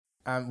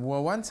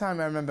Well, one time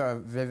I remember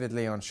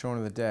vividly on Shaun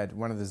of the Dead,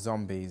 one of the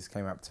zombies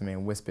came up to me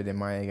and whispered in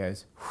my ear,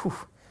 goes, "Whew,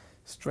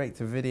 straight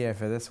to video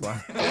for this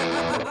one."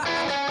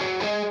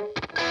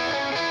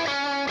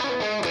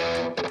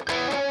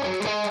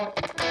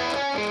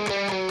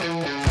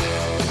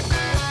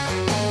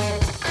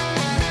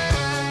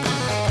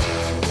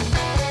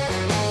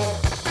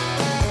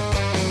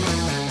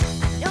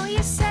 Know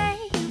you say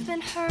you've been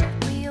hurt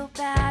real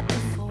bad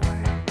before.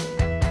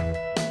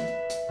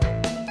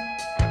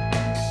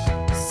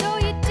 So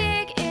you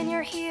dig in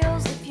your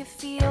heels if you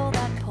feel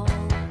that pull.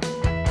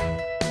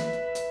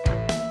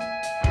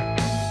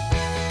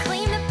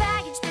 Clean the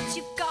baggage that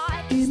you've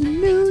got. In a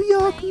New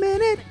York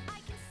minute,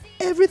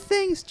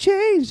 everything's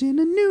changed in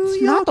a New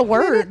It's York not the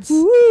words.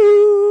 minute.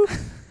 Woo!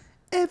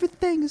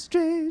 Everything is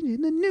strange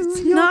in a New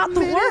It's York not the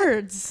minute.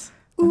 words.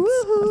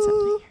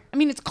 Ooh. I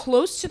mean, it's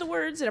close to the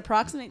words. It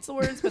approximates the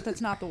words, but that's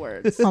not the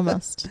words.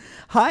 Almost.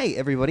 Hi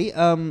everybody.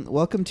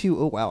 Welcome to.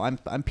 Oh wow,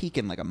 I'm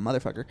peeking like a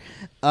motherfucker.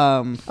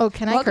 Oh,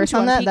 can I Welcome curse to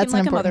on I'm that? Peeking That's an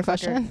like a important motherfucker.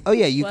 question. Oh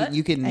yeah, you What? can.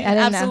 You can. I don't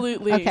know.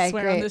 Absolutely Okay,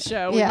 swear great. on this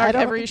show. We Yeah, I mark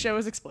don't- every show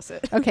as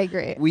explicit. Okay,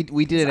 great. We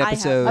did an I have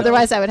episode. no-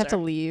 Otherwise, I would have to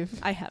filter. leave.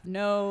 I have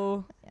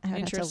no I would have to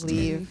interest in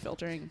leave.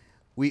 filtering.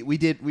 We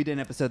did an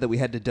episode that we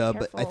had to dub.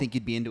 But I Careful. think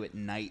you'd be into it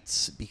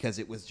nights because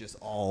it was just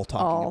all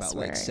talking All about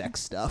like swearing. sex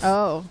stuff.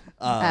 Oh,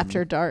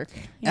 after dark.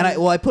 And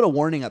I put a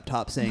warning up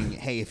top saying,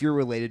 "Hey, if you're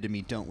related to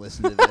me, don't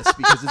listen to this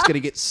because it's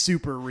gonna get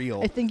super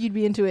real." I think you'd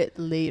be into it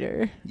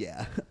later.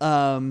 Yeah.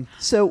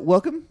 So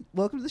welcome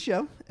to the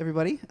show,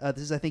 everybody. This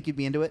is I think you'd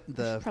be into it.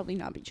 The Probably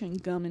not be chewing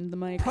gum into the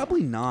mic.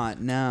 probably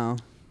not. No.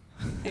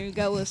 There you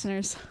go,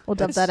 listeners. We'll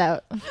dub that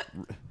out.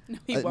 No,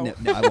 you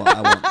won't. No,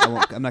 I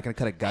won't. I'm not gonna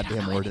cut a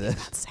goddamn word of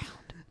this.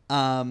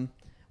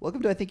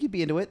 Welcome to I think you'd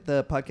be into it,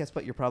 the podcast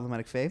about your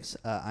problematic faves.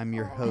 I'm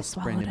your host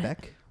swallowed Brandon it.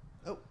 Beck.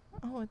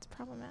 Oh, it's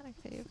problematic,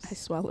 faves. I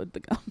swallowed the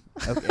gum.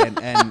 Okay,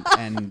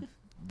 and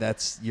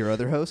that's your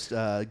other host,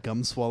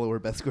 gum swallower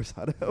Beth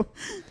Scorsato.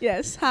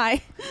 Yes.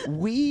 Hi.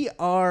 We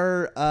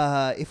are,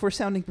 if we're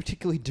sounding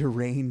particularly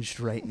deranged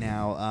right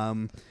now,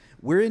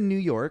 we're in New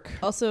York.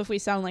 Also, if we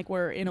sound like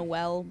we're in a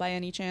well by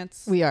any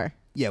chance, We are.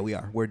 Yeah, we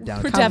are. We're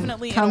down. We're at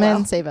definitely in a Come well.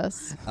 and save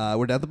us.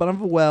 we're down at the bottom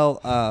of a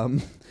well.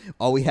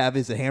 All we have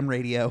is a ham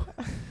radio.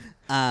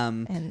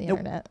 And the no,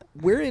 internet.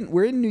 We're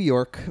in New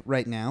York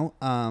right now.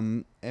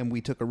 And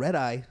we took a red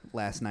eye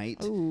last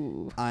night.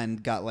 Ooh.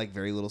 And got like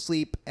very little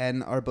sleep,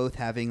 and are both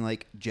having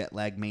like jet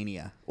lag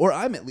mania. Or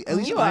I'm at least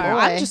You I'm- are. boy.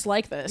 I'm just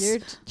like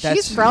this. That's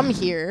She's from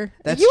here.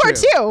 That's You are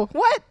true. too.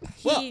 What?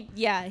 He's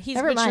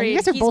Never betrayed. mind. You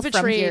guys are he's both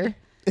betrayed. from here.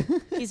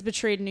 He's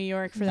betrayed New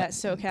York for that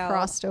SoCal.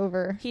 Crossed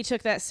over. He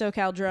took that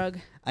SoCal drug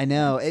I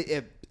know.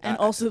 and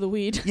also the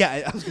weed.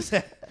 Yeah, I was gonna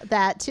say.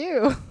 That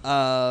too.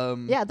 Yeah,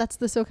 Yeah, that's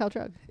the SoCal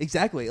drug.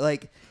 exactly.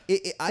 Like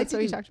That's what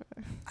we talked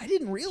about. I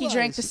didn't realize He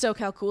drank the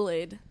SoCal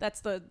Kool-Aid. That's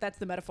the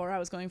metaphor I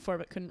was going for,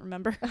 but couldn't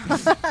remember.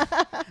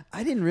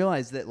 I didn't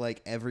realize that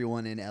like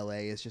everyone in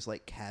LA is just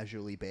like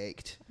casually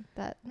baked,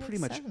 That makes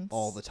pretty much sense.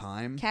 all the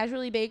time.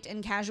 Casually baked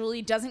and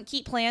casually doesn't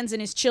keep plans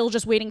and is chill,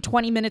 just waiting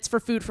 20 minutes for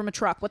food from a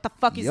truck. What the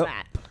fuck is Yep.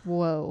 that?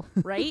 Whoa.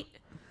 Right?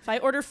 If I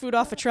order food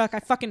off a truck, I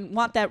fucking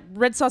want that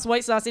red sauce,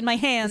 white sauce in my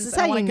hands. This is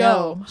I how want you to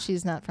know go.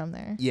 she's not from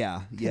there.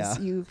 Yeah, yeah. 'Cause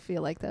you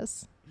feel like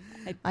this.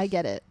 I- I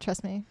get it.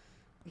 Trust me.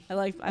 I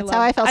That's love,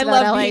 how I felt I about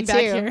love LA being too.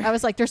 back here. I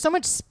was like, there's so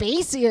much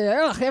space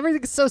here. Ugh,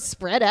 everything's so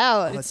spread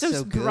out. Oh, It's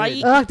so good.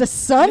 bright. Ugh, the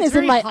sun It's is in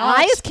very my hot.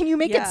 eyes. Can you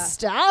make Yeah. it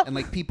stop? And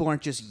like people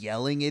aren't just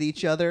yelling at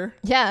each other.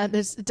 Yeah,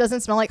 it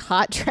doesn't smell like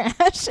hot trash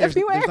There's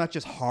everywhere. not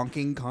just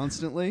honking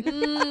constantly.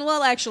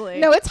 Well, actually.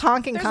 No, it's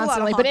honking There's a lot of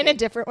constantly, but in a honking.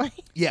 different way.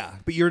 Yeah,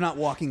 but you're not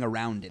walking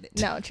around in it.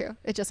 No, true.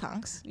 It just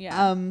honks.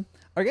 Yeah.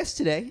 Our guest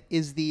today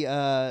is the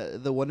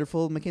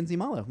wonderful Mackenzie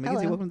Malo. Mackenzie,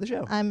 Hello. welcome to the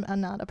show. I'm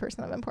not a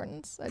person of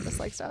importance. I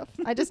just like stuff.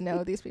 I just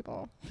know these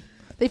people.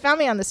 They found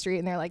me on the street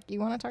and they're like, "You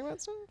want to talk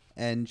about stuff?"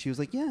 And she was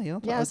like, "Yeah, you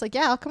know." Yeah, I was like,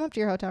 "Yeah, I'll come up to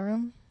your hotel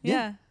room."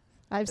 yeah.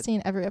 I've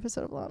seen every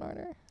episode of Law and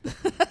Order.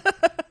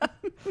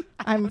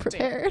 I'm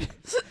prepared.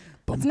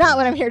 It's not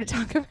what I'm here to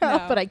talk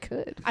about, No. but I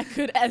could. I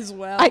could as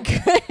well. I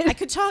could. I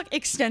could talk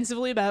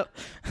extensively about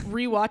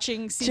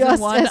rewatching season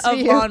Just 1 of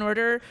SVU. Law and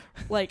Order,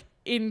 like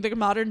in the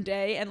modern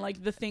day, and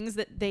like the things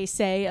that they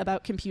say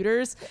about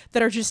computers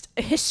that are just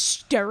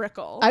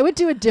hysterical. I would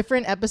do a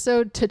different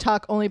episode to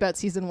talk only about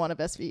season 1 of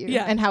SVU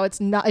Yeah. and how it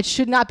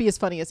should not be as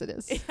funny as it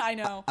is. I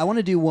know. I want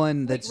to do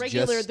one Like that's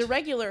the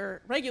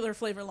regular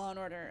flavor Law and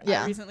Order.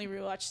 Yeah. I recently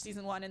rewatched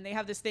season 1, and they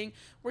have this thing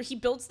where he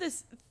builds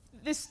this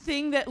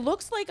thing that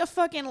looks like a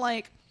fucking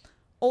like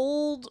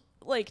old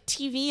like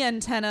TV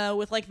antenna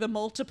with like the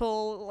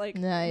multiple like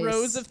Nice.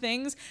 rows of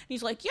things. And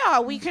he's like, "Yeah,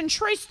 we can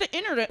trace the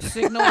internet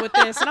signal with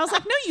this." And I was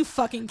like, "No, you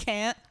fucking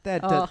can't.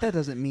 that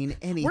doesn't mean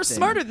anything. We're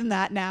smarter than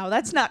that now.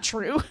 That's not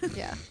true."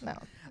 Yeah, no.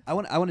 I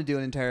want to do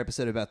an entire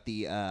episode about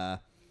the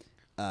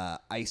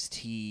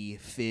Ice-T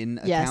Finn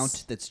Yes.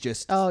 account that's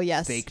just Oh,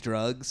 yes. fake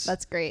drugs.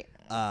 That's great.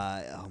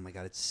 Oh my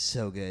god, it's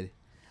so good.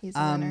 He's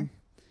a winner.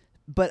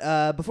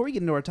 But before we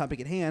get into our topic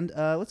at hand,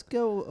 let's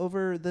go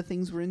over the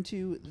things we're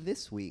into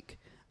this week.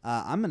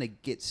 I'm gonna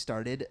get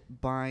started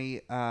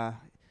by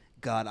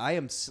God, I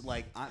am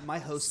my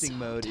hosting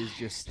mode is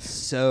just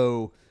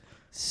so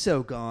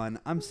gone.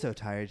 I'm so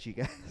tired, you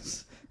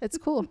guys. It's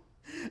cool.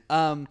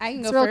 I can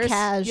It's go real first.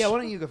 cash. Yeah, why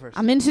don't you go first?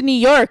 I'm into New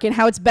York and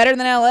how it's better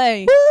than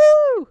LA.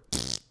 Woo!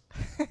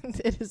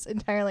 It is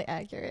entirely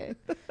accurate.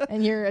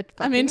 And you're a I'm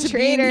fucking into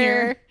traitor. being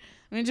here.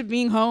 I'm into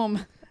being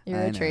home. You're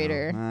I a know,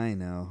 traitor. I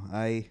know.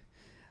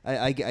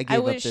 I gave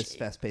up wish- this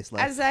fast-paced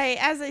life. As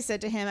I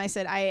said to him, I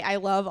said I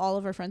love all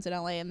of our friends in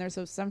LA, and there's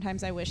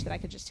sometimes I wish that I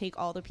could just take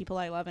all the people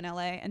I love in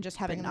LA and just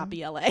have Bring it not them.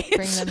 be LA.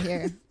 Bring them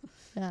here.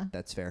 Yeah.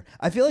 That's fair.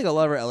 I feel like a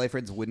lot of our LA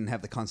friends wouldn't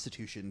have the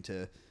constitution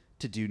to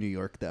do New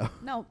York, though.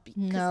 No,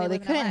 because No, they they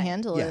live in couldn't LA.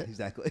 handle Yeah, it.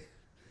 exactly.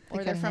 Or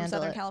they're couldn't from handle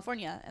Southern it.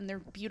 California, and they're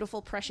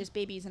beautiful, precious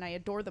babies, and I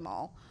adore them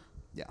all.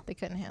 Yeah. They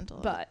couldn't handle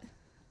it. But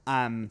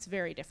it's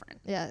very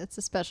different. Yeah, it's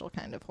a special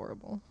kind of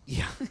horrible.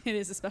 Yeah. It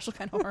is a special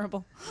kind of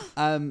horrible.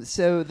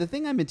 So the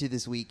thing I'm into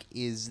this week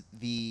is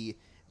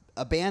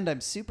a band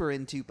I'm super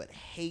into but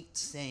hate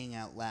saying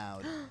out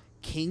loud,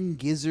 King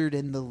Gizzard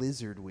and the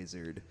Lizard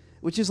Wizard,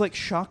 which is like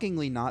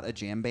shockingly not a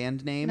jam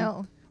band name.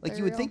 No, like they're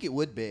you would real. think it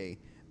would be,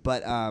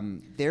 but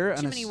they're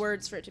Too many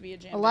words for it to be a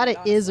jam. A lot band,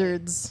 of honestly.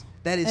 izzards.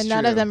 That is And true.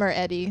 none of them are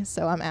Eddie,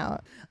 so I'm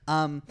out.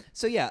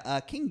 So yeah,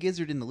 King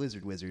Gizzard and the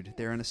Lizard Wizard.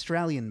 They're an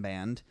Australian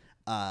band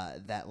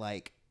that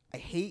like I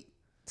hate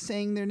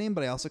saying their name,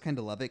 but I also kind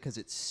of love it because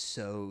it's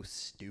so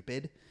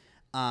stupid.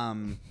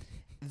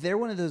 They're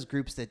one of those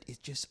groups that is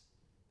just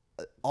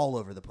all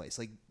over the place.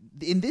 Like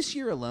in this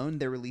year alone,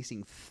 they're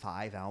releasing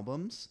 5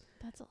 albums.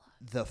 That's a lot.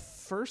 The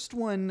first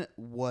one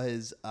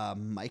was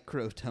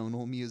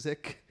microtonal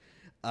music,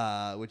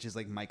 which is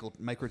like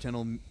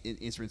microtonal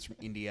instruments from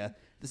India.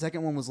 The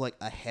second one was like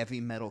a heavy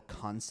metal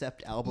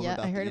concept album Yeah,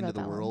 about I the heard end about of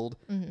the that one. world.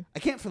 Mhm. I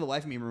can't for the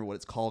life of me remember what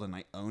it's called, and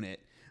I own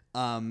it.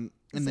 And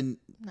then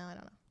No, I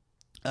don't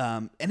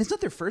know. and it's not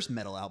their first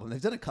metal album.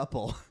 They've done a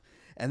couple.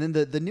 And then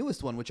the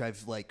newest one, which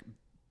I've like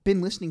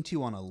been listening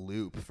to on a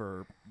loop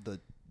for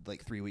the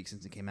like 3 weeks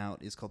since it came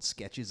out, is called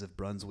Sketches of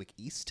Brunswick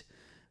East,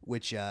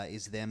 which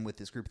is them with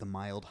this group, the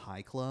Mild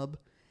High Club.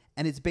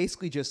 And it's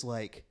basically just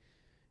like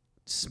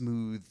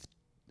smooth,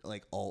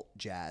 like alt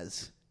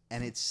jazz.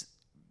 And it's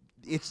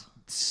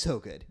so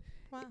good.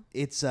 Wow.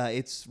 It's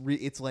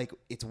like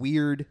it's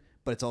weird,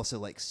 but it's also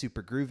like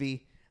super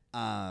groovy.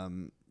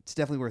 It's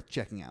definitely worth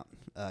checking out.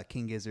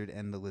 King Gizzard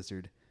and the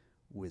Lizard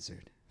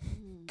Wizard.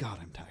 God,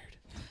 I'm tired.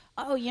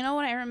 Oh, you know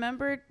what I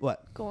remembered?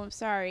 What? Going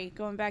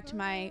back to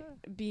my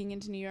being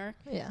into New York.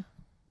 Yeah.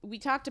 We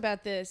talked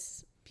about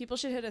this. People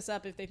should hit us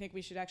up if they think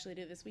we should actually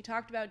do this. We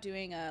talked about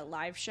doing a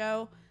live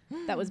show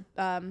that was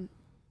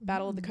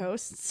Battle of the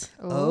Coasts,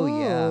 Oh,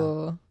 yeah.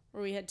 Ooh.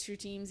 where we had 2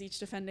 teams each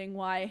defending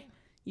why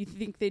you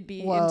think they'd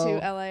be Whoa. into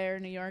LA or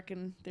New York,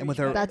 and And with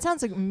our- That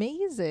sounds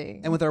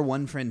amazing. And with our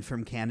one friend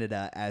from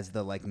Canada as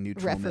the like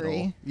neutral Referee.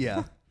 middle.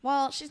 Yeah.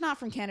 well, she's not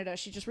from Canada.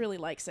 She just really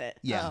likes it.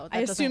 Yeah. Oh, I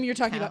that assume doesn't you're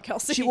talking count. about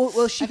Kelsey. She she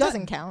That got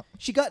doesn't count.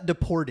 she got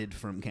deported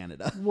from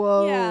Canada.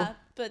 Whoa. Yeah,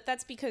 but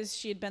that's because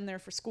she had been there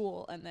for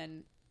school and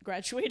then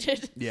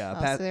graduated. Yeah.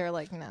 Oh, so they were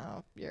like,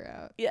 no, you're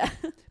out. Yeah.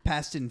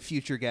 Past and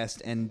future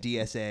guest and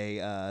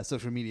DSA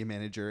social media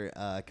manager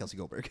Kelsey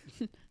Goldberg.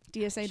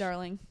 DSA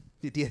darling.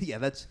 Yeah,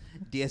 that's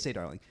DSA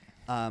darling.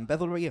 Beth,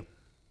 what about you?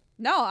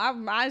 No,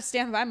 I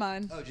stand by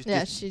mine. Oh, just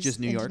Yeah, she's just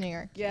New into York. New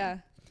York. Yeah.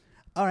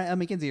 All right,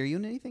 Mackenzie, are you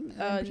in anything in Do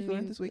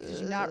particular you this week? Did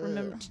you not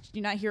remember? Did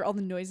you not hear all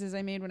the noises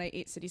I made when I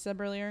ate City Sub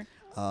earlier?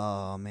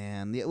 Oh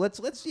man, yeah, let's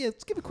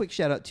give a quick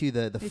shout out to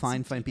the It's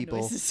fine deep people.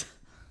 noises.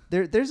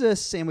 There's a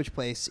sandwich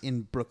place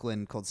in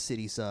Brooklyn called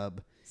City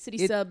Sub.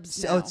 City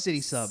Subs. Oh, now. it's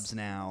City Subs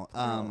now.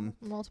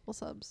 Multiple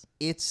subs.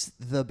 It's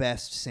the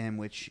best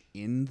sandwich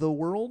in the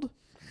world,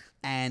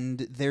 and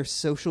their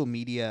social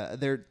media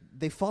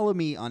they follow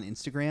me on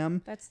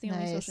Instagram That's the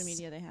only social Nice.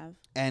 media they have.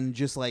 and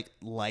just like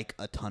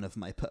a ton of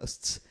my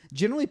posts,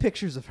 generally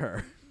pictures of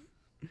her.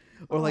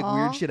 Or like Aw.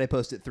 weird shit I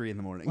post at 3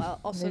 a.m. Well,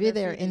 also Maybe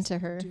their they're food is into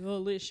her.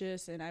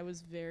 delicious, and I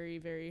was very,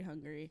 very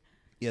hungry.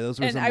 Yeah, those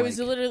were And some, I was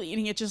like- literally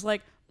eating it just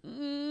like.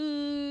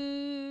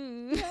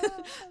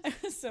 I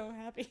was so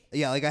happy.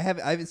 Yeah, like I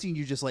haven't seen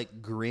you just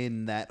like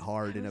grin that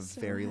hard in a was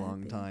so very long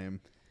happy.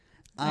 time.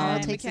 All it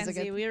And takes is a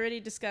Mackenzie, good- we already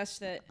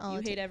discussed that All you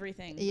it hate ta-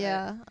 everything. but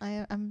Yeah,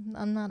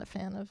 I'm not a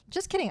fan of.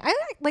 Just kidding. I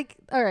like.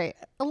 All right,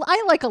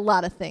 I like a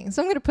lot of things.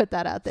 So I'm gonna put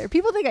that out there.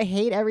 People think I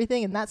hate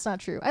everything, and that's not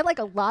true. I like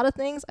a lot of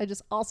things. I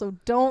just also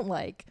don't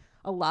like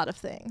a lot of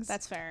things.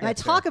 That's fair. And I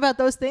That's talk fair. about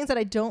those things that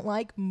I don't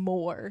like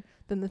more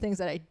than the things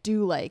that I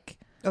do like.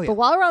 Oh, yeah. But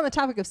while we're on the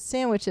topic of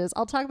sandwiches,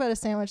 I'll talk about a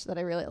sandwich that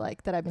I really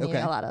like that I've been eating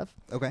Okay. a lot of.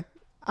 Okay.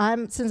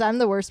 Since I'm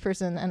the worst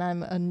person and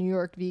I'm a New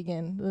York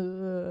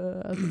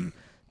vegan.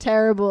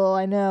 Terrible,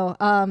 I know.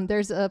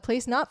 There's a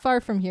place not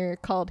far from here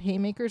called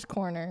Haymaker's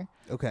Corner.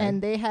 Okay.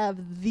 And they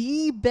have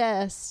the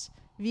best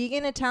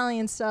vegan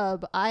Italian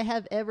sub I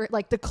have ever,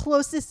 like the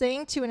closest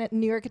thing to a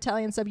New York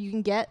Italian sub you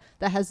can get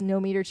that has no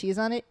meat or cheese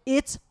on it.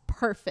 It's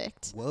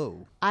perfect.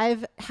 Whoa.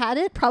 I've had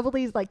it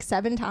probably like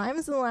 7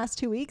 times in the last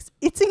 2 weeks.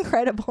 It's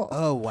incredible.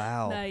 Oh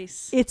wow.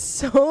 Nice. It's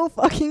so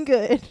fucking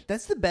good.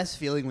 That's the best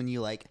feeling when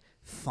you like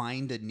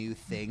find a new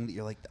thing that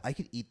you're like, I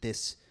could eat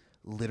this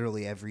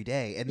literally every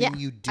day, and Yeah, then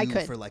you I do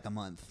could. for like a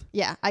month.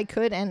 Yeah, I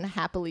could and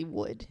happily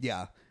would.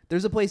 Yeah.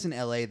 There's a place in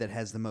LA that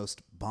has the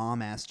most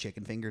bomb-ass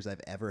chicken fingers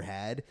I've ever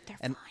had. They're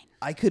and fine.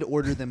 I could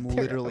order them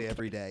They're literally okay.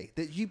 every day.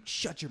 You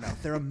shut your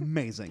mouth. They're They're a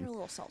amazing.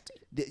 little salty.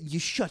 You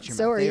shut your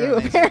So mouth. are They you,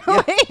 amazing. Yeah.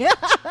 apparently.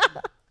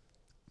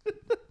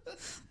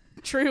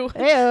 True.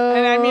 Heyo.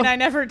 And I mean, I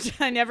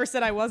never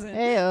said I wasn't.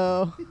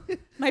 Heyo.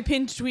 My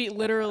pinned tweet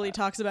literally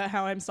talks about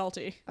how I'm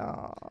salty.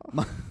 Oh.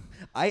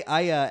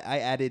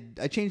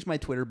 I changed my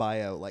Twitter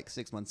bio like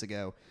 6 months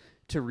ago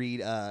to read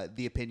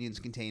the opinions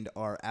contained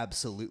are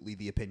absolutely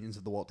the opinions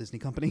of the Walt Disney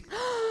Company.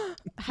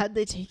 How'd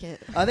they take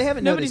it? They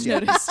haven't Nobody's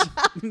noticed yet.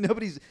 noticed.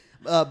 Nobody's.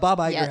 Bob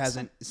Iger Yet.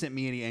 hasn't sent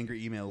me any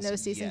angry emails. No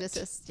cease and yet.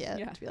 desist yet.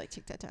 Yeah. To be like,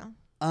 take that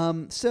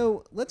down.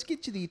 So let's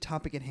get to the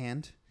topic at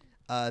hand.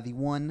 The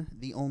one,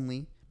 the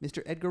only,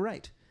 Mr. Edgar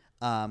Wright,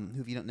 who,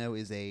 if you don't know,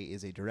 is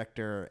a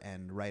director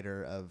and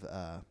writer of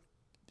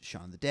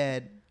Shaun of the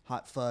Dead,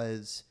 Hot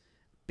Fuzz,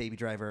 Baby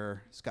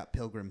Driver, Scott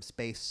Pilgrim,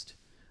 Spaced,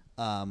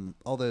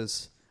 all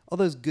those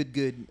good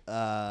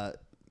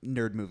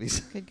nerd movies.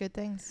 Good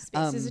things.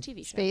 Space is a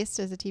TV show. Spaced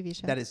is a TV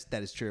show. That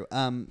is true.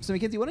 So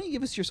Mackenzie, why don't you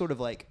give us your sort of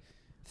like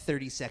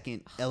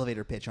 30-second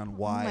elevator pitch on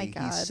why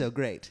God. he's so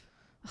great?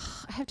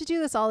 I have to do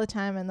this all the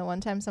time, and the one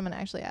time someone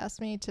actually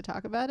asked me to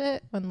talk about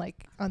it when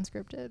like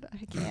unscripted,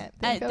 I can't.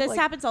 Think of, This like,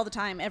 happes all the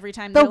time. Every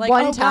time the they're like,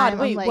 one "Oh time God,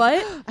 wait, I'm like,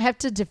 what?" I have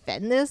to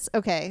defend this.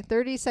 Okay,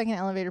 30-second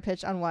elevator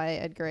pitch on why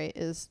Edgar Wright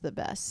is the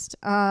best.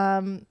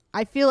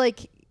 I feel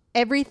like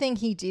everything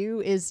he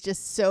do is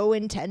just so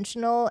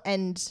intentional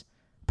and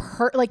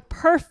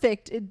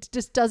perfect. It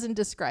just doesn't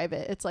describe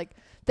it. It's like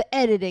the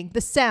editing,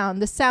 the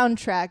sound, the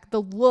soundtrack,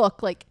 the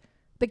look, like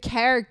the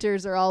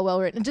characters are all well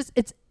written.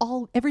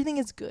 Everything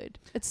is good.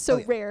 It's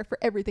so rare for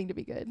everything to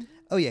be good.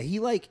 Oh yeah,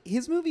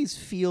 his movies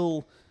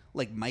feel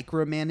like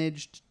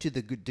micromanaged to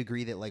the good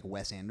degree that like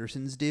Wes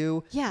Anderson's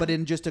do, Yeah. but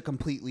in just a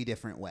completely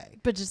different way.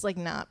 But just like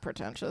not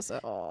pretentious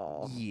at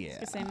all. Yeah.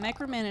 I say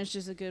micromanaged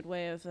is a good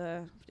way of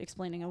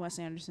explaining a Wes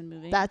Anderson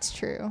movie. That's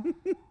true.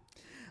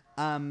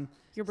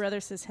 Your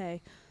brother says,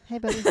 "Hey." Hey,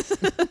 buddy.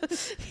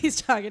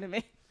 He's talking to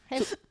me.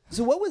 Hey.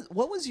 So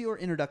what was your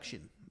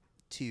introduction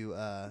to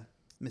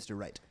Mr.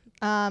 Wright?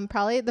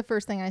 Probably the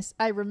first thing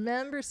I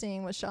remember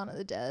seeing was Shaun of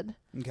the Dead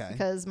Okay.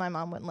 because my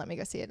mom wouldn't let me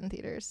go see it in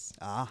theaters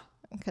Ah.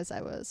 because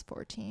I was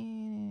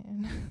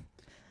 14.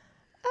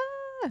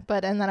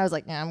 And then I was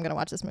like, yeah, I'm gonna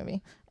watch this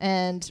movie,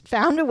 and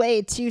found a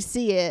way to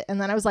see it.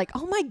 And then I was like,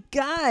 oh my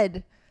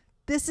God,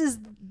 this is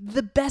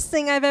the best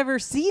thing I've ever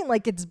seen.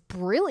 Like, it's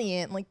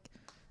brilliant. Like,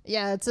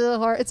 yeah, it's a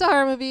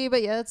horror movie,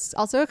 but yeah, it's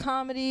also a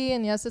comedy,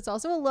 and yes, it's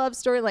also a love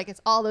story. Like,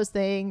 it's all those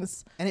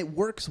things. And it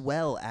works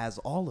well as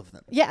all of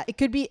them. Yeah, it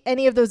could be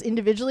any of those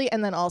individually,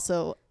 and then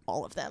also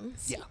all of them.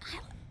 Yeah.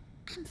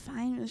 I'm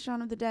fine with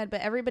Shaun of the Dead,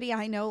 but everybody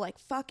I know like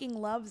fucking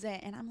loves it,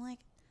 and I'm like,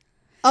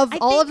 Of I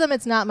all think- of them,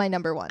 it's not my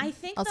number one. I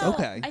think I'll say though, that.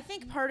 Okay. I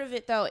think part of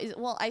it though is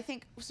I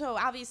think so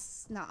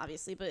not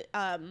obviously, but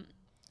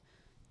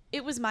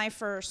it was my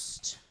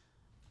first.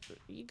 Are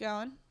you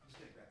going?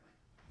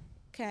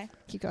 Okay.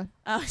 Keep going.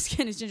 I was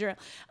getting his ginger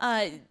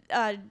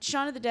ale.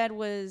 Shaun of the Dead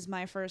was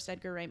my first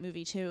Edgar Wright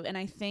movie too, and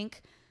I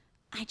think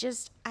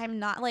I'm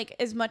not like,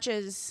 as much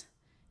as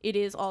it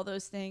is all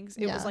those things.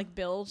 It Yeah. was like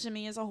billed to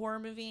me as a horror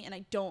movie, and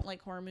I don't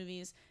like horror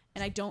movies,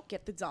 and I don't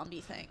get the zombie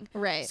thing.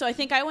 Right. So I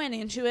think I went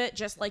into it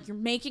just like, you're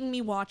making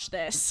me watch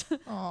this,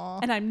 Aw.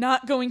 and I'm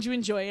not going to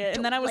enjoy it.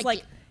 And then I was like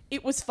like,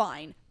 it was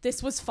fine.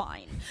 This was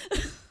fine.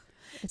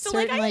 It So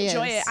like, I certainly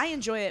enjoy is. it. I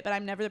enjoy it, but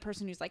I'm never the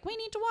person who's like, we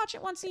need to watch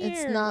it once a year.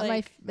 It's not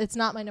like, it's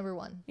not my number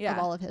one Yeah. of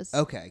all of his.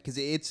 Okay, because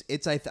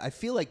I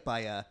feel like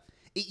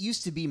it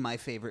used to be my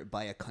favorite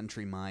by a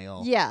country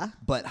mile. Yeah.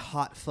 But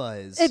Hot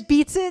Fuzz. It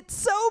beats it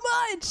so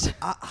much.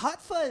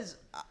 Hot Fuzz.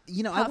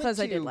 Hot Fuzz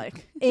I did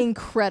like.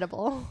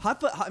 Incredible.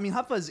 Hot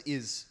Fuzz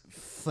is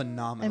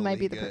phenomenal. It might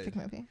be the perfect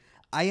movie.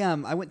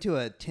 I went to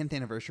a 10th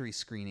anniversary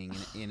screening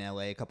in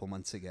LA a couple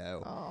months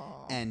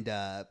ago, and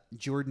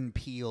Jordan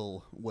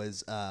Peele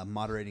was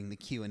moderating the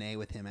Q&A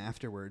with him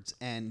afterwards.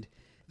 And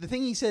the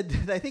thing he said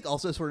that I think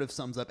also sort of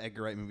sums up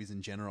Edgar Wright movies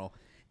in general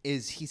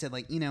is he said,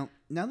 like, now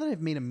that I've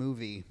made a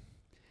movie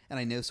and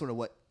I know sort of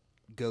what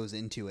goes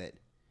into it,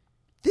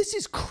 this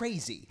is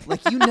crazy.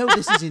 Like,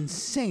 this is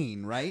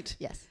insane, right?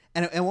 Yes.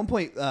 And at one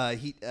point,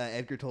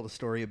 Edgar told a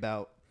story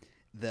about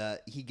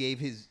he gave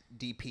his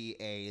DP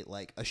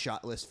a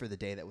shot list for the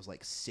day that was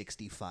like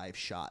 65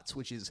 shots,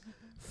 which is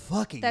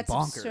fucking That's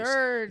bonkers.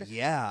 absurd.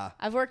 Yeah.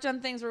 I've worked on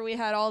things where we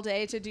had all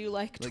day to do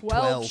like 12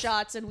 12.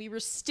 shots, and we were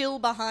still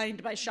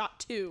behind by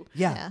shot 2.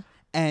 Yeah. Yeah.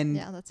 And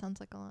Yeah, that sounds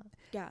like a lot.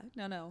 Yeah,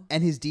 no.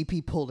 and his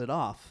DP pulled it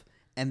off,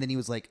 and then he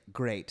was like,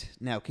 "Great,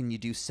 now can you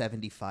do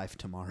 75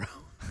 tomorrow?"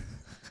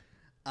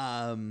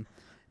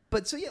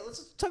 But so yeah,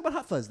 let's talk about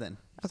Hot Fuzz then.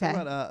 Let's Okay.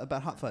 talk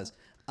about Hot Fuzz.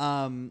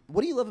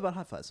 What do you love about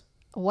Hot Fuzz?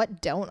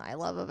 What don't I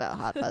love about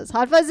Hot Fuzz?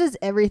 Hot Fuzz is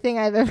everything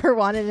I've ever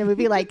wanted in a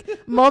movie. Like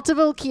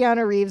multiple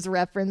Keanu Reeves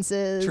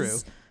references. True.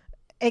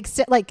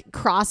 Except like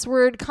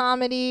crossword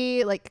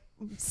comedy, like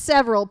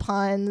several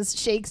puns,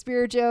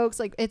 Shakespeare jokes.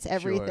 Like, it's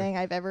everything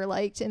I've ever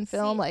liked in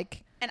film. See,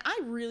 Like, And I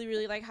really,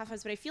 really like Hot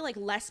Fuzz, but I feel like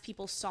less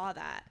people saw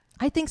that.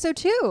 I think so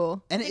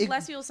too. And I think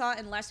less people saw it,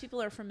 and less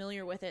people are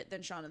familiar with it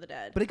than Shaun of the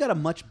Dead. but it got a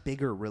much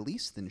bigger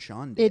release than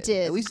Shaun did. It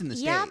did. At least in the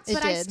Yeah, States. It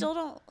but I did. still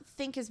don't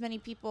think as many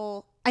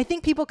people. I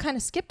think people kind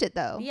of skipped it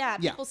though. Yeah,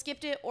 Yeah. people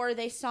skipped it, or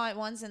they saw it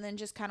once and then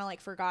just kind of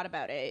like forgot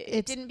about it. It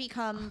It's- didn't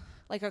become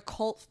like a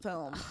cult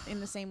film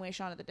in the same way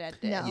Shaun of the Dead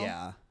did. No.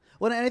 Yeah.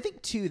 Well, and I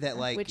think too that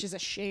like Which is a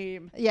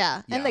shame. Yeah.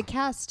 And Yeah. the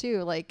cast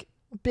too, like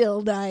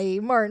Bill Nye,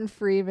 Martin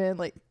Freeman,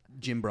 like,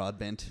 Jim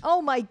Broadbent.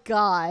 oh my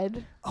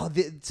God. Oh,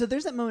 so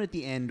there's that moment at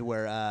the end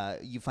where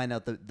you find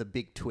out the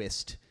big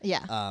twist.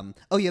 Yeah.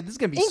 Oh yeah, this is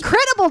gonna be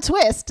Incredible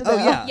twist. Oh, though.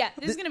 yeah. Yeah,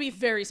 this is going to be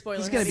very spoiler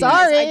This is gonna heavy. be-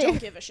 because I Sorry.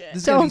 don't give a shit.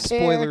 This is gonna be Don't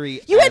care.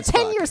 spoilery. You had as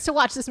 10 fuck. years to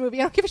watch this movie.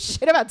 I don't give a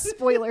shit about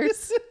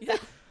spoilers.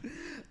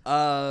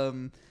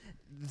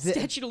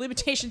 Statute of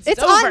limitations It's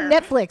is over. on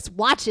Netflix.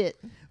 Watch it.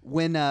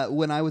 When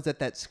I was at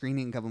that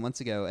screening a couple months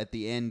ago, at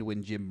the end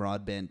when Jim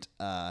Broadbent,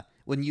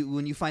 when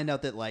you find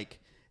out that like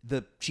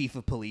the chief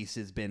of police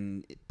has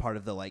been part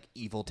of the like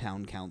evil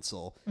town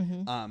council,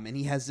 and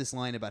he has this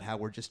line about how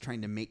we're just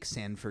trying to make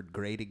Sanford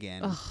great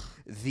again.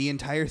 The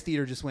entire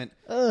theater just went,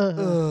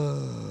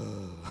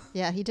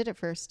 Yeah, he did it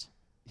first.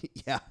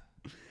 yeah.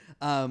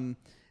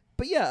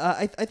 But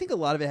yeah, I think a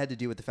lot of it had to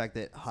do with the fact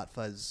that Hot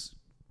Fuzz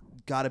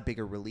got a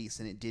bigger release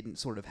and it didn't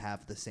sort of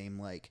have the same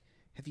like.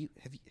 Have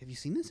you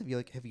seen this? Have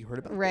you heard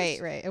about Right,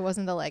 this? right. It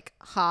wasn't the like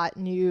hot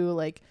new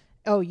like,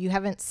 oh, you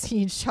haven't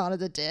seen Shaun of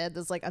the Dead,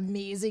 this like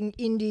amazing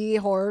indie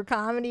horror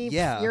comedy.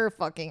 Yeah. You're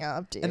fucking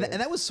up, dude. And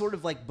that was sort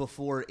of like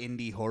before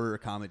indie horror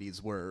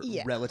comedies were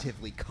Yeah.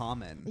 relatively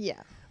common.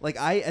 yeah. Like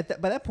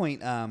by that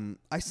point,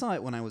 I saw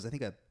it when I was I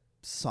think a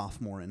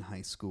sophomore in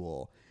high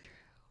school.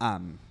 But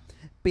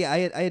yeah, I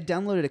had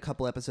downloaded a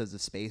couple episodes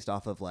of Spaced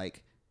off of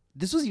like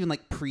this was even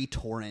like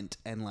pre-torrent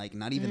and like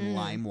not even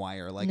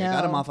LimeWire. Like I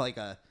got them No. off like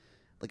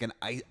an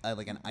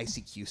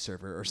ICQ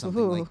server or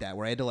something Ooh. like that,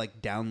 where I had to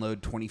like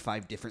download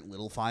 25 different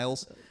little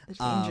files. The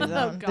danger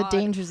zone. The God.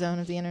 danger zone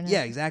of the internet.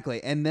 Yeah,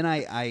 exactly. And then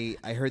I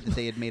heard that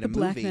they had made a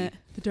movie.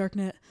 the dark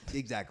net.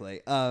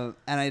 Exactly. And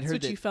I'd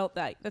heard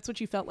that That's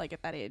what you felt like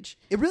at that age.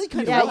 it really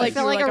kind Yeah, of you was.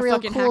 felt you were like like a a real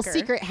fucking cool hacker.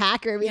 secret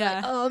hacker. Be Yeah.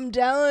 like, oh, I'm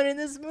downloading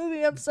this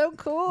movie. I'm so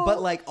cool.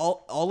 But like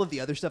all of the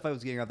other stuff I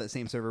was getting off that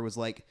same server was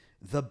like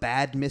the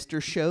Bad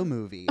Mr. Show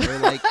movie or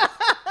like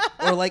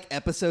or like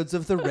episodes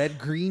of the Red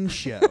Green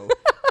Show.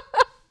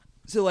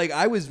 So like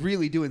I was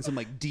really doing some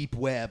like deep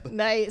web,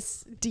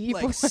 nice. Deep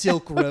like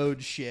Silk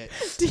Road shit.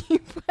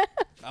 deep web.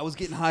 I was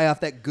getting high off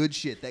that good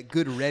shit, that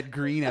good Red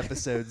Green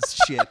episodes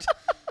shit.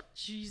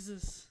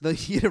 Jesus.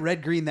 The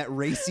Red Green, that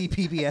racy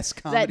PBS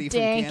comedy That from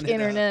dank Canada.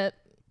 internet.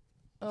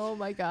 Oh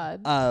my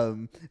God.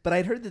 But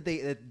I'd heard that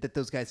that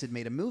those guys had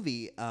made a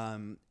movie,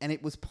 and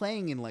it was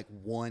playing in like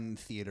one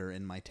theater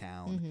in my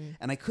town,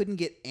 and I couldn't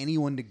get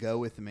anyone to go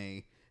with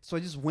me, so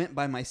I just went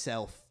by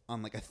myself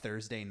on like a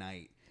Thursday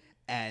night,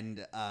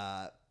 and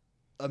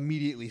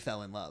immediately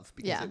fell in love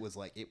because Yeah. it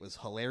was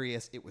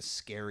hilarious, it was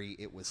scary,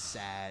 it was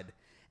sad,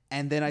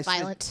 and then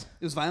Violent.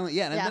 It was violent,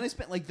 yeah, and Yeah. then I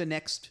spent like the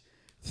next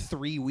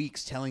 3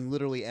 weeks telling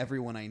literally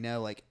everyone I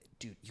know, like,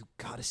 dude, you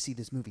gotta see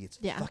this movie. It's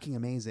Yeah. fucking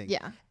amazing.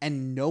 Yeah.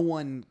 And no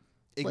one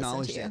Listen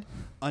acknowledged to you. it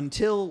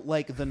until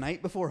like the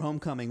night before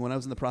homecoming when I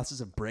was in the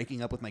process of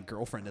breaking up with my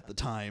girlfriend at the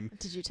time.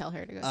 Did you tell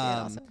her to go see it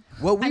also?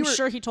 Well, we I'm were,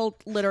 sure he told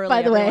literally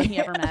By the everyone way, he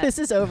ever met. this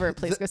is over.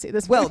 Please go see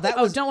this well, movie. that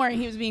Oh, was don't worry.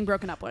 He was being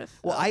broken up with.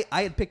 well,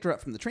 I had picked her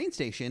up from the train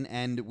station,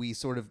 and we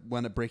sort of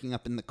wound up breaking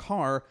up in the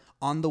car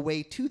on the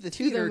way to the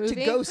theater to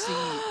movie? go see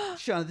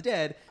Shaun of the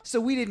Dead.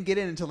 So we didn't get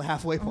in until the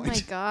halfway Oh point. my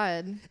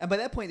God. And by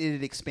that point, it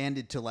had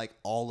expanded to like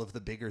all of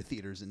the bigger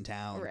theaters in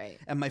town. Right.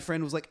 And my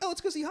friend was like, "Oh, let's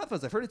go see Hot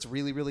Fuzz. I've heard it's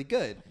really, really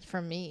good."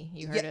 From me,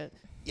 you heard Yeah. it.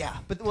 Yeah,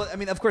 but well, I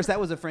mean, of course, that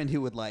was a friend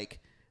who would like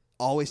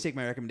always take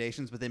my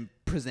recommendations, but then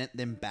present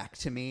them back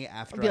to me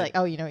after. I'd be I- like,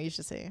 oh, you know what you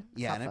should see?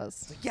 yeah, Hot and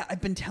Fuzz. yeah,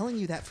 I've been telling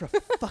you that for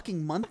a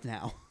fucking month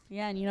now.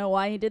 Yeah, and you know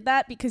why he did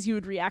that? Because you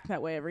would react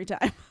that way every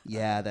time.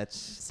 Yeah, that's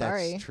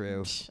Sorry.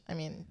 true. I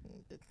mean,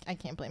 I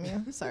can't blame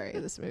you. Sorry,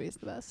 this movie's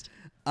the best.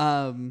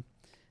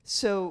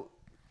 So,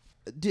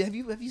 have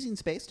you seen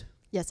Spaced?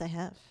 Yes, I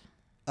have.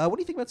 What do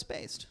you think about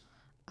Spaced?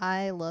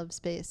 I love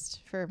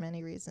Spaced for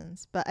many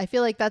reasons, but I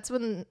feel like that's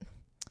when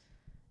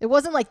it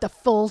wasn't like the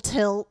full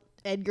tilt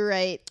Edgar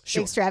Wright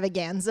Sure.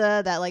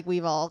 extravaganza that like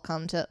we've all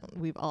come to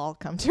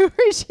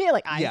appreciate.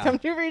 Like I've Yeah, come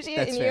to appreciate,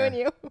 that's and fair. you and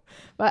you.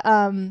 But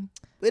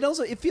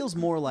It feels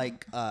more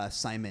like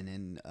Simon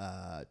and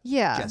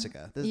yeah,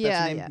 Jessica. That's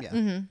yeah, the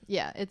name?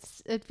 yeah, yeah.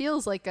 It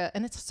feels like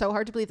and it's so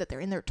hard to believe that they're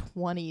in their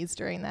 20s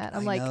during that.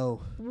 I'm I like,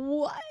 know.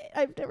 what?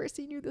 I've never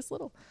seen you this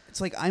little. It's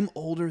like I'm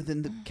older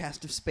than the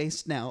cast of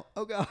Spaced now.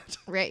 Oh God.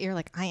 Right, you're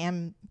like, I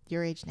am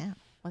your age now.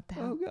 What the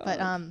hell? Oh,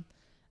 God.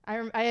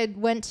 But I had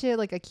went to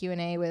like a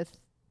Q&A with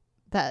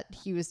that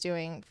he was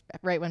doing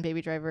right when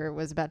Baby Driver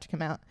was about to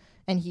come out,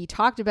 and he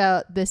talked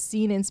about this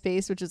scene in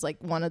Space, which is like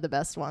one of the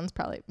best ones,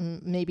 probably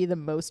maybe the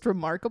most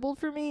remarkable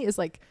for me, is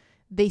like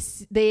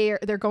they're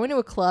going to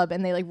a club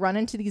and they like run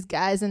into these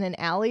guys in an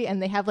alley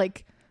and they have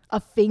like a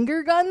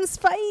finger guns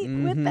fight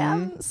with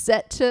them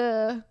set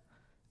to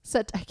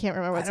I can't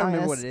remember what I song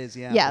don't remember it what is. it is.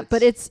 Yeah. Yeah,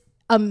 but it's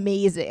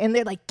amazing, and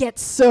they like get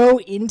so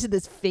into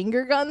this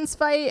finger guns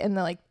fight, and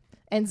they're like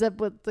ends up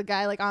with the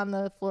guy like on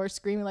the floor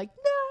screaming like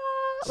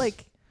no,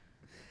 like.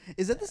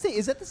 Is that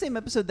the same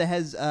episode that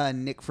has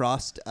Nick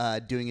Frost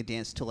doing a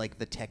dance to like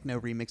the techno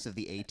remix of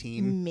the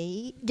A-Team?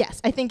 Yes,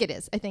 I think it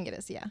is.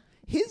 Yeah.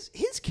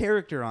 His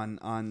character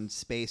on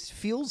Space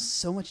feels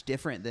so much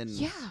different than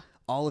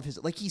all of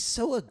his. Like he's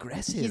so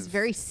aggressive. He's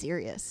very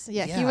serious.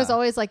 Yeah, he was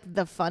always like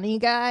the funny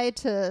guy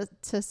to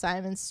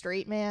Simon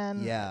Straight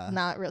Man. Yeah.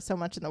 Not so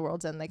much in The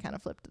World's End. They kind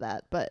of flipped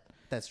that, but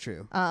That's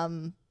true.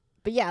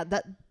 but yeah,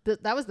 that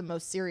was the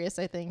most serious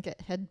I think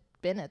it had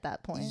been at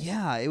that point.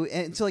 Yeah,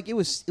 and so like it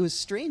was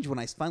strange when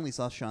I finally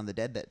saw Shaun of the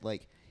Dead that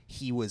like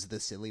he was the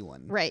silly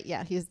one. Right,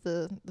 yeah, he's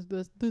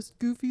this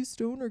goofy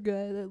stoner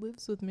guy that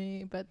lives with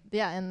me. But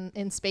yeah,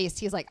 in Space,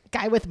 he's like a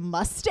guy with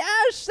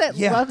mustache that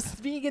loves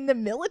being in the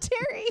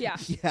military. Yeah.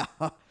 Yeah.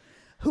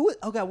 Oh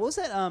god, what was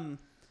that?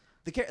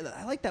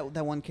 I like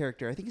that one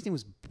character. I think his name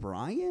was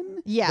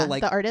Brian. Yeah,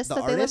 the artist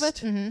that they live with.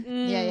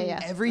 Mm-hmm. Yeah.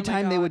 Every Oh my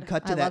time they would God.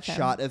 cut to I that love him.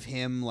 shot of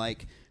him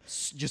like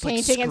just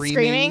Painting like and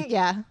screaming.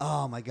 Yeah,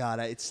 Oh my god,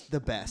 it's the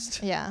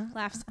best. yeah.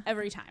 Laughs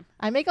every time.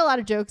 I make a lot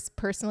of jokes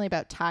personally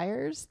about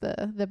Tires,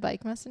 the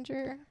bike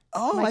messenger.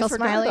 Oh, Michael I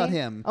forgot Smiley. about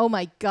him. Oh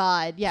my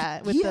god,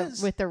 yeah, He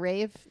has- with the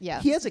rave,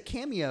 yeah. He has a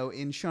cameo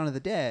in Shaun of the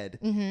Dead.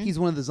 Mhm. He's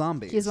one of the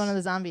zombies. He's one of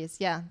the zombies,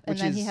 yeah. And Which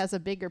then he is- has a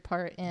bigger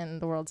part in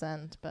The World's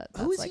End. But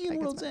Who that's is like, he in I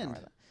guess World's more End?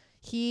 of it.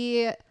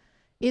 He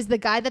is the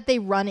guy that they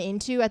run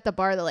into at the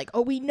bar. They're like,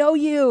 "Oh, we know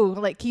you."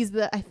 Like he's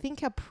I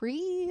think a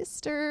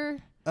priest or.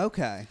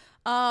 Okay.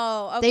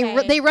 Oh,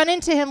 okay. They run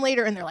into him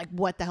later and they're like,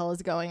 "What the hell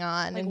is going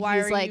on?" Like, and why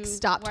he's are like, you-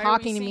 "Stop why are we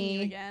talking to seeing you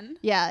me." again?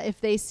 Yeah, if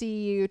they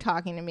see you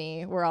talking to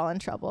me, we're all in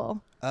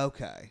trouble.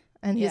 Okay.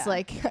 And he's Yeah.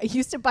 like, "I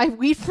used to buy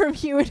weed from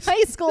you in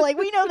high school. Like,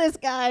 we know this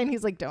guy." And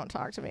he's like, "Don't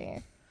talk to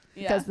me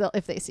Yeah. because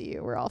if they see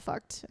you, we're all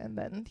fucked." And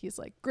then he's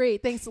like,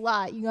 "Great, thanks a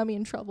lot. You got me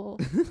in trouble."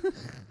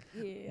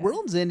 Yeah.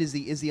 World's End is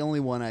the only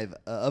one I've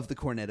of the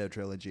Cornetto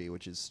trilogy,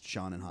 which is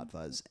Shaun and Hot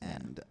Fuzz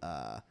and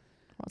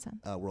World's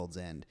End. World's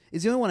End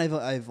is the only one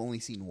I've only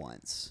seen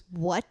once.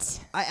 What?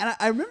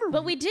 I remember.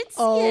 But we did see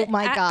Oh it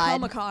my at God.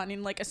 Comic-Con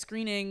in like a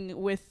screening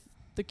with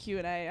the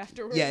Q&A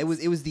afterwards. Yeah, it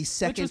was the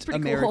second pretty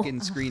cool. American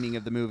screening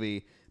of the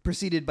movie,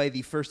 preceded by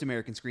the first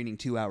American screening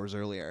 2 hours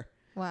earlier.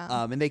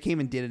 Wow. And they came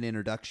and did an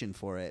introduction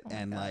for it, my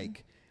and God.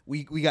 like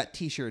we got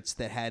T-shirts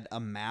that had a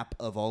map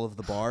of all of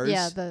the bars.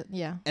 And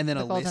then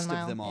the a Golden list of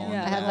Mile. them all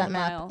Yeah, on I have the that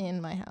mile. map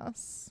in my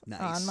house.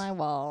 Nice. On my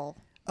wall.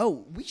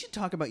 Oh, we should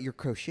talk about your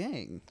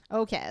crocheting.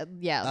 Okay,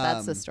 yeah,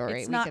 that's the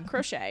story. It's We not can-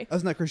 crochet. Oh,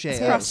 it's not crochet. She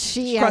had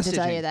to tell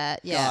cross-stitching. you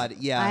that. Yeah. God,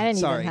 yeah. I didn't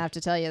sorry. even have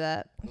to tell you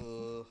that.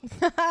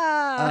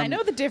 I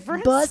know the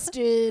difference.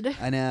 Busted.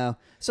 I know.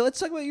 So let's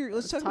talk about your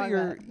talk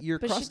about- your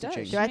But she cross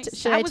stitching. does. Should I, Nice.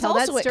 should I I was tell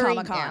that also at story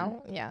Comic-Con.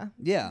 now? Yeah.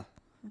 Yeah.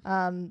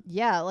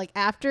 Yeah, like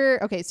after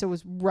so it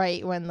was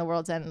right when The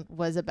World's End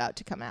was about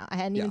to come out. I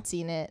hadn't even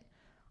seen it.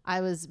 I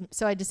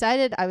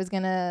decided I was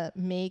gonna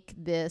make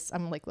this.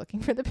 I'm like looking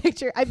for the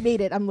picture. I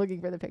made it. I'm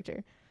looking for the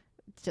picture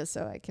just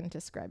so I can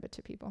describe it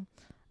to people.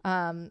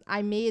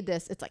 I made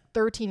this. It's like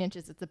 13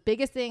 inches. It's the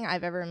biggest thing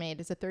I've ever made.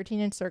 It's a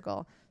 13-inch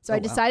circle. So Oh, I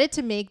wow. decided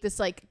to make this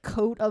like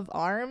coat of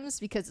arms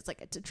because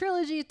it's a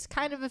trilogy. It's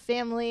kind of a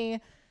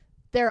family.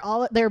 They're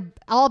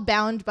all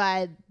bound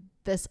by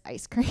this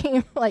ice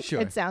cream. Like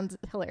Sure. it sounds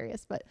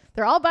hilarious, but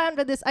they're all bound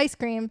by this ice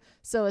cream.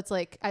 So it's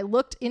like I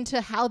looked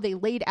into how they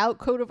laid out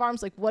coat of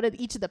arms, like what did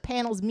each of the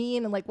panels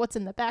mean and like what's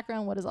in the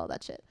background, what is all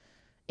that shit.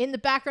 In the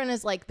background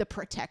is like the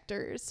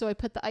protectors. So I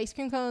put the ice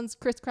cream cones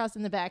crisscross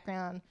in the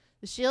background,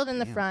 the shield in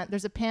the front.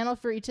 There's a panel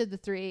for each of the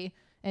three,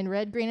 and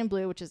red, green, and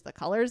blue, which is the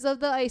colors of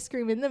the ice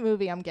cream in the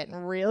movie. I'm getting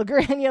real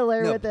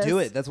granular No, with this. do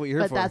it. That's what you're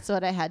here But for. that's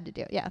what I had to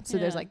do. Yeah. So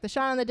there's Yeah. like the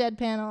Shaun of the Dead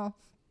panel,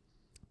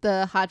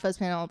 the Hot Fuzz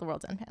panel, the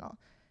World's End panel.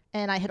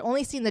 And I had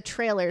only seen the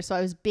trailer, so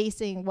I was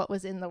basing what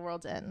was in the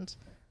World's End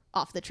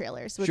off the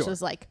trailers, which Sure.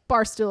 was like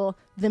Barstool,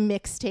 the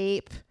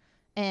mixtape,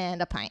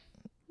 and a pint.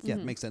 Yeah,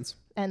 makes sense.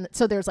 And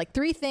so there's like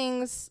three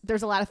things.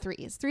 There's a lot of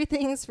threes. Three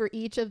things for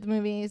each of the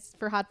movies.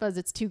 For Hot Fuzz,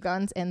 it's 2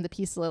 guns and the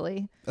Peace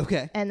Lily.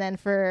 Okay. And then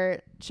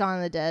for Shaun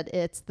of the Dead,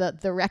 it's the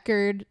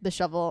record, the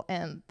shovel,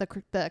 and the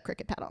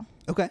cricket paddle.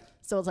 Okay.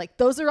 So it's like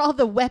those are all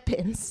the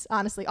weapons.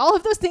 Honestly, all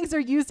of those things are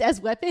used as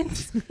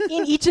weapons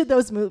in each of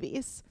those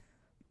movies.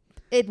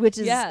 Which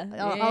is Yeah,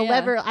 I'll yeah.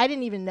 never. I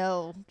didn't even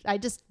know. I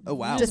just Oh,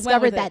 wow. Just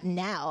went discovered with that it.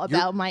 now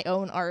about my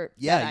own art.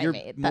 Yeah, that you're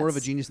I made. more of a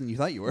That's genius than you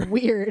thought you were.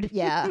 weird.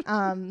 Yeah.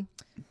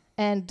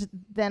 And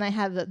then I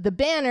have the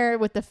banner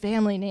with the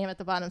family name at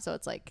the bottom. So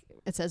it's like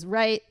it says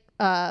Wright,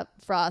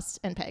 Frost,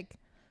 and Peg.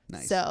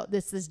 Nice. So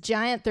this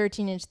giant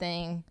 13-inch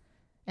thing,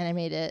 and I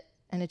made it,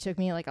 and it took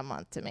me like a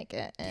month to make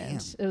it, and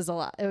Damn. it was a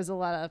lot. It was a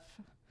lot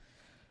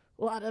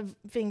of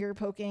finger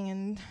poking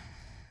and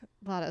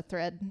a lot of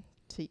thread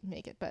to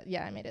make it. But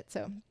yeah, I made it.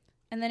 So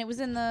And then it was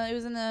in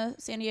the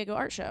San Diego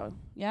art show.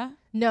 Yeah.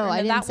 no, Or I no,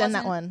 didn't that send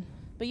that wasn't- one.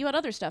 But you had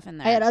other stuff in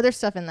there. I had other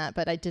stuff in that,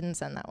 but I didn't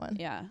send that one.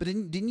 Yeah. But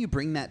didn't you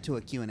bring that to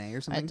a Q&A or I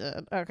something?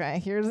 did. Okay,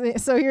 here's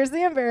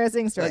the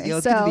embarrassing story. Yeah,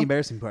 let's get to So the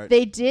embarrassing part.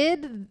 they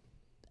did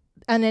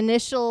an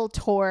initial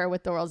tour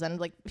with The World's End,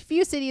 like a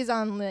few cities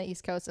on the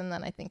East Coast, and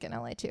then I think in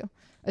LA too.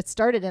 It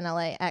started in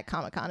LA at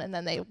Comic-Con, and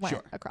then they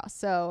went across.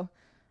 So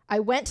I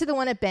went to the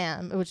one at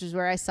BAM, which is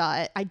where I saw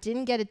it. I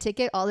didn't get a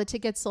ticket. All the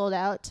tickets sold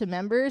out to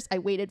members. I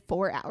waited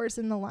 4 hours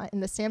in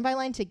the standby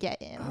line to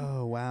get in.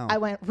 Oh, wow. I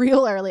went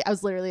real early. I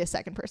was literally a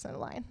second person in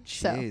line.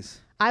 Jeez. So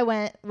I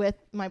went with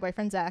my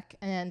boyfriend Zach,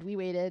 and we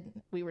waited.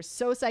 We were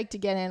so psyched to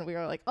get in. We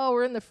were like, "Oh,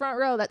 we're in the front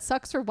row. That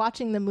sucks for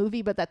watching the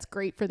movie, but that's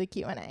great for the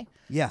Q&A."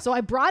 Yeah. So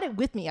I brought it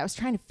with me. I was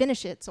trying to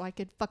finish it so I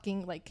could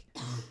fucking like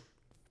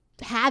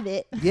have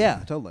it.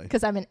 Yeah, totally.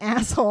 Because I'm an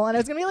asshole, and I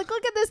was gonna be like,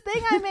 "Look at this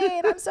thing I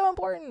made. I'm so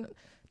important."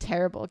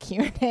 Terrible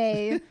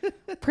Q&A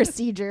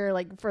procedure.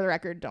 Like, for the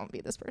record, don't be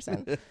this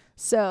person.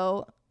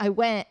 So I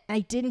went.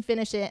 I didn't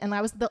finish it, and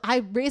I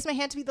raised my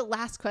hand to be the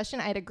last question.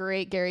 I had a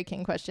great Gary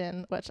King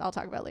question, which I'll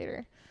talk about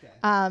later. Okay.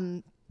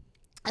 And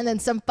then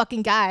some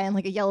fucking guy in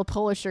like a yellow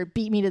polo shirt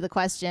beat me to the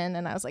question,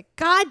 and I was like,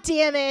 "God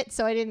damn it!"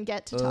 So I didn't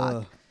get to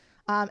talk.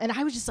 And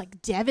I was just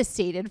like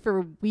devastated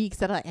for weeks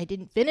that I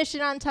didn't finish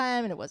it on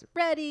time, and it wasn't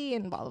ready,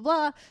 and blah blah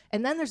blah.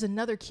 And then there's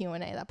another Q&A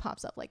that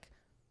pops up like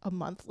a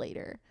month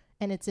later.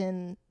 And it's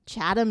in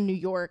Chatham, New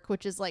York,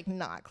 which is like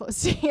not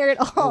close to here at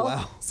all. Oh,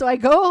 wow. So I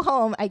go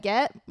home. I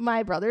get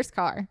my brother's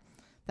car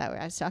that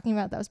I was talking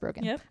about that was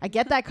broken. Yep. I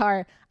get that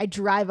car. I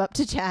drive up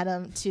to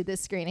Chatham to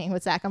this screening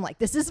with Zach. I'm like,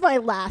 this is my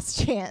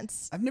last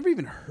chance. I've never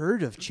even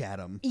heard of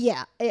Chatham.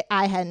 Yeah,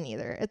 I hadn't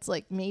either. It's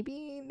like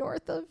maybe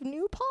north of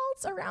New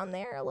Paltz, around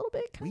there a little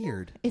bit. Kinda.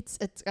 Weird. It's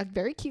a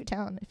very cute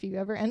town. If you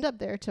ever end up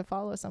there to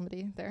follow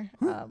somebody there,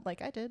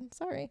 like I did.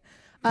 Sorry.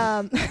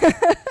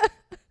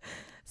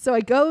 So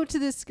I go to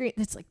this screen.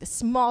 It's like the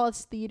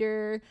smallest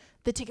theater.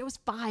 The ticket was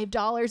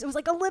 $5. It was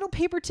like a little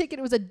paper ticket.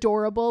 It was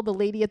adorable. The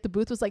lady at the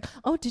booth was like,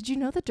 "Oh, did you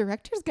know the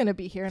director's going to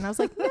be here?" And I was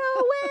like, "No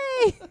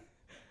way."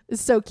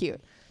 It's so cute.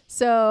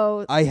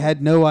 So I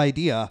had no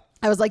idea.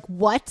 I was like,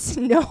 "What?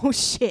 No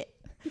shit."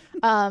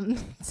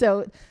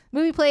 So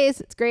movie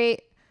plays. It's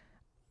great.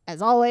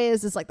 As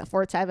always, it's like the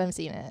 4th time I've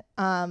seen it.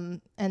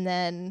 And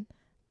then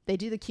they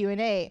do the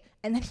Q&A,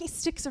 and then he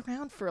sticks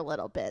around for a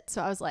little bit.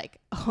 So I was like,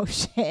 "Oh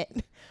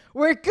shit,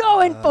 we're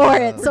going for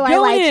it." So I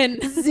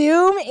like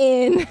zoom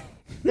in.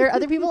 There are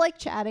other people like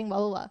chatting, blah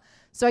blah blah.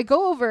 So I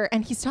go over,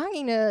 and he's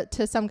talking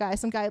to some guy.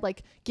 Some guy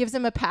like gives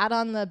him a pat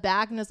on the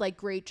back and is like,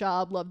 "Great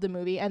job, love the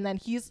movie." And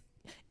then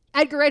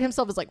Edgar Wright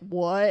himself is like,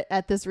 "What?"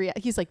 At this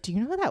he's like, "Do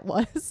you know who that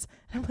was?"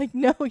 And I'm like,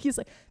 "No." He's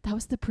like, "That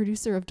was the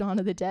producer of Dawn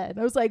of the Dead." And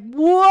I was like,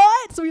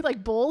 "What?" So we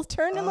like both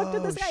turned and looked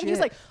at this guy, and he was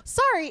like,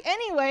 "Sorry,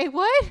 anyway,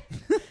 what?"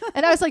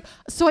 And I was like,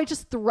 so I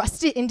just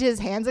thrust it into his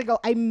hands and go,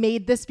 "I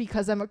made this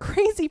because I'm a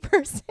crazy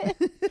person."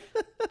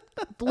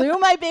 Blew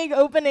my big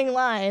opening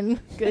line.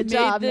 Good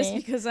job, this me.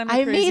 because I'm a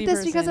I crazy made this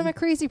person. because I'm a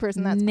crazy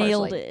person. That's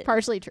Nailed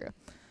partially true.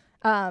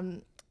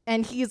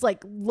 And he's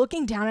like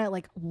looking down at it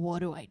like, "What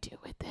do I do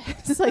with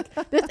this?" Like,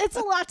 it's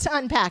a lot to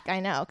unpack, I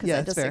know, because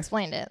I just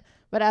explained it.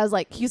 But I was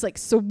like, he's like,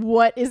 "So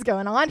what is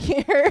going on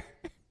here?"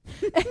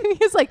 And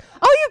he's like,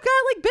 "Oh, you've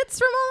got like bits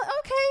from all,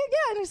 okay,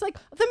 yeah." And he's like,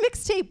 "The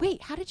mixtape,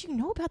 wait, how did you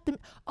know about them?"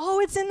 "Oh,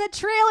 it's in the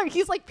trailer."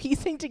 He's like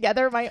piecing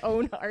together my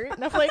own art.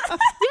 And I'm like, "Yeah,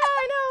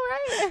 I know,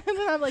 right?" And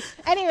then I'm like,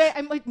 anyway,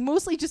 I'm like,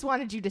 mostly just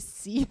wanted you to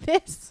see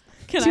this.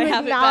 Can to I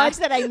have it acknowledge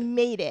back? that I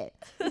made it.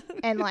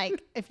 And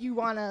like, if you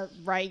want to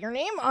write your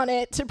name on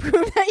it to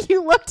prove that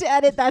you looked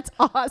at it, that's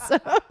awesome.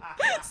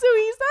 So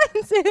he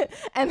signs it,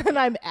 and then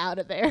I'm out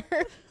of there.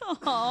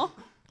 Aww.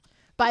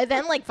 By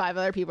then, like 5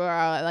 other people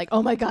are like,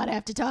 "Oh my God, I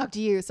have to talk to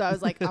you." So I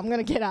was like, I'm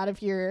going to get out of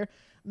here,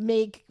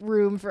 make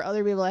room for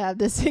other people to have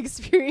this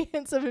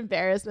experience of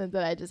embarrassment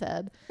that I just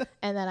had.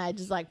 And then I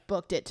just like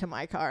booked it to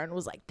my car and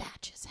was like, that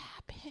just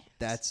happened.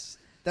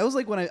 That was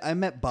like when I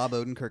met Bob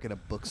Odenkirk at a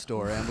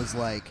bookstore and was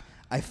like,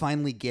 "I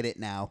finally get it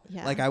now."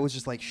 Yeah. Like I was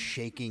just like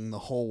shaking the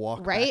whole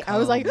walk. Right? Back I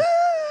was like,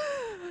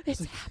 home.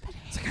 it's happening.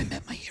 It's like I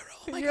met my hero.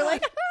 Oh my You're God.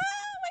 like,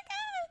 "Oh my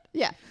God."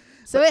 Yeah.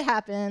 So it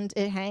happened.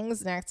 It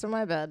hangs next to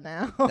my bed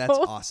now. That's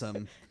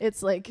awesome.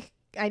 It's like,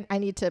 I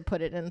need to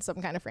put it in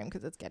some kind of frame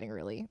because it's getting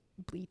really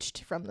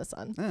bleached from the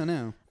sun. I don't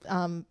know.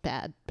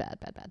 Bad.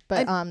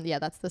 But yeah,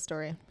 that's the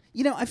story.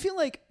 You know, I feel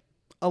like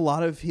a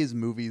lot of his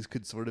movies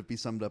could sort of be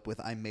summed up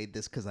with, "I made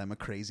this because I'm a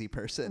crazy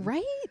person."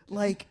 Right?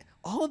 Like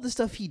all of the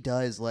stuff he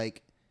does,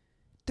 like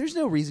there's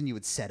no reason you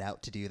would set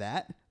out to do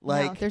that.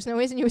 Like No, there's no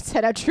reason you would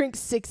set out to drink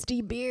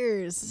 60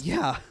 beers.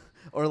 yeah,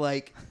 or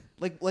like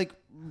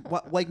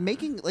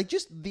making like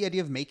just the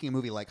idea of making a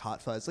movie like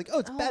Hot Fuzz, like, oh,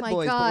 it's Oh Bad my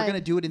Boys, but we're God.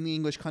 gonna do it in the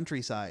English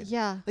countryside.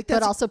 Yeah. Like But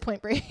that's also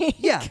Point Break.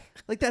 yeah,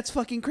 like that's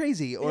fucking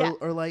crazy. Or Yeah.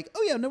 or like,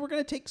 oh yeah, no, we're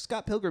gonna take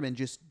Scott Pilgrim and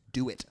just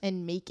do it.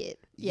 And make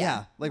it.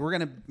 Yeah, like we're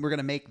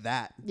gonna make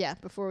that. Yeah.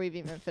 Before we've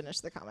even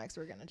finished the comics,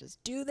 we're gonna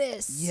just do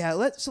this. Yeah,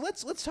 let's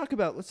talk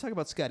about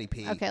Scotty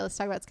P. Okay, let's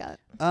talk about Scott.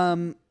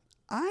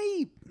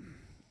 I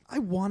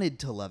wanted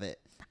to love it.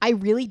 I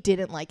really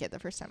didn't like it the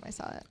first time I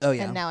saw it. Oh,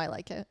 yeah? And now I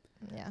like it.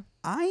 Yeah.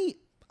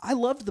 I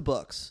loved the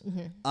books.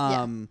 The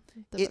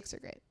books are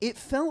great. It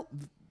felt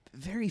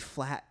very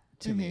flat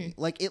to me.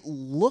 Like it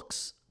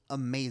looks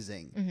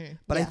amazing.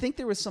 But I Yeah. think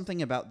there was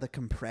something about the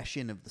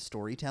compression of the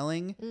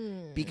storytelling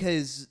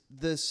because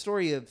the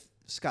story of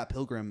Scott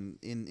Pilgrim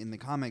in the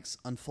comics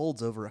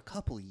unfolds over a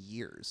couple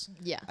years.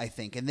 Yeah. I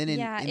think. And then in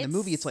Yeah, the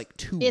movie, it's it's- like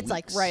 2 It's weeks.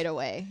 like right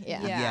away.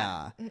 Yeah.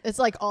 Yeah. It's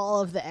like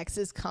all of the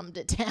exes come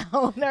to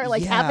town. They're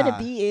like happen Yeah.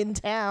 to be in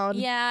town.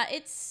 Yeah,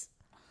 it's.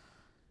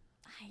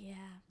 Yeah,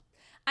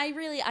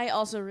 I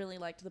also really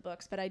liked the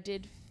books, but I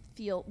did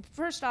feel.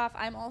 First off,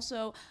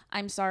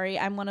 I'm sorry.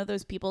 I'm one of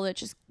those people that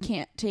just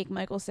can't take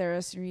Michael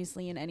Cera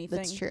seriously in anything.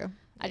 That's true.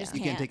 I just You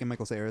can't. can't take a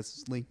Michael Cera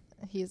seriously.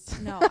 He's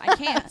No, I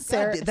can't.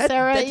 Sarah, that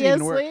Sarah didn't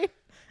even work. Isley.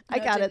 I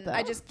No, got it didn't. though.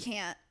 I just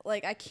can't.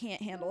 Like, I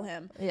can't handle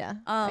him. yeah,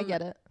 I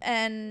get it.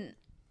 And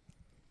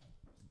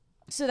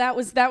so that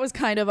was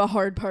kind of a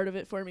hard part of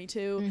it for me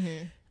too.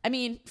 Mm-hmm. I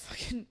mean,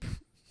 fucking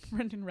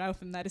Brendan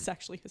Routh, and that is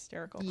actually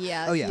hysterical.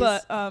 Yeah. Oh, yeah.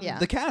 he's- But yeah.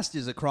 The cast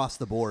is across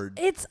the board.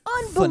 It's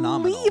Phenomenal.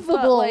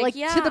 unbelievable. But, like, to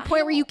yeah, the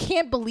point I where you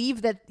can't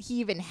believe that he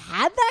even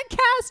had that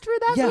cast for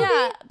that Yeah. movie.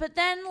 Yeah, but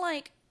then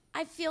like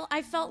I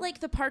felt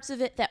like the parts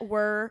of it that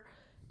were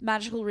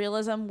magical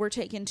realism were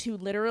taken too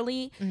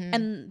literally,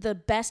 and the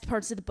best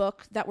parts of the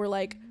book that were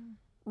like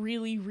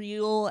really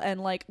real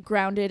and like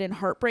grounded and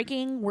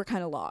heartbreaking were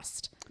kind of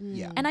lost.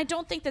 Yeah. And I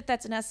don't think that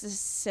that's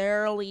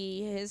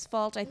necessarily his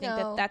fault. I think No.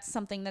 that that's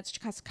something that's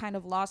just kind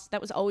of lost. That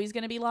was always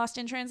going to be lost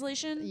in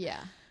translation. Yeah.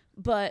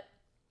 But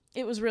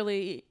it was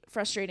really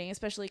frustrating,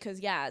 especially because,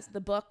 the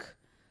book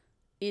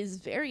is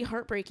very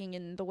heartbreaking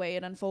in the way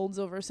it unfolds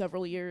over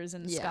several years,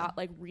 and Yeah. Scott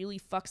like really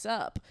fucks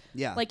up.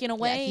 Yeah. Like in a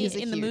way, he's a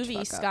in the huge movie,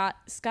 fuck up.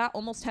 Scott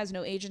almost has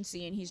no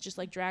agency, and he's just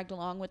like dragged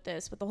along with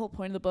this. But the whole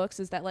point of the books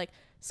is that like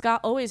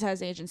Scott always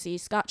has agency.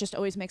 Scott just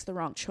always makes the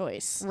wrong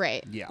choice.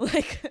 Right. Yeah.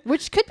 Like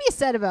Which could be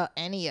said about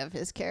any of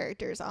his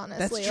characters,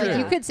 honestly. true. Like,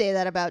 you Yeah. could say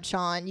that about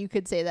Sean. You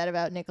could say that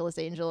about Nicholas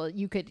Angel.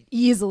 You could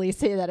easily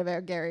say that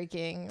about Gary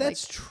King.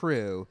 That's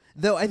true.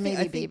 Though I think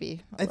maybe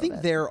Baby a I think little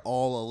bit. they're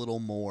all a little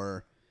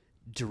more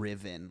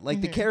driven. Like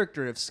the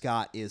character of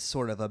Scott is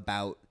sort of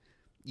about,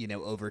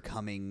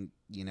 overcoming,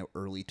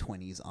 early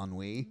 20s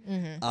ennui.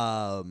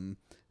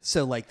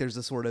 So like there's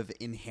a sort of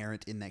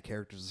inherent in that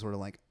character sort of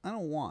like I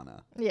don't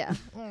wanna. yeah.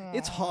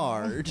 It's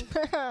hard.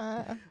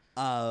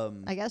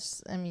 I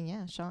guess. I mean,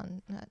 yeah.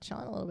 Sean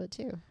a little bit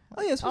too.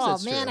 Oh yeah, I suppose Oh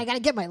that's man, true. I gotta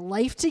get my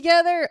life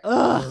together.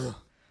 Ugh.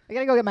 I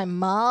gotta go get my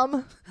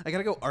mom. I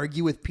gotta go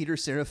argue with Peter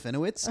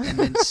Serafinowicz and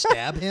then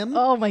stab him.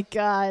 Oh my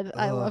god,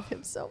 I love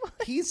him so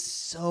much.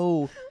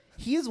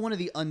 He is one of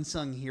the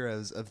unsung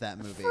heroes of that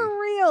movie. For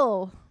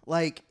real.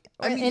 Like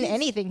I mean, in he's-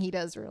 anything he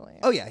does, really.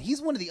 Oh yeah,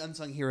 he's one of the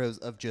unsung heroes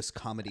of just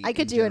comedy. I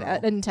could in do an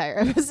general. entire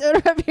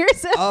episode of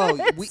Pierce. Oh,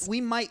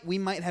 we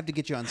might have to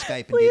get you on Skype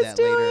and Please do that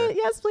do later. it.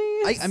 Yes,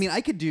 please. I mean, I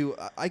could do.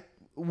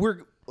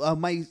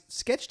 My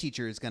sketch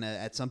teacher is gonna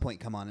at some point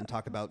come on and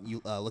talk about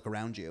you. Look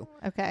around you.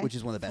 Okay. Which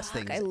is one of the best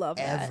things I love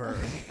that. ever.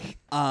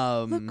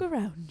 look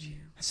around you.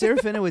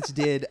 Serafinowicz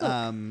did.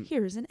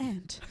 Here's an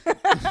ant.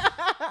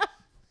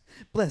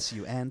 Bless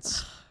you,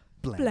 ants.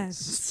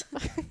 Bless.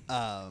 Bless.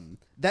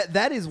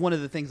 That is one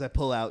of the things I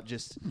pull out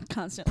just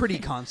Constantly. pretty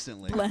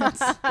constantly.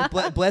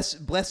 Bless.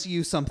 bless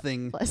you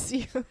something. Bless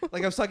you.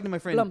 Like I was talking to my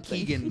friend Lumpy.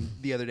 Keegan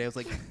the other day. I was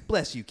like,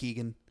 "Bless you,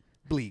 Keegan,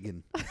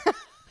 Bleegan."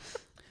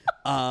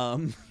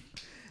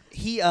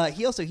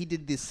 He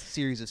did this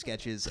series of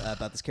sketches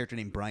about this character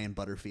named Brian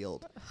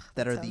Butterfield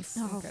that are the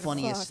Sounds incredible.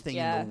 funniest Fuck, thing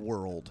yeah. in the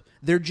world.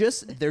 They're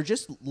just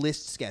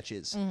list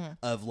sketches Mm-hmm.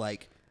 of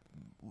like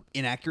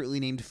inaccurately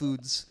named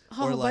foods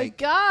Oh or my like.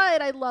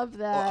 god, I love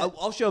that.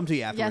 I'll show them to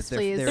you afterwards. Yes,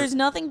 please. There's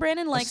nothing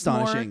Brandon likes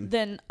more astonishing.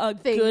 than a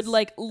Things. good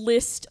like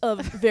list of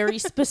very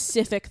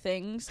specific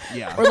things.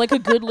 Yeah. Or like a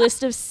good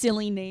list of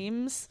silly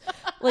names.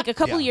 Like a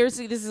couple Yeah. years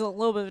ago, this is a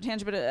little bit of a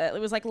tangent, but it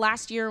was like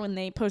last year when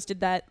they posted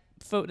that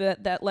photo,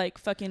 that like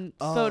fucking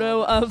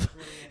photo of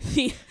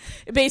the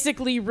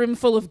basically room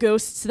full of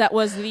ghosts that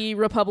was the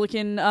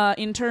Republican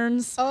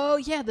interns. Oh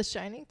yeah, the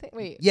Shining thing.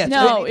 Wait. Yeah,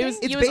 No, it's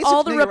it was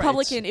all the basically right.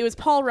 Republican. It was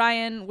Paul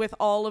Ryan with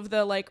all of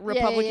the like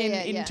Republican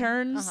yeah.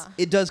 interns. Uh-huh.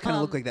 It does kind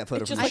of look like that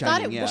photo It's from just The like I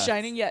thought Shining. it Yeah. was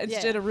Shining, yeah,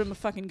 instead Yeah. a room of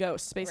fucking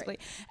ghosts, basically.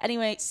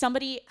 Anyway,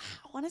 somebody,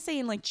 I want to say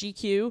in like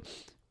GQ,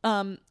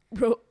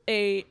 wrote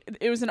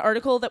it was an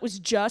article that was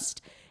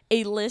just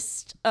a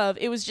list of,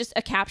 it was just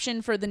a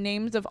caption for the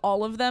names of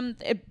all of them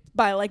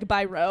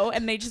by row,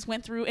 and they just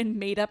went through and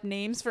made up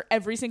names for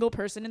every single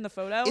person in the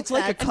photo. It's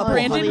like a That's couple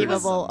Brandon hundred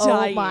was of unbelievable.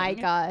 them. Oh my dying.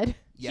 god.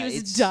 Yeah, he was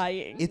it's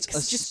dying. It's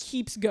It just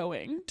keeps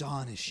going.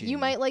 astonishing. You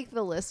might like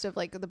the list of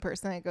like the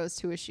person that goes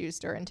to a shoe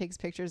store and takes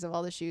pictures of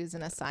all the shoes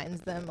and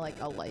assigns them like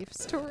a life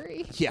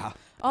story. Yeah.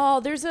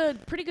 Oh, there's a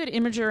pretty good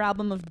Imager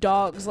album of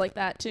dogs like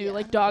that too. Yeah,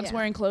 Like dogs yeah.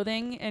 wearing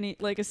clothing, and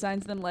it like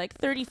assigns them like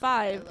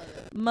 35,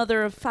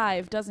 mother of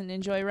 5 doesn't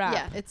enjoy rap.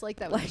 Yeah, it's like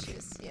that with the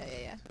shoes.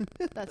 Yeah.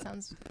 That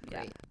sounds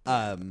Yeah. great.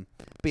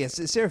 But yes,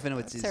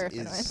 Serafinowicz is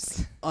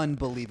Serafinowicz.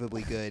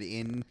 unbelievably good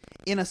in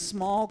a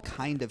small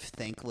kind of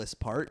thankless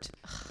part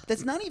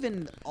that's not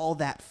even all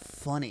that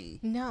funny.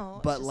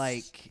 No. But just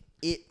like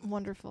it,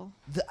 wonderful.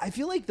 I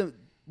feel like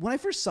when I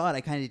first saw it,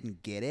 I kind of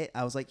didn't get it.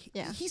 I was like,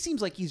 Yeah. he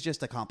seems like he's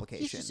just a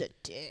complication. He's just a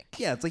dick.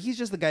 Yeah, it's like he's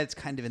just the guy that's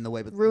kind of in the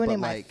way, but Ruining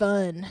but my like,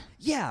 fun.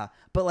 Yeah,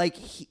 but like,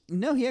 he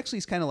actually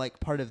is kind of like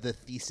part of the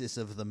thesis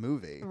of the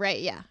movie. Right,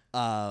 yeah.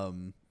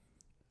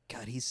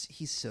 God, he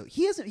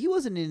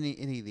wasn't in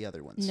any of the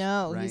other ones.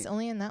 No, right? he's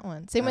only in that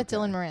one. Same with Okay.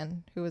 Dylan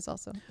Moran, who was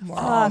also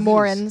Oh,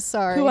 Moran,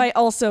 sorry. Who I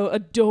also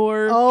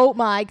adore Oh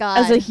my god.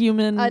 as a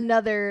human.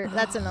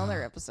 That's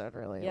another episode,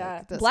 really. yeah,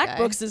 like this Black guy.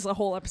 Books is a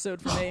whole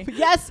episode for me.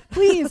 Yes,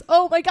 please.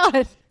 Oh my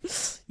god.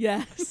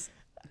 Yes.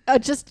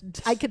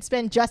 I could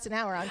spend just an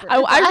hour on I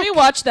Black.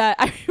 rewatched that.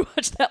 I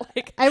rewatch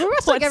like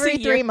once every a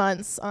 3 year.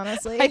 months,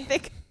 honestly. I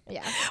think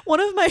yeah. one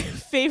of my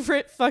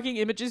favorite fucking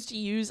images to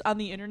use on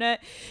the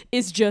internet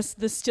is just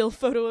the still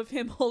photo of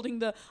him holding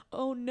the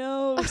 "oh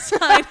no"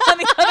 sign on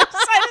the other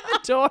side of the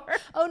door.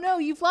 Oh no,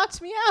 you've locked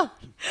me out.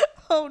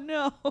 Oh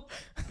no.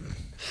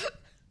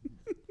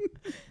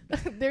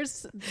 There's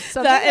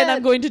something That and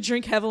I'm going to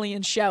drink heavily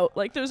and shout.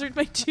 Like those are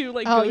my two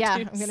like Oh go-tos. yeah,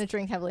 I'm gonna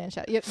drink heavily and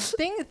shout. Yeah,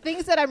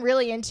 things that I'm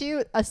really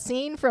into. A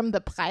scene from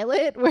the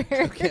pilot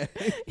where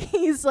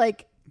he's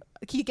like,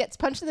 he gets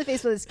punched in the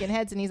face with his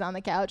skinheads, and he's on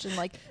the couch, and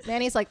like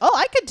Manny's like, "Oh,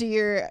 I could do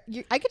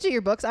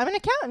your books. I'm an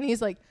accountant." And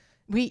he's like,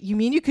 "Wait, you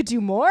mean you could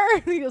do more?"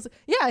 And he goes,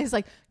 "Yeah." He's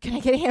like, "Can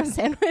I get a ham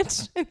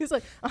sandwich?" And he's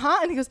like, "Uh-huh."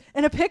 And he goes,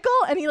 "And a pickle?"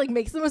 And he like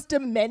makes the most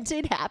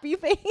demented happy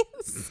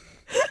face.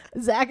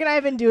 Zach and I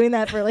have been doing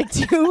that for like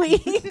 2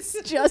 weeks.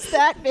 Just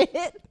that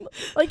bit.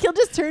 Like he'll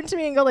just turn to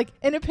me and go like,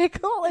 "And a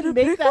pickle?" and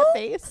make that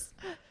face.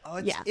 Oh,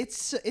 Yeah.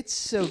 it's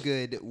so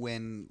good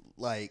when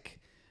like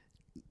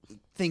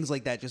things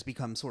like that just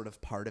become sort of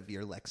part of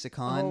your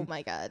lexicon. Oh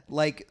my god.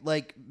 Like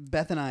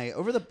Beth and I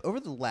over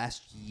the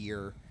last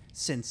year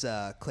since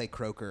Clay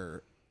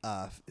Croker,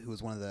 who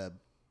was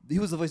he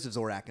was the voice of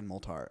Zorak and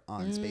Moltar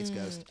on Space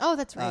Ghost. Oh,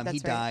 that's right. He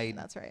died.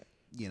 That's right.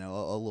 You know,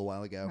 a little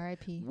while ago.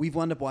 R.I.P. We've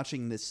wound up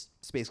watching this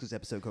Space Ghost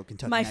episode called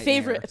Kentucky My Nightmare.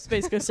 favorite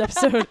Space Ghost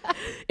episode.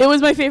 It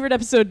was my favorite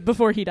episode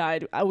before he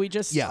died. We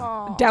just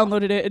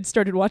downloaded it and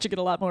started watching it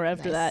a lot more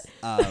after Nice.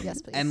 that.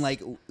 Yes, please. And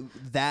like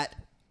that,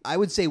 I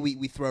would say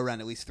we throw around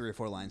at least 3 or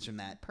 4 lines from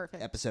that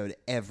Perfect. episode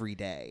every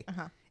day.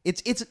 Uh-huh.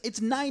 It's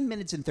 9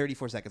 minutes and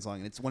 34 seconds long,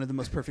 and it's one of the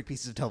most perfect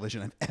pieces of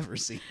television I've ever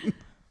seen.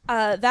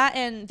 That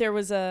and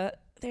there's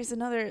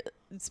another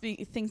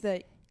things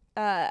that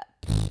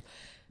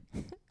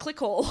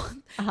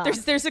clickhole.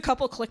 There's a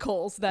couple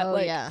clickholes that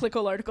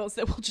clickhole articles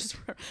that we'll just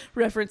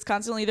reference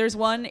constantly. There's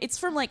one, it's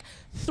from like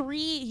 3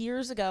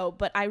 years ago,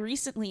 but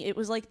it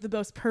was like the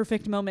most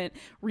perfect moment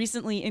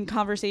recently in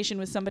conversation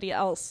with somebody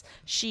else.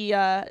 She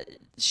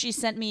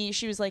sent me,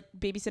 she was like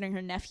babysitting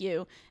her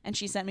nephew, and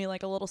she sent me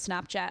like a little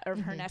Snapchat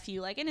of her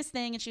nephew like in his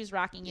thing, and she was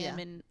rocking him,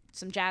 and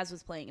some jazz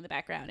was playing in the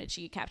background, and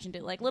she captioned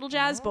it like "Little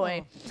Jazz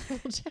Boy,"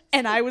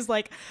 and I was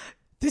like,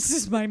 this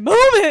is my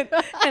moment.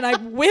 And I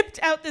whipped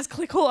out this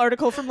clickhole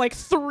article from like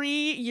 3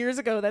 years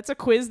ago. That's a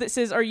quiz that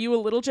says, are you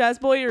a little jazz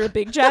boy or a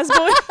big jazz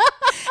boy?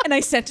 And I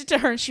sent it to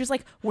her, and she was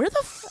like, where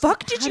the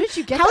fuck did you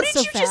get how that did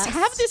so you just fast?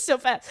 have this so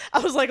fast? I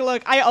was like,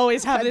 look, I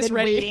always have I've this been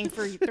ready. waiting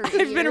for 3 I've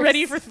been years.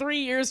 ready for 3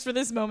 years for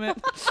this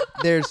moment.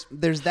 There's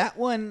that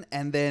one,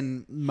 and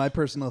then my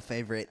personal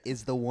favorite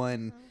is the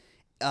one.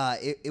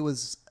 It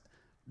was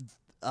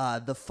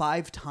the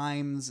 5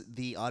 times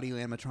the audio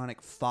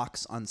animatronic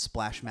Fox on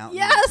Splash Mountain.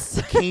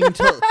 Yes!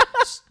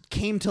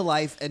 came to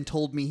life and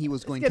told me he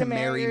was going to Gonna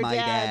marry your my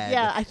dad.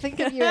 Yeah, I think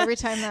of you every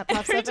time that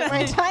pops Every up in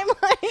my time.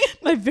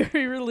 timeline. My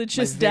very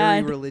religious My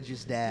dad. very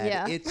religious dad.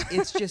 Yeah.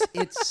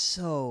 It's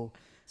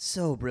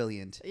so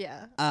brilliant.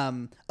 Yeah.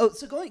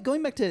 So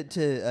going back to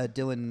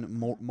Dylan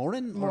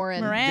Moran.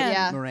 Moran. Moran.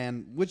 Yeah.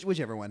 Moran,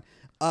 whichever one.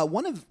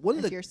 One of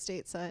If the you're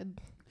stateside.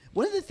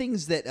 One of the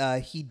things that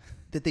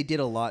that they did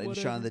a lot in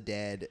Whatever. Shaun of the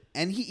Dead,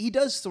 and he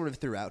does sort of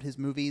throughout his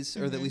movies,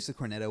 or at least the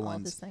Cornetto All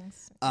of his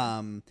ones.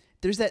 things.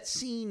 There's that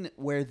scene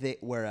where they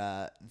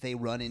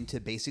run into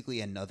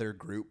basically another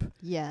group.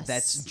 Yes.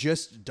 That's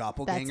just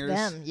doppelgangers.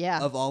 them,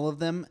 yeah. Of all of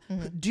them.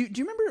 Do you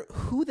remember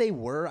who they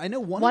were? I know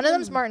one One of of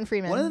them, them's Martin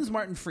Freeman. One of them's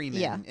Martin Freeman.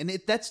 Yeah. And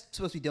that's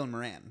supposed to be Dylan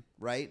Moran,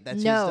 right? That's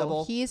his No,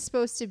 double. he's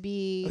supposed to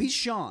be. Oh, he's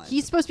Sean.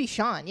 He's supposed to be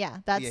Sean. Yeah,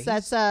 Yeah,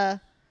 that's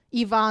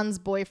Yvonne's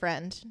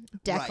boyfriend,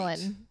 Declan.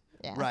 Right.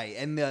 Yeah. Right,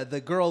 and the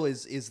girl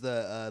is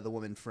the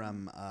woman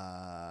from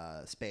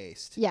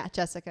Spaced. Yeah,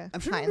 Jessica. I'm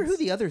trying to Hines. remember who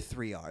the other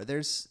 3 are.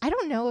 There's I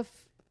don't know if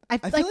I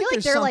feel like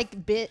there's they're some-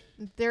 like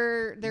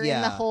they're in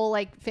Yeah. the whole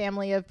like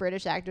family of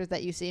British actors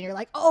that you see, and you're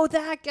like, oh,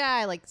 that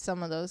guy, like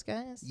some of those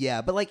guys.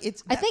 yeah, but like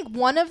it's. I think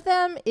one of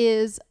them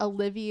is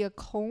Olivia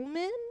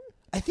Colman,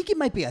 I think it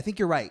might be. I think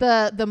you're right.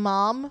 the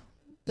mom.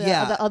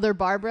 Yeah. The other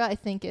Barbara, I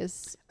think,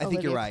 is I think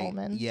Olivia you're right.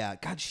 Colman. Yeah,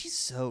 God, she's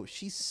so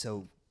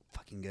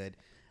fucking good.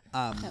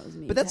 That was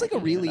me But that's like a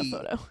tagging you in really.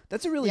 photo.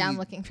 That's a really. Yeah,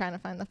 I'm trying to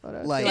find the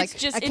photo. Like- So, It's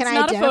just, can it's I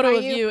not a photo of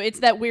identify you. It's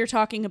that we're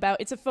talking about,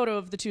 it's a photo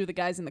of the 2 of the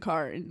guys in the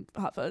car in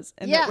Hot Fuzz,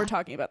 and Yeah. that we're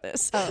talking about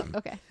this. Oh,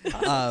 okay.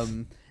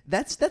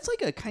 That's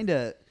like a kind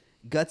of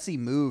gutsy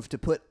move to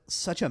put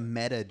such a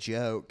meta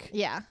joke.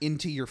 Yeah.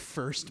 Into your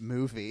first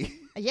movie,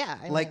 Yeah.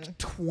 I like mean,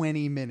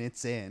 20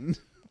 minutes in.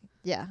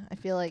 yeah, I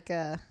feel like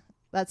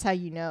That's how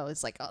you know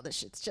it's like, oh, this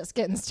shit's just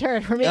getting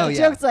started. We're making Oh, yeah.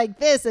 jokes like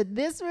this in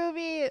this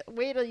movie.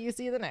 Wait till you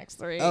see the next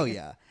 3. Oh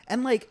yeah,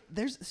 and like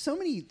there's so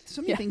many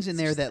Yeah, things in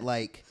there that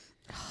like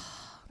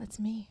That's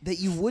me. that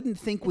you wouldn't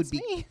think would It's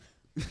be.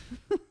 me.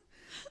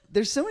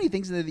 There's so many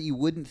things in there that you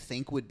wouldn't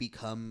think would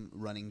become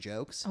running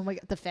jokes. Oh my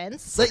god, the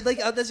fence. Like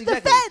that's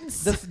exactly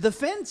fence! The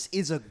fence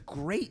is a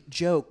great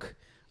joke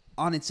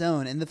on its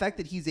own, and the fact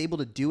that he's able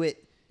to do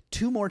it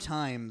 2 more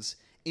times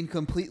in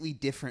completely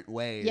different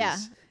ways. yeah,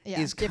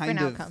 is different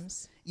kind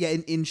outcomes. Yeah,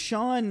 in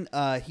Sean,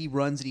 he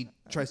runs and he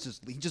tries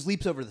to he just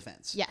leaps over the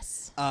fence.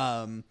 Yes.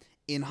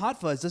 In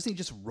Hot Fuzz, doesn't he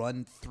just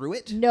run through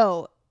it?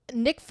 No,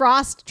 Nick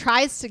Frost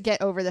tries to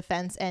get over the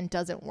fence and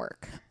doesn't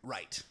work.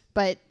 Right.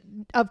 But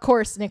of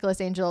course,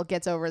 Nicholas Angel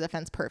gets over the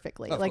fence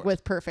perfectly, Of like course.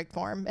 with perfect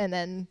form. And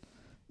then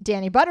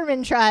Danny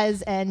Butterman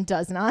tries and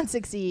does not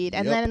succeed.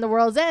 And Yep. then in The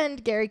World's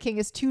End, Gary King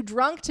is too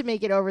drunk to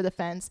make it over the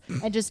fence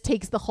and just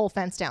takes the whole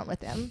fence down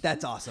with him.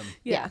 That's awesome.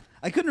 Yeah.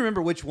 I couldn't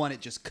remember which one it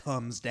just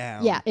comes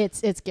down. Yeah, it's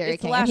Gary It's the King.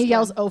 And last he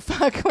yells, one. "Oh fuck!"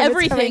 when it's coming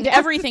Everything down.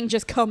 everything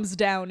just comes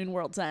down in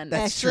World's End.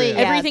 That's Actually,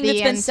 true. yeah, Everything that's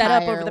the been set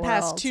up entire over the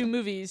past world. 2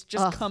 movies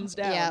just Ugh, comes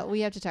down. Yeah,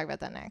 we have to talk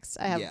about that next.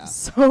 I have Yeah.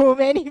 so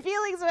many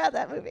feelings about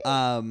that movie.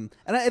 And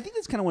I think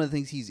that's kind of one of the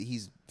things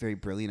he's very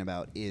brilliant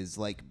about is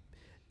like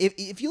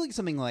if you look at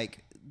something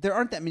like there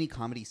aren't that many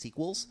comedy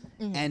sequels,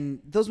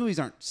 and those movies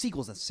aren't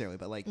sequels necessarily,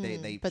 but like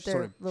they but they're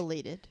sort of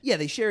related. yeah,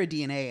 they share a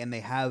DNA and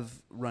they have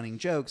running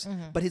jokes,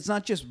 but it's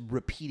not just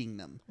repeating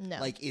them. No.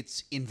 Like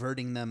it's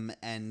inverting them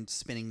and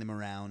spinning them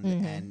around,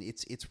 and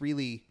it's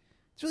really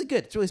good.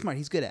 It's really smart.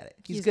 He's good at it.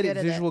 He's good at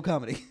it. visual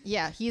comedy.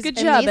 Yeah, he's Good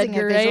job, amazing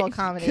Edgar at visual Wright.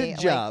 comedy. Good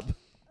job.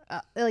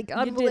 Like did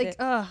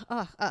unbelievable.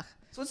 it.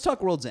 So let's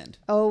talk World's End.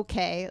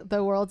 Okay,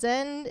 The World's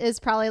End is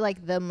probably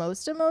like the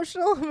most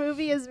emotional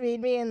movie has made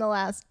me in the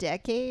last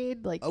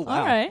decade. Like, Oh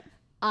wow. All right.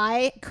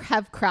 I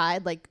have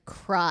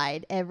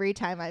cried every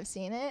time I've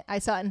seen it. I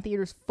saw it in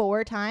theaters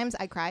 4 times.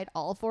 I cried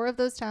all 4 of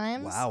those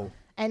times. Wow.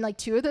 And like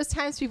 2 of those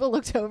times, people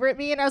looked over at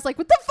me, and I was like,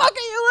 "What the fuck are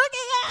you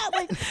looking at?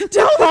 Like,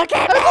 don't look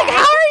at me! I was like,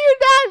 how are you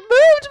not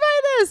moved by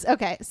this?"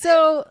 Okay,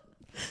 so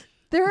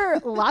there are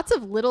lots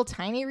of little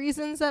tiny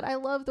reasons that I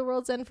love The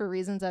World's End for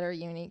reasons that are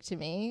unique to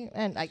me,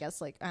 and I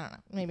guess like I don't know,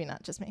 maybe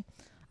not just me.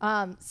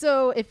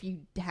 So if you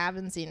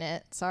haven't seen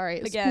it, sorry,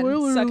 Again,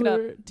 spoiler suck it up.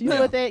 alert, deal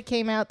with it.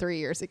 Came out 3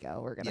 years ago.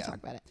 We're gonna Yeah. talk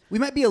about it. We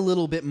might be a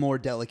little bit more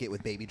delicate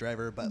with Baby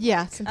Driver, but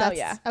Yeah, like, since Oh, that's,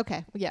 yeah.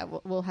 okay. Yeah,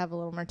 we'll have a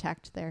little more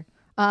tact there.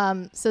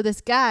 So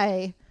this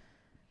guy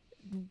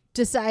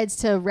decides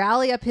to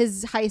rally up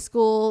his high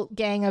school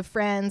gang of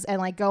friends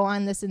and like go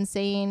on this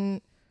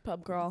insane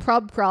Pub crawl.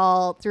 pub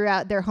crawl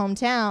throughout their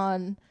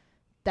hometown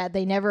that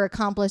they never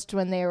accomplished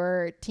when they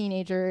were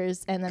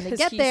teenagers, and then they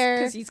get there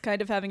because he's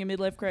kind of having a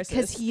midlife because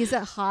crisis. he's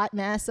a hot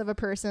mess of a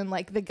person.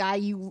 Like the guy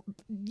you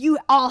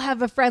all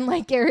have a friend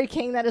like Gary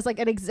King that is like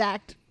an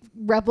exact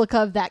replica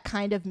of that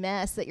kind of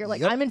mess that you're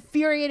like, Yep. I'm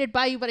infuriated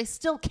by you, but I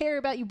still care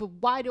about you. But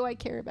why do I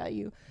care about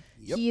you?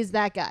 Yep. He is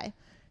that guy.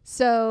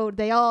 So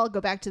they all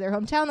go back to their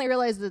hometown. They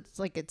realize that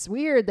it's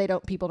weird.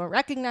 People don't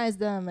recognize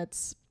them.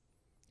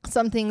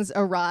 Something's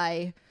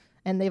awry.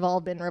 And they've all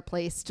been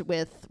replaced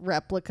with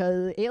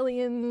replica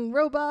alien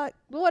robot,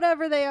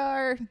 whatever they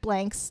are,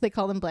 blanks. They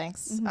call them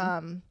blanks.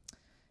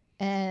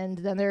 And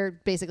then they're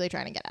basically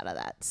trying to get out of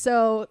that.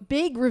 So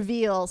big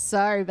reveal.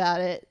 Sorry about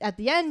it. At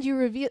the end,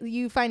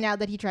 you find out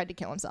that he tried to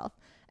kill himself.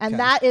 And Okay.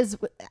 that is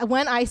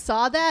when I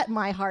saw that,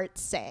 my heart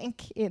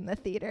sank in the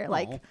theater. Aw.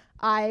 Like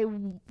I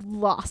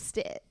lost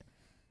it.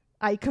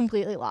 I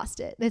completely lost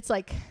it. It's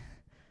like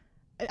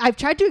I've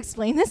tried to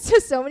explain this to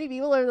so many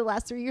people over the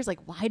last 3 years. Like,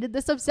 why did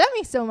this upset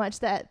me so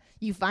much that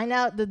you find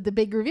out the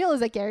big reveal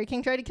is that Gary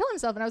King tried to kill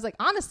himself? And I was like,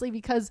 honestly,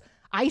 because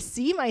I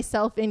see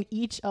myself in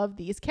each of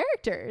these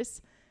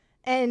characters,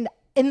 and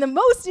in the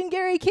most in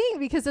Gary King,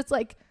 because it's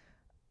like,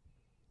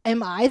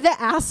 am I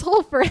the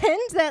asshole friend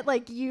that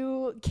like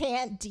you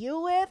can't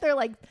deal with, or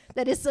like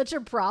that is such a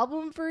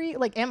problem for you?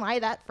 Like, am I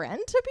that friend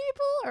to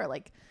people? Or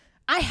like,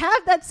 I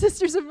have that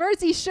Sisters of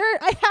Mercy shirt.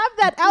 I have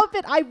that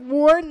outfit. I've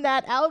worn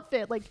that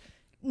outfit. Like,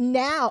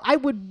 now I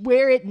would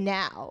wear it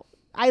now.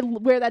 I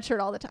wear that shirt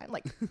all the time.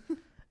 Like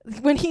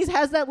when he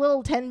has that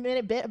little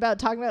 10-minute bit about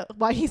talking about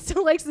why he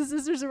still likes the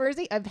Sisters of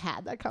Mercy, I've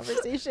had that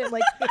conversation.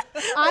 Like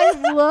I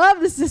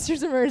love the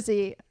Sisters of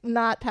Mercy,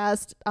 not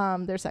past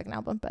their second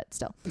album, but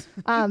still,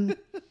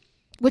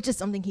 which is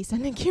something he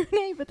said in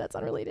Q&A, but that's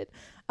unrelated.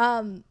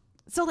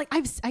 So like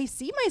I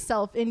see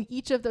myself in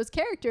each of those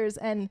characters,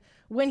 and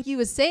when he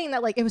was saying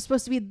that like it was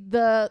supposed to be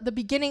the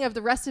beginning of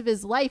the rest of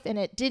his life and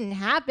it didn't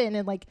happen,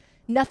 and like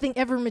nothing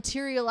ever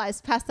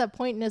materialized past that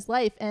point in his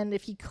life, and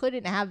if he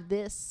couldn't have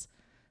this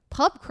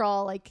pub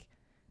crawl, like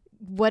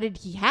what did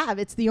he have?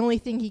 It's the only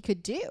thing he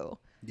could do.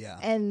 Yeah.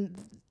 And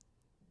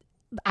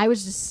I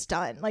was just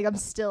stunned. Like I'm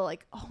still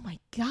like, oh my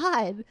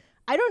god.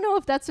 I don't know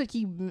if that's what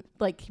he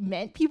like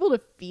meant people to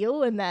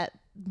feel in that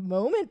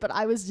moment, but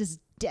I was just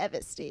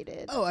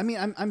devastated. Oh, I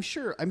mean, I'm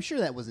sure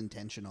that was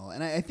intentional,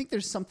 and I think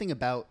there's something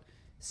about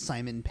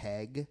Simon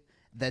Pegg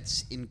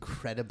that's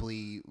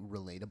incredibly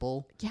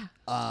relatable. Yeah.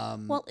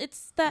 Well,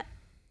 it's that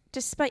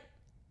despite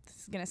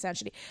is gonna sound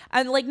shitty.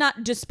 And like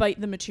not despite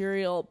the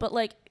material, but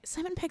like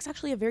Simon Pegg's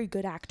actually a very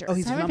good actor. Oh,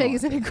 he's Simon phenomenal. Pegg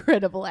is an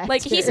incredible actor.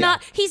 Like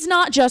he's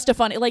not just a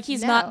funny, like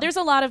he's No. not, there's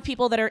a lot of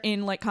people that are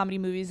in like comedy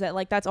movies that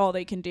like that's all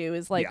they can do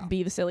is like Yeah.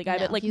 be the silly guy, No,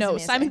 but like he's no,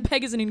 amazing. Simon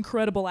Pegg is an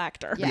incredible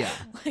actor. Yeah.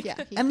 Yeah. Yeah.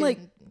 he And, like,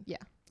 yeah.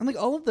 And like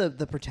all of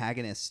the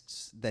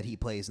protagonists that he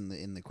plays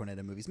in the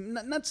Cornetto movies,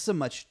 not so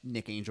much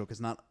Nick Angel,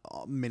 because not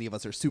many of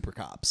us are super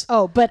cops.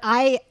 Oh, but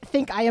I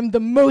think I am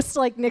the most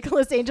like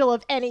Nicholas Angel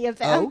of any of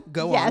them. Oh,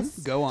 go on.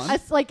 Go on.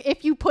 It's like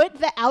if you put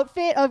the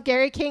outfit of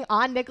Gary King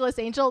on Nicholas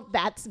Angel,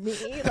 that's me.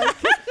 Like,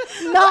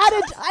 not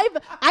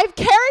a. I've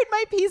carried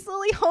my Peace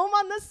Lily home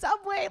on the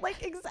subway,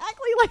 like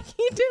exactly like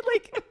he did.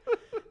 Like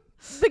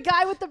the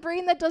guy with the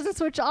brain that doesn't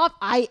switch off.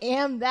 I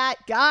am that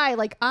guy.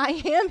 Like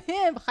I am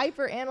him,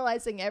 hyper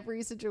analyzing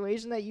every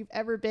situation that you've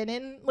ever been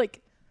in.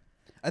 Like.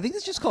 I think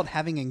it's just called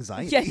having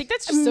anxiety. Yeah, I think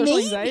that's just social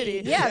Maybe.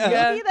 anxiety.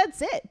 Yeah, maybe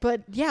that's it.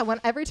 But yeah,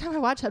 every time I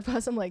watch Hot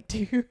Fuzz, I'm like,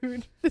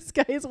 dude, this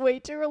guy is way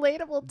too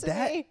relatable to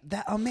me.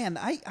 Oh man,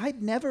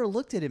 I'd never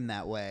looked at him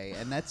that way,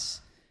 and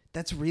that's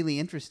really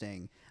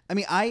interesting. I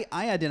mean, I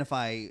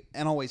identify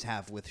and always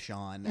have with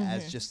Sean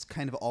as just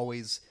kind of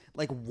always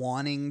like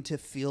wanting to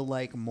feel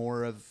like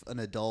more of an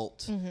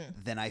adult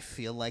than I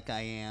feel like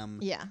I am.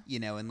 Yeah. You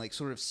know, and like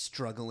sort of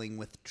struggling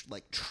with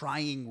like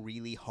trying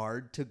really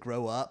hard to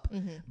grow up,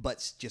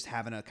 but just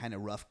having a kind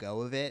of rough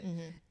go of it.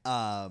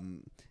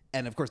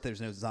 And of course,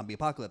 there's no zombie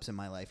apocalypse in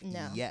my life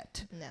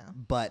yet. No.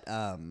 But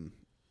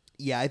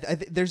yeah, I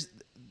there's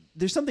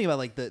something about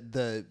like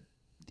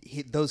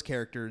those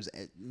characters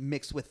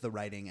mixed with the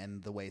writing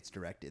and the way it's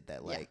directed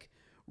that like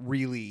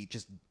really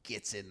just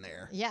gets in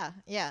there. Yeah,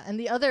 yeah. And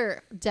the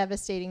other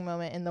devastating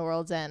moment in The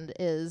World's End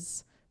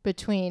is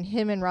between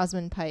him and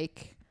Rosamund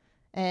Pike,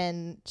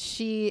 and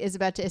she is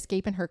about to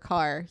escape in her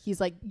car. He's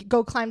like,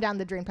 "Go climb down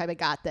the drain pipe. I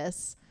got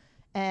this."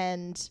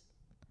 And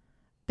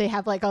they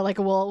have like a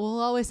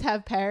we'll always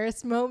have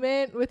Paris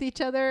moment with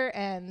each other,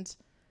 and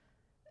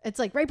it's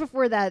like right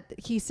before that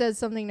he says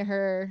something to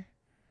her.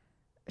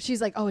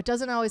 She's like, "Oh, it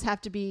doesn't always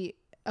have to be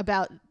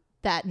about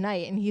that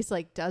night," and he's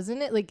like,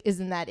 "Doesn't it? Like,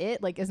 isn't that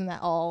it? Like, isn't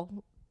that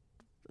all?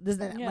 Isn't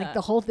that like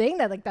the whole thing?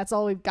 That like that's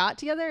all we've got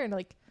together?" And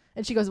like,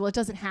 and she goes, "Well, it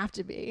doesn't have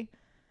to be."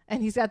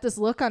 And he's got this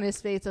look on his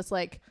face that's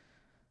like,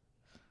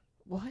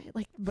 "What?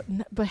 Like,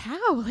 but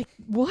how? Like,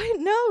 what?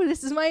 No,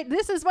 this is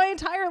my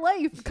entire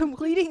life.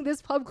 Completing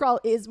this pub crawl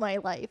is my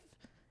life."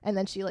 And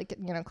then she like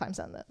climbs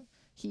down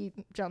he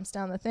jumps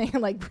down the thing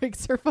and like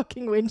breaks her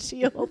fucking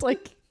windshield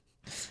like.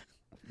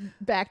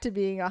 Back to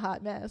being a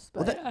hot mess.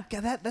 But Well,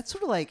 that's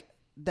sort of like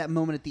that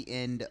moment at the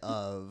end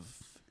of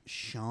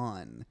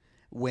Sean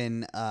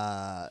when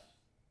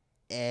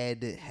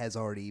Ed has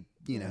already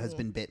has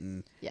been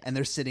bitten, and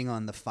they're sitting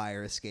on the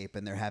fire escape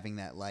and they're having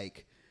that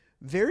like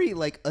very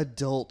like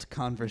adult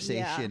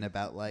conversation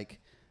about like,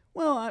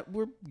 well,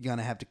 we're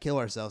gonna have to kill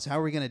ourselves. How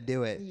are we gonna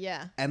do it?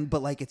 Yeah.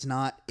 But like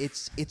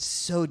it's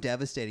so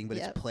devastating, but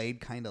it's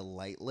played kind of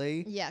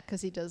lightly. Yeah,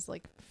 because he does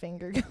like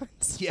finger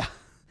guns. Yeah,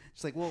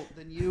 it's like, well,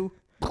 then you.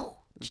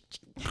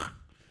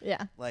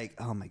 Yeah. Like,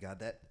 oh my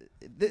god,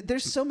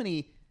 there's so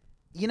many.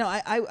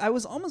 I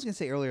was almost gonna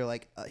say earlier,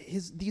 like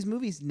these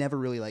movies never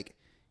really like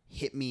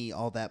hit me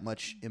all that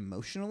much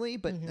emotionally,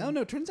 but oh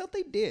no, turns out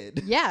they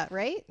did. Yeah.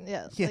 Right.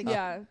 Yeah. Yeah. Like,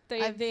 Yeah,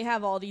 they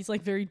have all these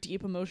like very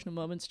deep emotional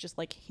moments just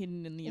like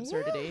hidden in the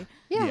absurdity.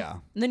 Yeah.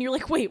 And then you're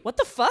like, wait, what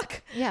the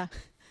fuck? Yeah.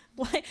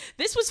 Why?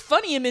 This was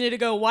funny a minute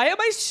ago. Why am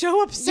I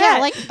so upset? Yeah.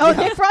 Like,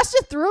 Nick Frost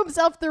just threw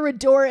himself through a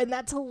door, and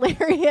that's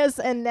hilarious.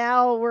 And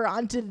now we're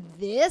on to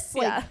this.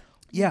 Like,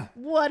 Yeah.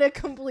 what a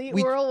complete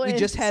whirlwind. We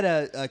just had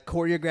a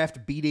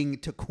choreographed beating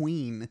to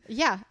Queen.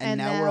 Yeah, and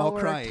now we're all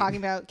we're crying. talking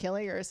about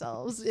killing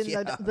ourselves in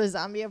Yeah. the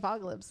zombie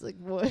apocalypse. Like,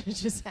 what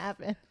just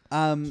happened?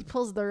 He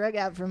pulls the rug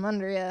out from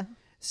under you.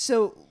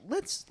 So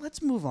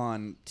let's move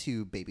on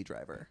to Baby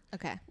Driver.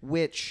 Okay.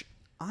 Which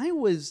I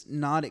was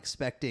not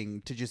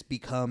expecting to just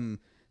become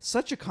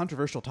such a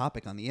controversial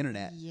topic on the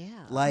internet. Yeah,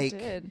 like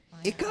did.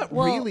 it got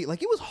Well, really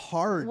like it was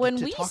hard when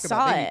to we talk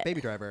saw about it-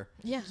 Baby Driver.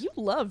 Yeah. You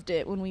loved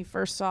it when we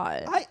first saw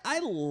it. I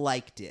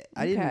liked it.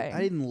 I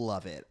didn't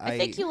love it. I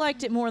think you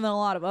liked it more than a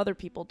lot of other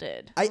people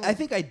did. I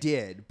think I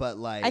did, but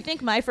like I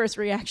think my first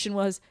reaction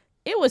was,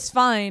 it was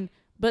fine,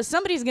 but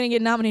somebody's going to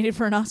get nominated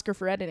for an Oscar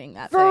for editing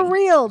that For thing.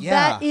 real, Yeah.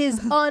 that is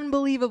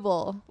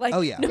unbelievable. Like, Oh,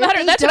 yeah. no If matter,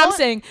 they that's what I'm don't-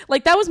 saying.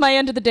 Like, that was my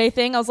end of the day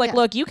thing. I was like, Yeah.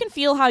 look, you can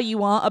feel how you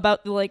want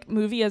about the like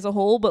movie as a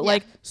whole, but Yeah.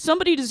 like,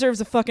 somebody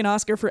deserves a fucking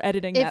Oscar for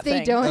editing If that they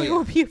thing. don't, Oh, it yeah.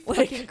 will be a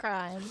Like- fucking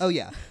crime. Oh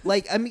yeah,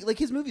 like I mean, like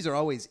his movies are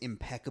always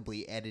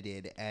impeccably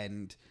edited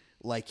and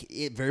like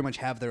it very much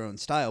have their own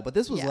style. But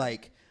this was Yeah.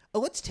 like, oh,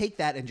 let's take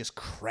that and just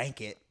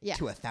crank it Yeah.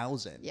 to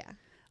 1,000.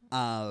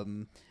 Yeah.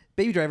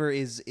 Baby Driver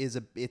is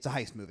a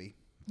heist movie.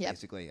 Yep.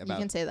 basically You about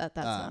can say that.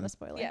 That's not a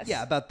spoiler. yes.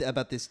 yeah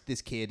about this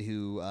kid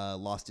who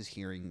lost his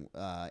hearing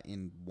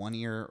in one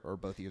ear or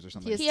both ears or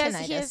something. He He has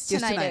tinnitus. He has tinnitus,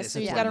 tinnitus, so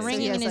he's that's got a what it is. ringing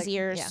So he in has, his like-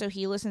 ears, yeah. so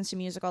he listens to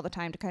music all the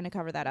time to kind of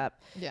cover that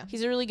up. Yeah.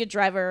 He's a really good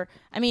driver.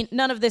 I mean,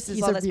 none of this is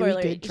He's all a that really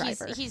spoiler. good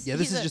driver. He's Yeah,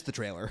 this he's is a- just the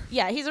trailer.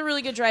 Yeah, he's a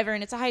really good driver,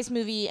 and it's a heist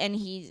movie, and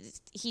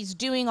he's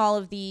doing all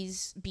of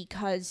these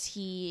because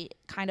he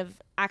kind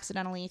of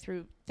accidentally,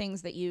 through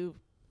things that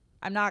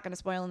I'm not going to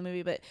spoil in the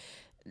movie, but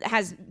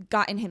has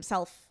gotten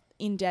himself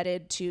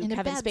indebted to In a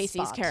Kevin bad Spacey's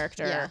spot.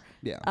 character,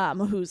 Yeah.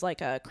 who's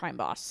like a crime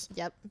boss.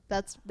 Yep.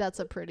 That's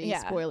a pretty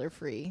Yeah.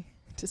 spoiler-free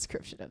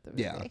description of the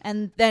movie. Yeah.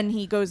 And then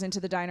he goes into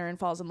the diner and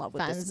falls in love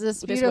with Finds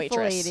this this beautiful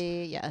waitress.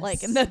 lady. Yes.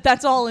 Like, and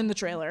that's all in the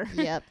trailer.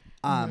 Yep.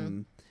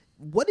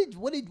 What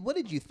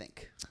did you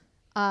think?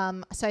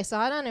 So I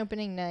saw it on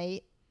opening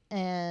night,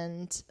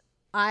 and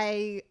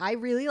I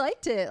really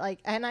liked it. Like,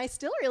 and I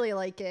still really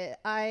like it.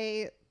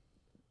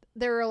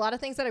 There were a lot of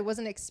things that I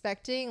wasn't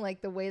expecting,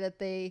 like the way that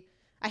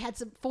I had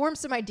formed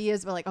some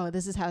ideas, but like, oh,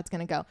 this is how it's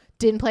gonna go.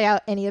 Didn't play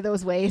out any of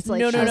those ways. Like,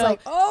 No, I no, was no. like,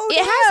 oh, It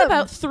has damn.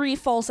 about 3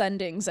 false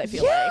endings, I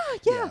feel like.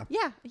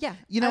 Yeah.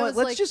 You know I what? was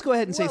Let's like, just go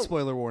ahead and say whoa.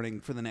 spoiler warning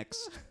for the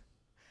next.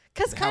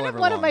 Because kind of however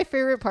one of long. my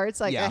favorite parts,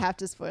 like Yeah. I have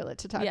to spoil it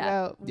to talk Yeah.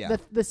 about Yeah.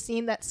 the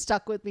scene that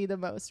stuck with me the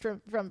most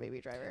from Baby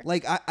Driver.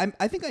 Like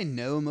I think I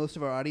know most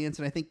of our audience,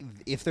 and I think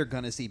if they're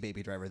gonna see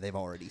Baby Driver, they've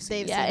already seen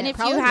They've it. Yeah, seen and it if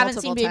probably you haven't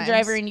multiple seen Baby times.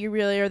 Driver and you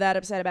really are that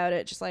upset about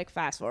it, just like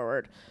fast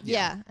forward.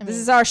 Yeah, I This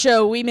mean, is our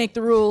show. We make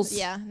the rules.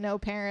 yeah, no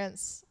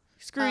parents.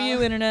 Screw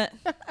you, internet.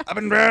 I've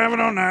been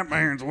driving on that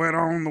man's wet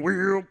on the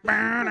wheel.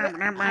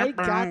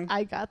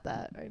 I got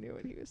that. I knew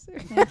what he was doing.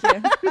 Thank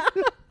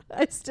you.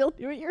 I still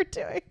knew what you were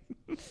doing.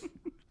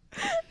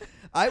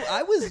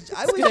 I was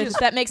Good. just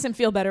That makes him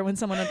feel better when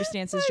someone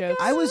understands his jokes.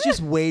 I was just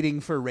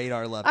waiting for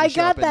Radar Love. To I show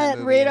got up in the that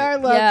movie, radar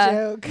and love Yeah.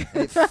 joke.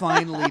 It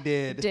finally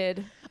did.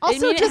 Did. Also, I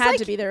mean, it just had like-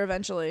 to be there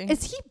eventually.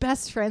 Is he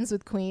best friends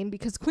with Queen?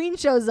 Because Queen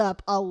shows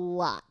up a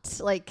lot.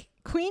 Like,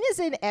 Queen is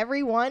in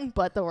every one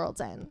but The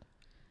World's End.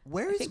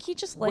 Where is think he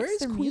just where likes is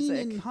their Queen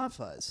music. in Hot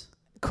Fuzz?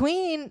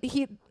 Queen,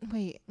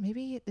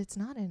 maybe it's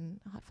not in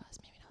Hot Fuzz.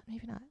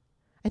 Maybe not.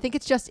 I think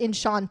it's just in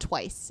Sean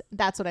twice.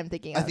 That's what I'm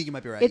thinking of. I think you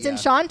might be right. It's yeah. in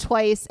Sean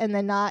twice, and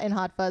then not in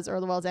Hot Fuzz or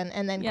The World's End,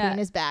 and then Yeah. Queen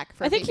is back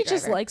for I think Baby he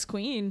just Driver. likes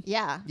Queen.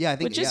 Yeah. Yeah, I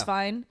think Which is yeah.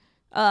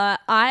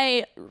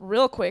 fine.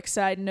 Real quick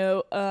side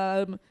note,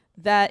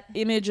 that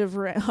image of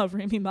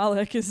Rami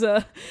Malek is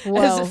as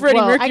Whoa, Freddie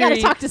whoa. Mercury. I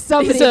gotta talk to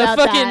somebody is a about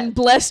fucking that.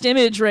 blessed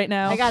image right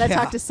now. I gotta Yeah.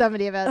 talk to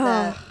somebody about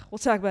that. We'll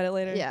talk about it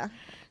later. Yeah.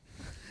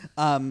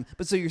 But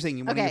so you're saying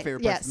one of your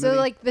favorite yeah. parts of the So movie?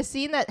 like the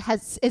scene that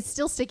it's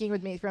still sticking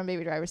with me from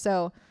Baby Driver.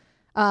 So,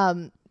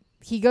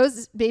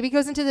 Baby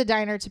goes into the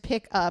diner to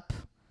pick up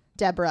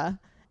Deborah,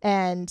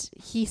 and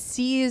he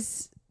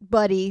sees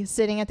Buddy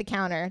sitting at the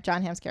counter,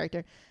 John Hamm's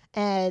character,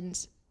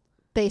 and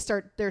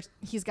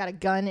he's got a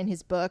gun in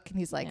his book, and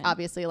he's like Yeah.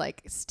 obviously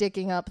like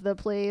sticking up the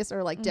place,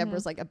 or like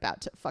Deborah's like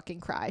about to fucking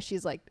cry.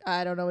 She's like,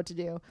 I don't know what to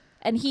do.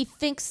 And he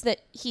thinks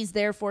that he's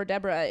there for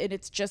Deborah, and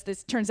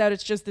turns out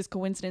it's just this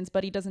coincidence,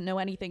 but he doesn't know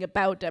anything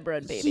about Deborah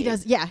and Baby. He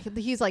does, yeah.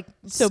 He's like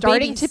So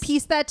starting Baby's- to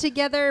piece that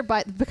together,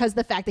 but because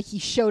the fact that he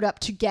showed up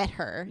to get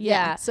her,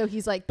 Yeah. So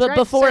he's like, But starting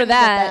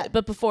to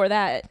get before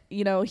that,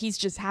 he's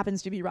just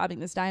happens to be robbing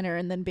this diner,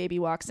 and then Baby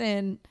walks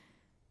in,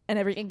 and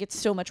everything gets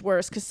so much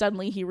worse because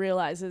suddenly he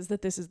realizes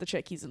that this is the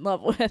chick he's in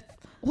love with.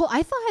 Well,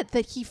 I thought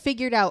that he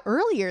figured out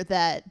earlier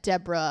that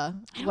Deborah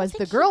I don't was the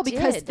think he girl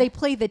because did. they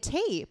play the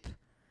tape.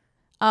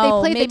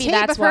 Oh, They played maybe the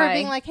tape that's of her why.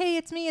 being like, "Hey,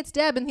 it's me, it's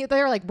Deb," and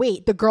they were like,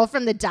 "Wait, the girl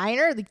from the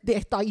diner? Like, they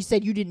thought you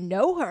said you didn't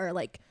know her.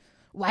 Like,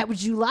 why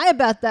would you lie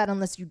about that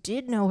unless you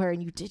did know her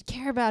and you did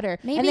care about her?"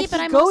 Maybe, and then but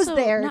he I'm goes also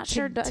there not to,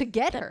 sure to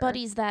get that her.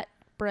 Buddy's that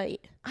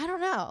bright. I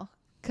don't know,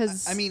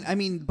 because I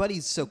mean,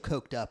 Buddy's so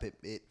coked up, it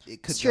could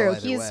it's go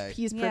true. either way.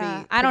 He's pretty.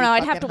 Yeah, I don't pretty know.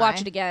 I'd have fucking to watch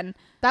high. it again.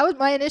 That was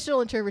my initial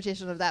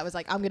interpretation of that. Was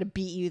like, I'm gonna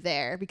beat you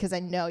there because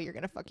I know you're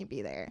gonna fucking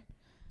be there.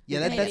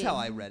 Yeah, that's Maybe. how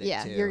I read it.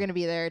 Yeah, too. you're gonna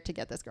be there to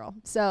get this girl.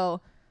 So,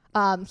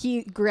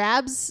 he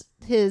grabs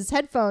his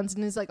headphones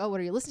and is like, "Oh, what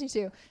are you listening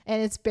to?"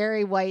 And it's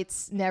Barry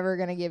White's "Never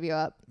Gonna Give You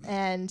Up,"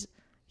 and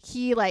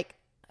he like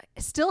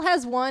still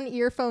has one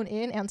earphone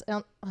in, and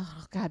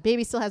oh god,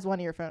 Baby still has one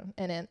earphone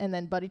in, and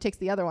then Buddy takes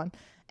the other one,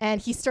 and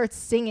he starts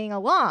singing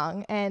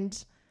along,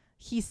 and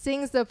he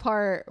sings the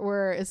part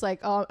where it's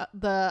like, "Oh,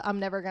 I'm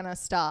never gonna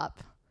stop."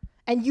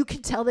 And you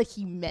could tell that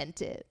he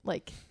meant it.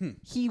 Like,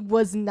 he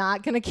was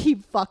not going to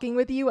keep fucking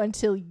with you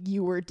until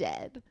you were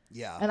dead.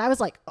 Yeah. And I was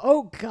like,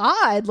 oh,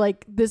 God.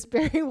 Like, this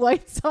Barry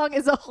White song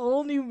is a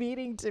whole new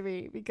meaning to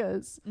me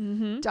because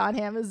John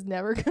Hamm is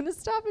never going to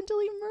stop until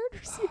he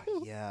murders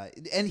you. Yeah,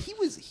 and he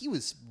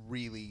was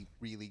really,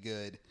 really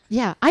good.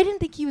 Yeah. I didn't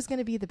think he was going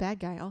to be the bad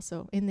guy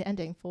also in the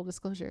ending, full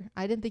disclosure.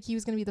 I didn't think he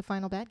was going to be the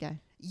final bad guy.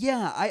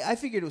 Yeah, I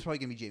figured it was probably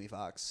gonna be Jamie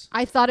Foxx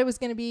I thought it was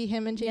going to be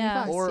him and Jamie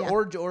Yeah. Foxx. or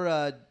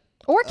yeah.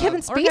 or Kevin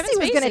or Spacey Kevin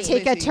was going to Spacey.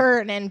 take a Spacey.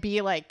 turn and be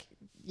like,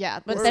 yeah.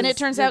 But this then is it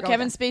turns your out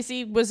Kevin girlfriend.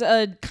 Spacey was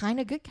a Kind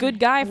of good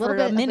guy A little for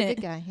bit a of minute.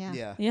 good guy, yeah.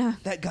 yeah. Yeah.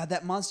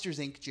 That Monsters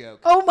Inc. joke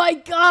Oh my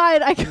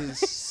God! was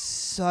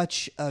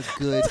such a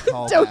good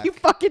callback. Don't you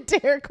fucking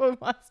dare quote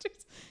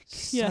monsters.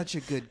 Such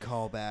a good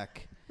callback.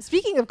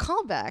 Speaking of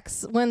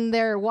callbacks, when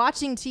they're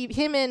watching TV,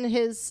 him and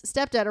his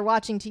stepdad are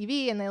watching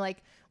TV, and they like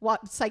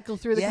cycle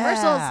through the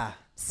commercials.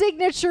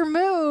 Signature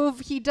move.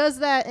 He does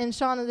that in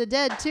Shaun of the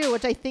Dead too,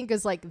 which I think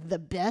is like the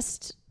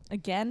best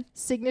Again,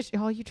 signature.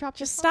 Oh, you dropped.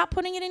 just stop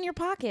putting it in your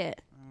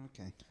pocket.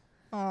 Okay.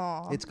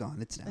 Oh, It's gone.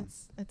 It's down.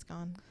 it's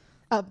gone.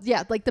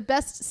 Yeah, like the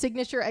best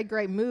signature Edgar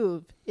Wright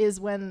move is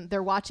when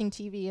they're watching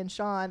TV and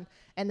Sean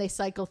and they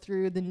cycle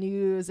through the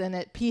news and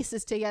it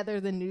pieces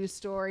together the news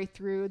story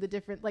through the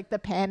different, like the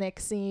panic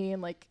scene.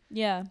 Like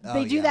Yeah.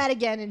 they do that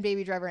again in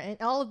Baby Driver, and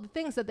all of the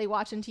things that they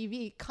watch on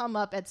TV come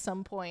up at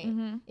some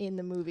point in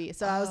the movie.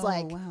 So I was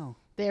like, wow.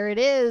 there it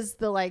is,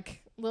 the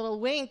like little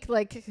wink,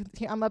 like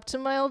I'm up to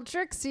my old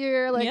tricks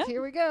here. Like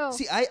here we go.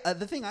 See,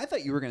 the thing I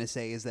thought you were going to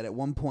say is that at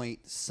one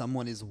point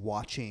someone is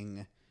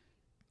watching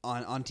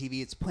on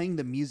TV. It's playing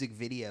the music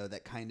video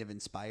that kind of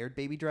inspired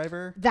Baby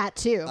Driver. That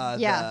too. I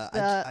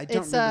don't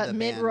it's remember the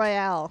Mint band.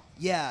 Royale.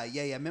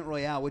 Yeah, Mint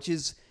Royale, which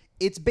is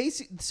it's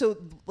basic. So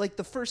like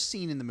the first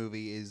scene in the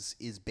movie is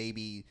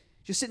Baby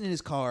just sitting in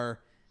his car,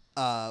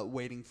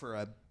 waiting for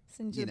a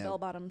Sing to the bell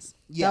bottoms.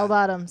 Bell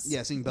Bottoms.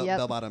 Yeah, singing Yep.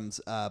 Bell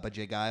Bottoms by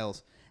Jay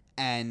Giles.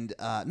 And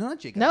no, not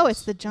Jay Giles. No,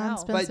 it's the John No.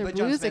 Spencer By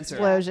John Blues Spencer.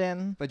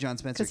 Explosion. by John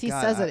Spencer. Because he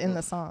God, says it in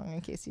the song,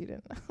 in case you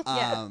didn't know.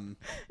 Yeah.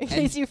 In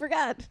case you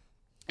forgot.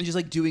 And just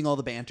like doing all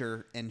the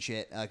banter and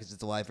shit because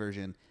it's a live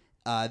version.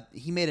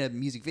 He made a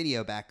music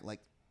video back like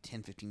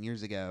 10, 15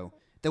 years ago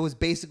that was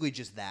basically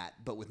just that,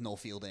 but with Noel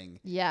Fielding.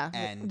 Yeah.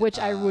 And, which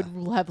I would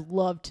have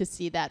loved to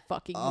see that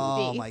fucking movie.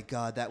 Oh my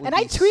God, that would And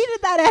be I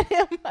tweeted that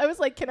at him. I was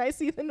like, can I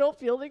see the Noel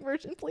Fielding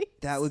version, please?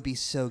 that would be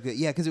so good.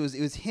 Yeah, because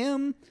it was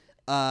him,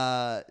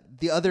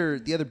 the other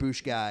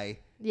Boosh guy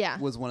Yeah.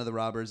 was one of the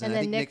robbers, and I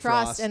then think Nick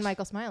Frost and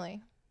Michael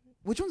Smiley.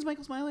 Which one's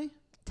Michael Smiley?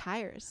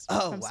 Tires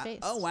Oh from wow! space.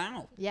 Oh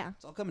wow! Yeah.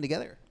 It's all coming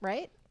together.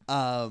 Right?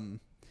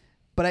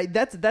 But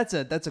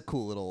that's a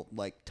cool little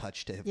like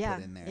touch to have Yeah.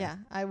 put in there. Yeah.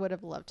 I would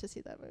have loved to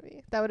see that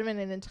movie. That would have been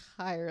an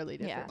entirely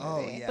different Yeah.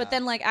 movie. Oh, yeah. But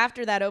then, like,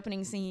 after that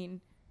opening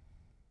scene,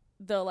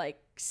 the, like,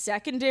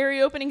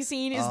 secondary opening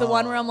scene is the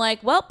one where I'm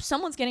like, well,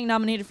 someone's getting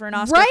nominated for an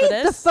Oscar Right? for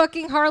this. The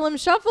fucking Harlem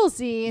Shuffle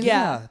scene.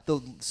 Yeah.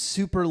 The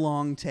super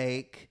long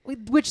take.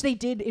 Which they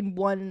did in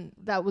one.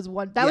 That was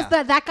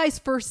Yeah. that guy's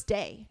first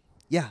day.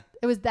 Yeah.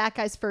 It was that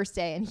guy's first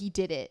day, and he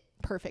did it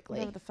perfectly.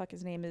 Whatever the fuck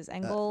his name is.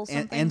 Engel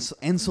And something?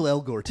 Ansel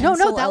Elgort. No,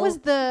 Ansel that El- was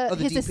the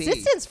his DP.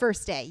 assistant's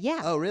first day.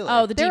 Yeah. Oh really?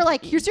 Oh, the They were DP.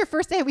 like, "Here's your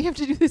first day. We have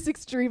to do this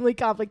extremely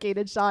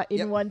complicated shot in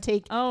Yep. one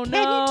take. Oh, Can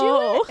you do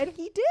no. it?" And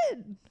he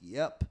did.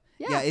 Yep.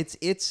 Yeah. Yeah.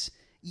 It's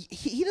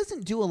he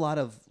doesn't do a lot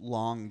of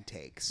long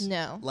takes.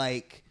 No.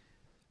 Like,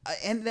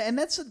 and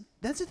that's a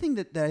thing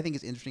that I think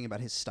is interesting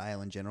about his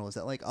style in general is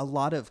that like a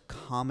lot of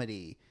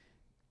comedy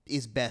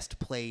is best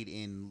played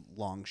in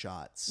long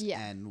shots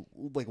and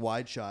like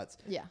wide shots.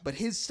 Yeah. But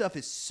his stuff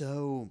is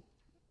so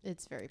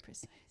It's very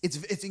precise.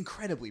 it's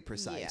incredibly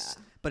precise,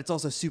 Yeah. but it's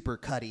also super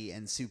cutty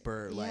and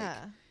super like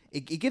Yeah.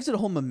 it gives it a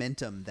whole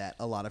momentum that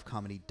a lot of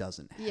comedy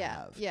doesn't Yeah,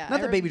 have. yeah, Not I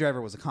that rem- Baby Driver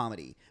was a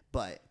comedy,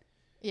 but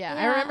Yeah,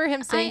 I Yeah, remember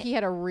him saying I- he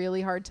had a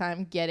really hard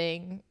time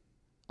getting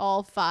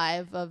all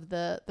five of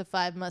the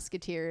five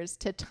Musketeers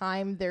to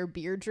time their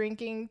beer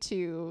drinking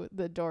to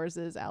the Doors'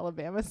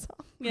 Alabama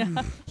song.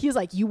 Yeah. He was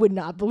like, "You would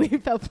not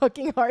believe how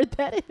fucking hard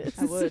that is."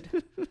 I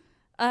would.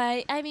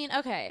 I mean,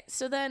 okay.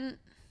 So then,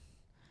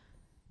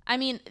 I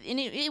mean, and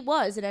it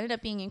ended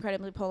up being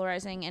incredibly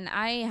polarizing, and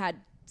I had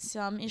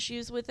some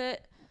issues with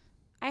it.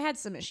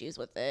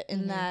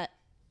 In that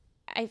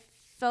I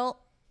felt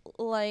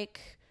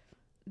like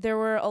there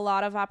were a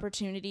lot of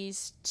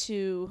opportunities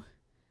to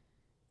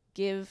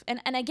give, and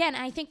again,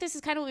 I think this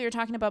is kind of what we were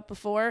talking about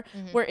before,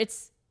 where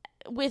it's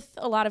with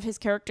a lot of his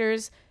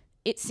characters,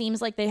 it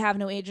seems like they have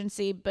no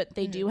agency, but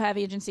they do have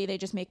agency. They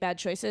just make bad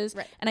choices.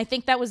 Right. And I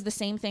think that was the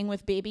same thing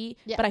with Baby,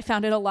 Yeah. but I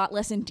found it a lot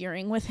less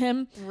endearing with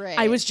him. Right.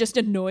 I was just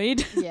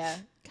annoyed. Yeah.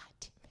 God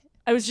damn it.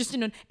 I was just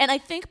annoyed. And I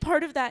think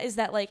part of that is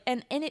that like,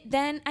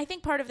 I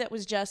think part of that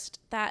was just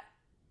that,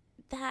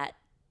 I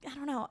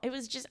don't know. It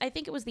was just, I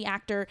think it was the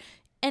actor,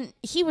 and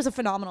he was a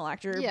phenomenal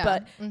actor, Yeah.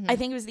 but I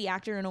think it was the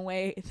actor in a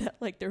way that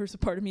like, there was a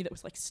part of me that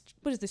was like,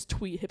 what is this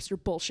twee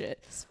hipster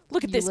bullshit?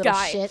 Look at You this little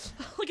guy. shit.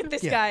 Look at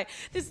this Yeah. guy.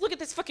 Look at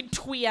this fucking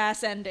twee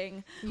ass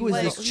ending. who is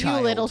this You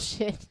child? little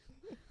shit.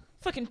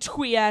 Fucking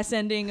twee ass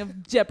ending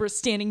of Deborah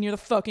standing near the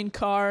fucking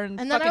car and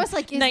And then I fucking was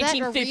like, is that a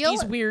 1950s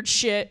real- weird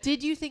shit.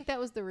 Did you think that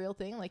was the real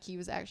thing? Like he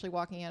was actually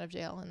walking out of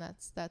jail, and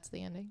that's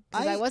the ending?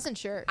 Because I wasn't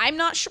sure. I'm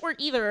not sure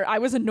either. I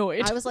was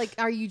annoyed. I was like,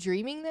 "Are you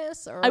dreaming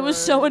this?" Or I was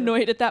so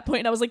annoyed at that point,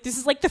 and I was like, this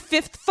is like the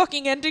 5th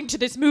fucking ending to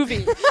this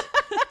movie.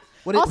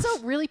 What it-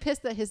 Also, really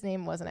pissed that his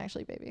name wasn't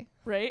actually Baby.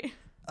 Right?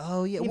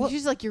 oh yeah, And what,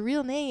 she's like, "Your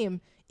real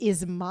name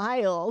is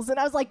Miles," and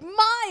I was like,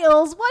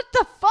 "Miles, what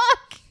the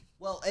fuck?"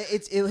 well,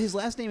 his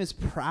last name is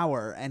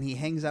Prower, and he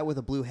hangs out with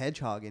a blue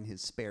hedgehog in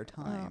his spare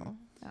time.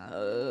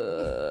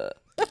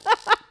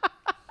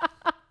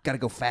 Gotta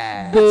go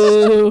fast.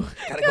 Boo.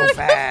 Gotta go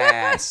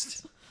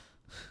fast.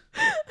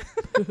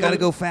 Gotta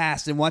go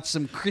fast and watch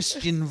some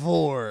Christian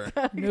Vor.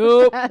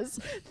 Nope. As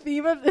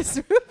theme of this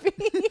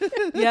movie.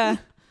 Yeah,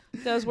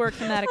 does work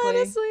thematically.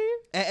 Honestly.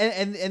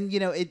 And you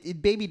know,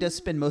 Baby does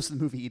spend most of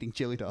the movie eating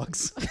chili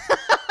dogs.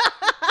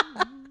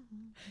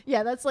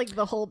 Yeah, that's like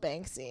the whole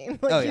bank scene.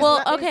 Like, Oh, yeah. he's Well,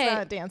 not- he's okay.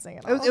 not dancing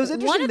at It was, all. it was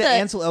interesting of that the-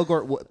 Ansel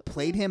Elgort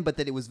played him, but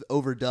that it was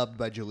overdubbed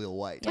by Jaleel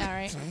White. Yeah,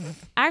 right.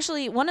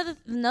 Actually,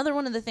 another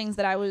one of the things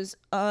that I was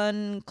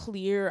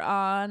unclear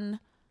on,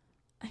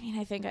 I mean,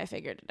 I think I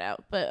figured it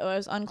out, but I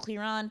was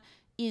unclear on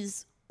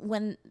is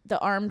when the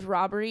armored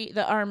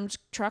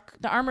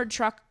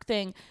truck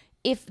thing,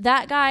 if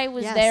that guy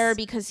was Yes. there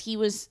because he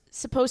was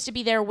supposed to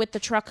be there with the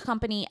truck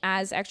company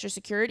as extra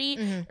security,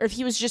 or if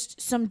he was just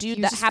some dude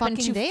was that just happened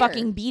fucking to there.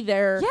 fucking be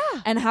there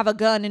Yeah. and have a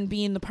gun and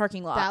be in the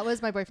parking lot. That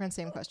was my boyfriend's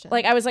same question.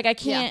 Like, I was like, I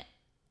can't.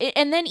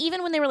 And then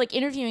even when they were like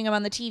interviewing him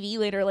on the TV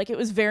later, like it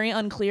was very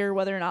unclear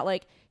whether or not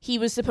like he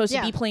was supposed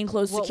to be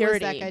plainclosed what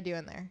security. was that guy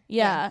doing there?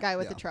 Yeah. guy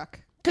with Yeah. the truck.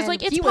 'Cause, And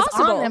like, it's he was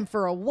possible. on them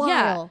for a while.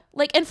 Yeah,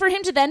 like, and for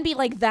him to then be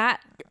like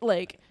that,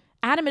 like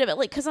adamant about,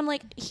 like, because I'm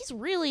like, he's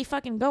really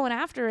fucking going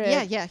after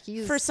it. Yeah,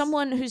 he's for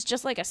someone who's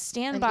just like a an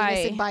standby,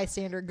 innocent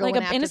bystander going like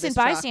an after innocent this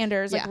truck.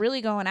 bystander is like Yeah.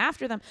 really going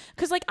after them.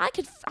 Because like I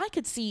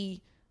could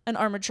see an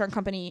armored truck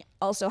company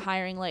also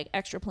hiring like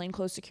extra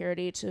plainclothes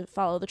security to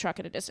follow the truck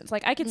at a distance.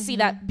 Like I could see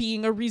that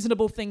being a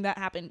reasonable thing that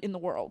happened in the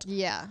world.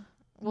 Yeah.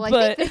 Well, I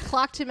But- think they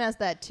clocked him as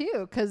that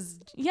too, because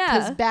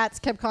Yeah. Bats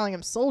kept calling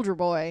him Soldier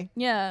Boy.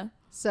 Yeah.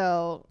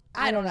 So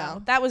I don't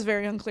know. That was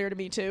very unclear to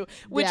me too,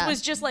 which Yeah. was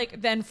just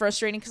like then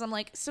frustrating because I'm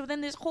like, so then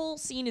this whole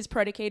scene is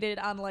predicated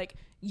on like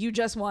you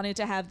just wanted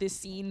to have this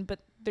scene, but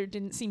there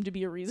didn't seem to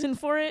be a reason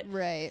for it.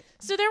 Right.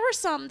 So there were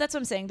some. That's what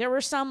I'm saying. There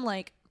were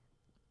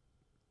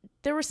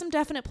some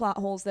definite plot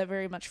holes that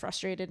very much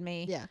frustrated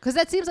me. Yeah, because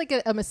that seems like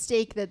a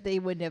mistake that they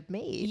wouldn't have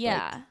made.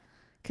 Yeah. like,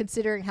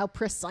 considering how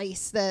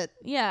precise that.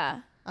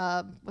 Yeah.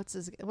 What's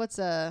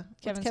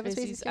Kevin Spacey's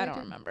Spacey's. I don't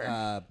character?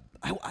 remember.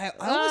 I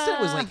almost said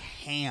it was like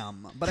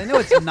ham, but I know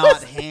it's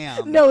not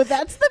ham. No,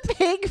 that's the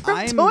pig from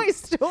I'm- Toy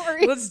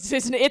Story.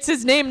 It's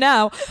his name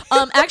now.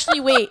 Actually,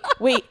 wait.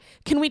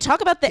 Can we talk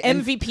about the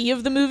MVP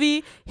of the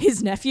movie?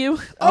 His nephew.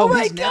 Oh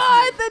my his nephew.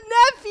 God, the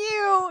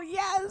nephew!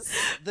 Yes,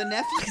 The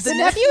nephew. the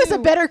nephew is a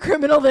better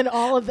criminal than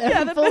all of them.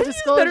 Yeah, the full nephew's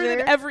disclosure. better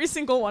than every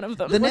single one of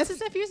them. The What's nephew-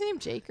 his nephew's name?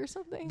 Jake or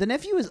something? The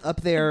nephew is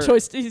up there.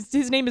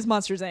 His name is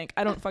Monsters Inc.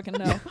 I don't fucking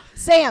know.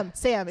 Sam. It's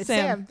Sam.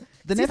 Sam.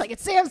 The Seems like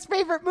it's Sam's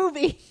favorite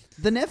movie.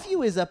 The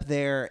nephew is up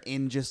there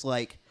in just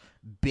like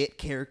bit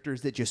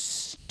characters that just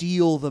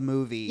steal the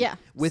movie. Yeah,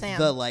 with Sam.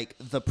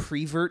 the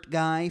prevert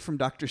guy from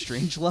Doctor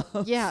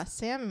Strangelove. Yeah,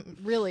 Sam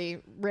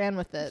really ran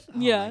with it. Oh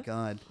Yeah. my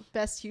god.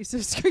 Best use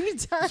of screen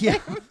time. Yeah.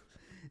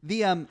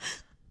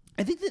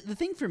 I think that the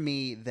thing for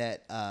me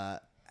that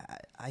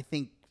I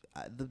think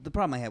the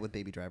problem I had with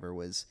Baby Driver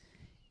was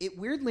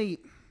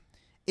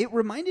it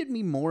reminded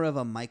me more of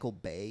a Michael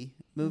Bay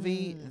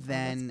movie that's a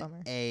than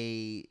bummer.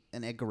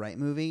 an Edgar Wright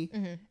movie,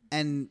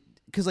 and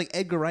because like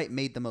Edgar Wright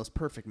made the most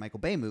perfect Michael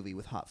Bay movie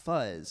with Hot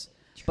Fuzz,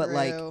 but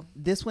like True.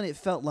 this one it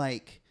felt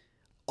like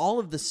all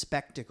of the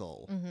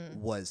spectacle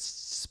was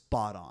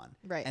spot on,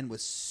 Right. and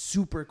was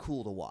super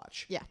cool to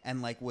watch, Yeah.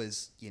 and like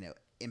was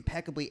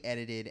impeccably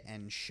edited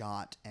and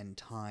shot and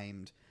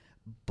timed,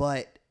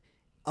 but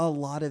a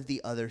lot of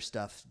the other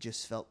stuff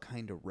just felt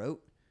kind of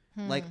rote.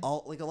 Like a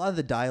lot of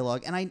the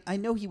dialogue, and I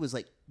know he was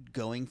like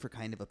going for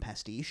kind of a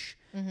pastiche,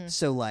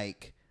 so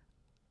like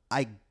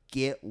I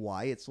get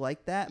why it's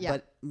like that, Yeah.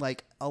 but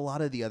like a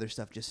lot of the other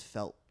stuff just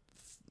felt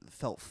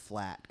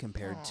flat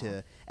compared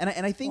to, and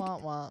I think Wah,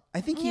 wah.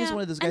 I think he is Yeah,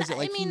 one of those guys and that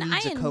like I mean, he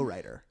needs I a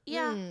co-writer.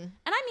 Yeah. And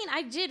I mean,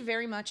 I did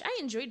very much. I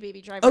enjoyed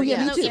Baby Driver. Oh, yeah,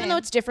 even me though, too. even though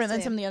it's different than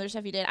Same. some of the other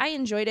stuff he did. I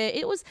enjoyed it.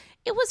 It was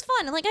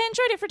fun. And like I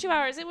enjoyed it for 2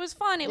 hours. It was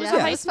fun. It was Yeah. a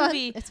Yeah. heist It's fun.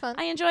 movie. It's fun.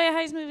 I enjoy a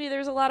heist movie.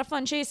 There's a lot of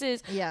fun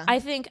chases. Yeah. I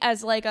think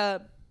as like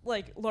a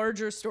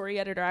larger story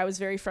editor, I was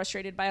very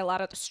frustrated by a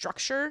lot of the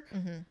structure.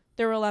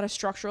 There were a lot of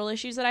structural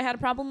issues that I had a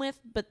problem with,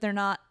 but they're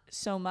not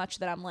so much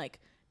that I'm like,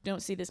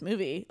 don't see this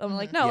movie. I'm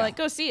like, no, Yeah. like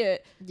go see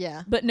it.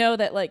 Yeah. But know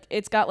that like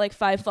it's got like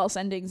 5 false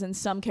endings and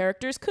some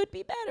characters could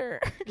be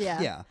better.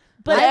 Yeah. Yeah.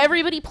 But I-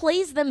 everybody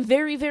plays them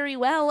very, very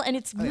well, and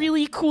it's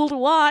really cool to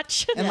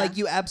watch. And Yeah. like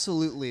you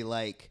absolutely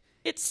like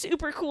It's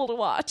super cool to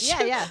watch.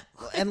 Yeah. Yeah.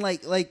 and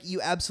like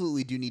you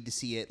absolutely do need to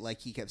see it, like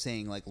he kept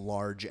saying, like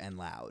large and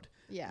loud.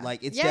 Yeah.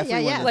 Like it's Yeah, definitely yeah,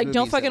 one yeah. of those Like, don't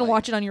movies that, fucking like-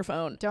 watch it on your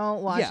phone.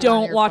 Don't watch Yeah. it on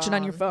Don't your watch phone. it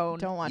on your phone.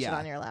 Don't watch it Yeah.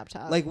 on your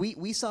laptop. Like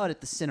we saw it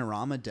at the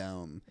Cinerama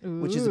Dome,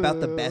 which is about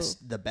the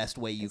best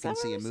way you can that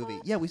see where a we saw movie.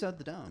 it? Yeah, we saw it at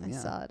the Dome. I yeah.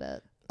 saw it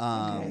at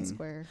Um, Grand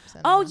Square.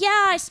 Oh, Cinema.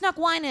 yeah, I snuck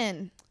wine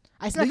in.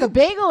 I snuck a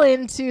bagel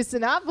into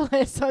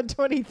Sinopolis on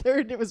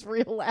 23rd. It was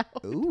real loud,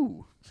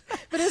 Ooh.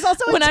 but it was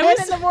also a When I 10 was-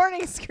 in the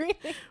morning screening.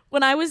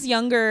 When I was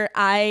younger,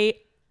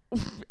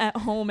 at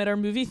home, at our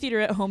movie theater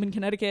at home in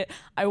Connecticut,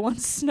 I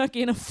once snuck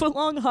in a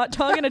foot-long hot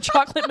dog and a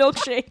chocolate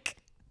milkshake.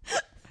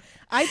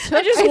 I took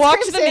I just ice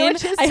walked cream them in.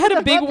 sandwiches I to had the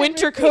a big Muppet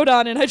winter movie. coat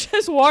on, and I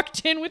just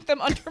walked in with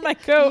them under my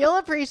coat. You'll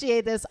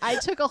appreciate this. I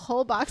took a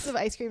whole box of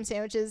ice cream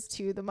sandwiches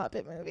to the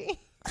Muppet movie,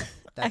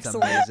 That's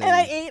Excellent. amazing. and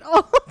I ate all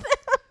of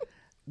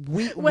them.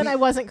 when I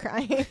wasn't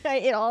crying. I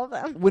ate all of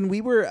them. When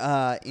we were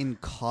in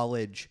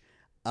college,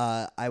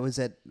 I was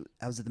at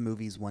the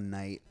movies one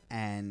night,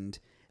 and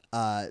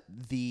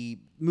the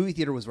movie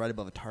theater was right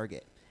above a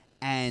Target.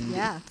 And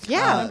Yeah,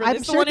 remember I'm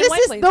this, the sure one in this White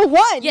is Plains. the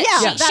one. Yeah, Yeah,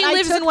 she that I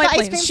lives took in White the ice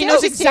Plains. cream She knows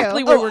sandwich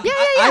exactly to. where Oh, we're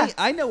yeah.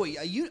 I know what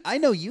I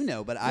know you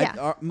know, but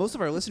Yeah. most of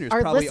our listeners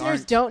Our probably listeners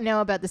aren't. don't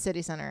know about the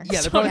city center. Yeah,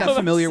 they're Don't probably know not about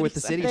familiar the with the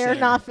city city They're center.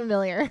 not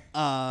familiar.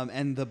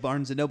 And the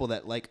Barnes and Noble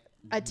that like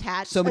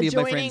Attached. so many of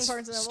my adjoining friends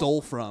Barnes and Noble.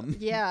 stole from.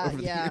 Yeah, over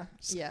the yeah,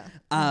 years.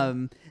 yeah.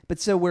 But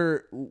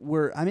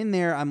so I'm in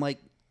there. I'm like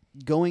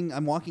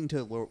I'm walking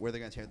to where they're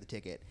going to tear the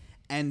ticket,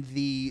 and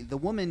the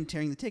woman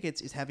tearing the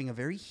tickets is having a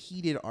very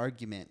heated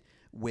argument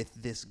with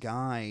this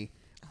guy.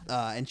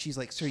 And she's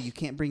like, "Sir, you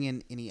can't bring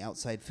in any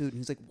outside food." And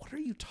he's like, "What are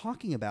you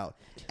talking about?"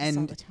 all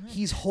And the time.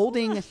 he's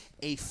holding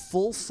a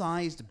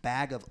full-sized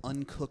bag of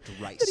uncooked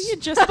rice, That he had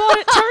just bought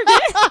at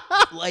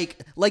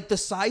Target. like the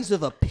size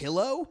of a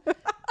pillow.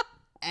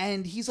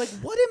 And he's like,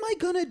 "What am I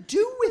gonna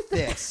do with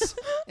this?"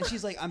 And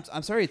she's like,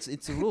 "I'm sorry,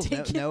 it's a rule.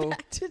 Take No it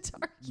back to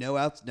Target. no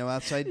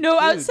outside No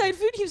food." outside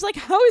food. He was like,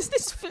 "How is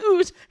this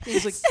food?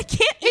 He's like, I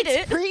can't eat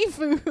It's it." free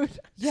food.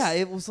 Yeah,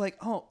 it was like,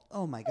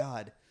 oh my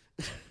god.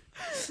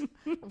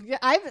 Yeah,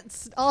 I've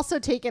also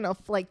taken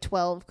like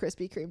 12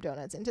 Krispy Kreme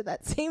donuts into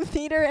that same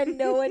theater, and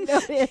no one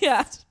noticed.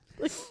 Yeah.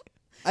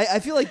 I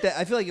feel like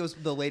it was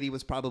the lady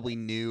was probably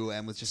new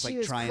and was just She like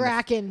was trying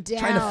cracking down.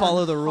 trying to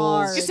follow the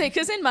rules. hard. You say,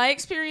 because in my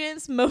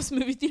experience, most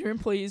movie theater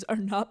employees are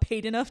not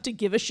paid enough to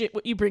give a shit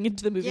what you bring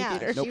into the movie Yeah,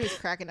 theater. she was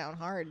cracking down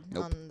hard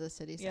on the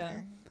city Yeah.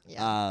 center.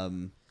 Yeah.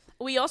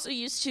 We also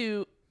used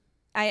to,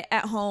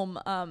 at home,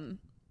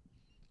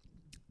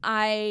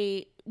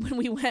 when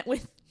we went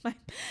with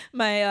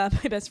my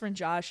best friend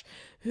Josh,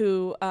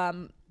 who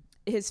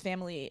his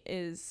family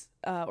is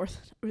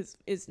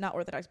is not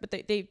Orthodox, but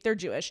they're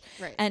Jewish,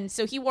 Right. and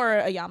so he wore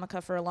a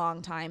yarmulke for a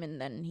long time, and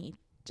then he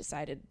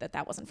decided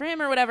that wasn't for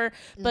him or whatever.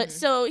 But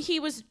so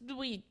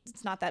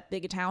it's not that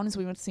big a town, so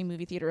we went to see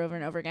movie theater over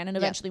and over again. And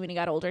eventually when he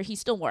got older, he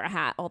still wore a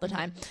hat all the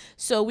time.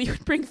 So we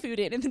would bring food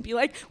in and then be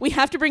like, "We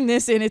have to bring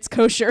this in, it's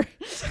kosher."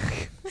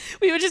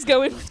 We would just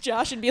go in with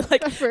Josh and be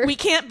like, "We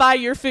can't buy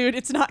your food,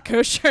 it's not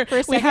kosher. For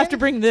a We have to second?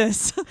 bring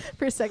this."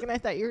 For a second, I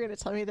thought you were going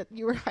to tell me that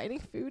you were hiding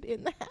food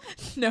in the hat.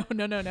 No.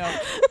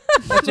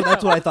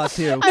 That's what I thought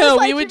too. I was No,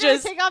 like, we would "You're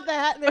gonna just- take off the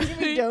hat and there's going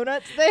to be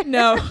donuts there."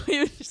 No. We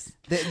would just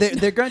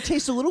They're going to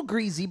taste a little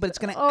greasy, but it's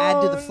going to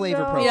add to the Oh, flavor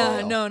no. profile.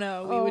 Yeah,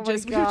 no. We Oh would my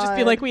just be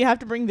like, God. "We have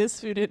to bring this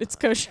food in, it's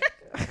kosher."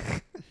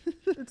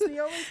 It's the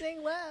only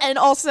thing left. And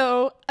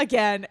also,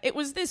 again, it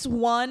was this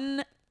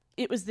one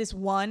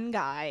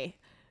guy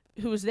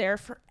who was there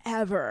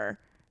forever,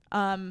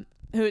 who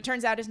it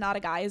turns out is not a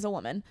guy, is a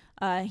woman.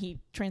 He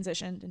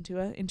transitioned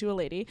into a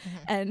lady.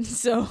 And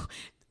so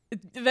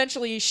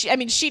eventually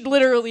she'd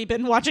literally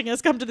been watching us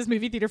come to this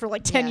movie theater for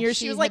like 10 years.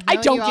 She was like, "I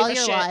known don't you give all a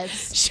your shit."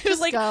 lives. She was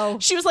Just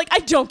like, go. "I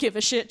don't give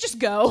a shit. Just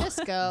go."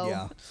 Just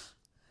go.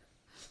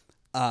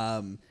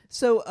 Yeah.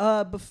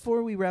 So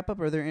before we wrap up,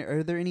 are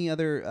there any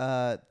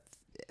other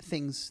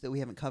things that we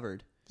haven't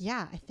covered?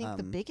 Yeah, I think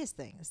the biggest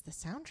thing is the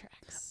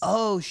soundtracks.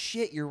 Oh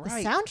shit, you're The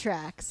right.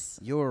 soundtracks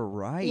You're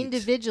right.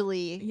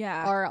 individually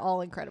Yeah. are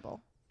all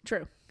incredible.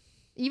 True.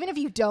 Even if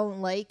you don't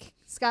like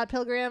Scott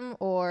Pilgrim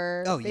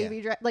or Oh, yeah.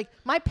 Baby Driver, like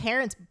my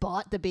parents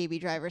bought the Baby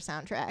Driver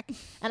soundtrack,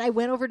 and I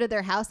went over to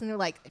their house and they're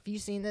like, "Have you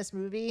seen this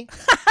movie?"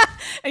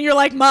 And you're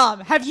like, "Mom,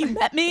 have you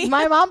met me?"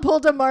 My mom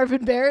pulled a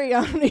Marvin Berry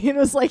on me and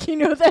was like, "You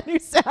know that new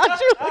sound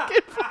you're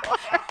looking for?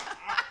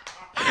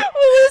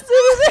 Listen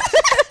to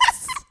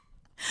this."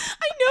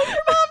 I know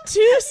your mom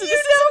too, so this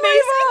is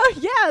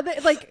amazing.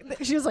 Yeah,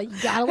 she was like, "You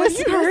gotta Have listen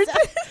you to heard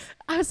this."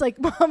 I was like,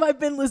 "Mom, I've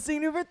been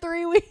listening to it for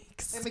 3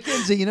 weeks." Hey,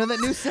 Mackenzie, you know that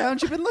new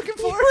sound you've been looking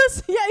for?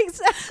 Yeah,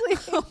 exactly.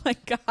 Oh my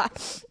god.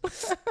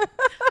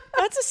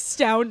 That's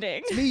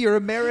astounding. Me, your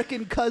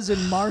American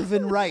cousin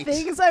Marvin Wright.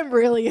 Things I'm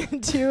really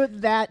into,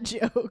 that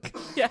joke.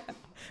 Yeah.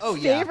 Oh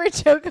yeah. Favorite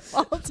joke of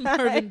all time.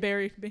 Marvin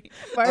buried me.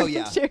 Marvin Oh,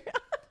 yeah. Berry.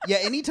 Yeah,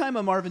 anytime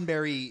a Marvin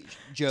Berry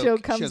joke,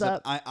 Joke comes shows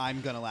up, up.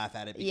 I'm gonna laugh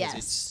at it because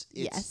Yes.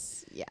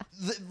 it's Yeah.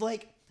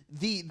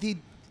 the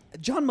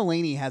John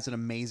Mulaney has an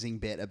amazing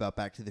bit about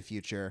Back to the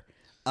Future,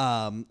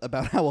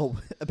 about how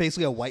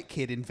basically a white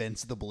kid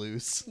invents the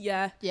blues.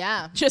 Yeah.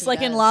 Yeah. Just he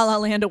like in does. La La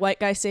Land, a white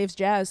guy saves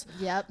jazz.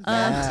 Yep. Yeah.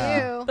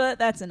 That too. But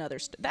that's another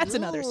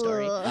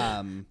story.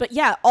 Ugh. But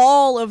yeah,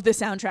 all of the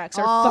soundtracks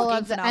are All fucking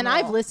of them, phenomenal.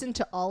 and I've listened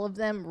to all of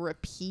them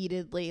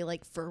repeatedly,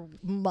 like for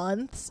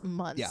months.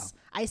 Yeah.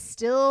 I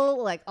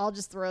still I'll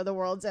just throw the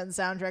World's End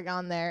soundtrack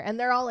on there, and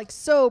they're all like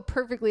so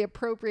perfectly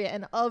appropriate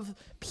and of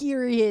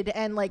period,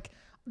 and like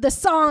the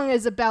song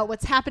is about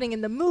what's happening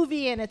in the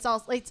movie, and it's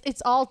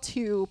all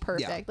too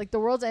perfect. Yeah. Like the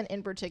World's End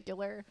in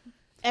particular,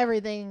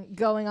 everything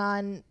going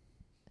on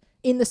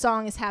in the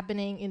song is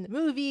happening in the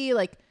movie.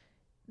 Like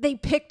they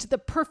picked the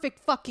perfect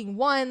fucking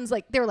ones.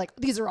 Like they were like,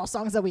 these are all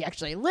songs that we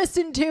actually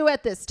listened to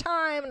at this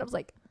time, and I was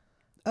like,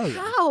 Oh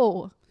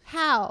yeah.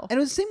 How? And it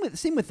was the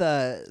same with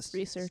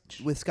research.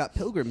 with Scott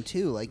Pilgrim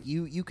too. Like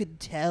you could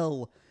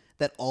tell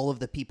that all of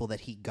the people that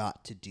he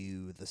got to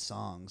do the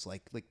songs,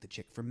 like the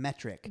chick from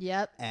Metric,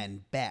 Yep.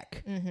 and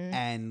Beck,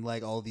 and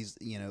like all these,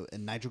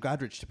 and Nigel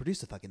Godrich to produce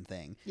the fucking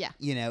thing. Yeah.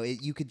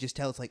 You could just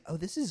tell it's like, oh,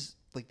 this is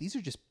like these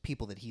are just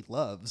people that he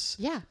loves.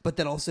 Yeah. But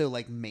that also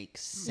like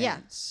makes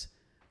sense.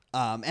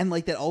 And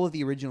like that all of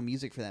the original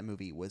music for that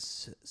movie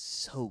was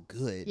so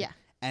good. Yeah.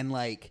 And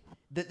like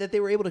that they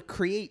were able to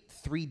create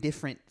 3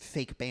 different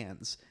fake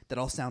bands that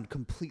all sound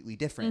completely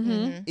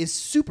different is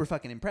super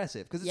fucking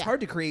impressive, because it's Yeah. hard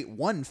to create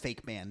one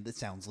fake band that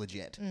sounds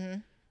legit.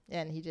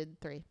 And he did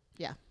 3.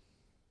 Yeah.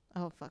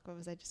 Oh fuck! What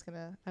was I just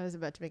gonna? I was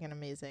about to make an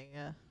amazing.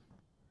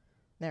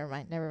 Never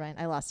mind.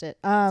 I lost it.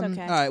 It's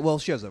okay. All right, well,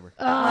 show's over.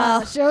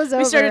 Show's over.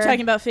 We started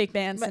talking about fake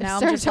bands, and But now I'm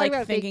started just like talking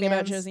about fake thinking about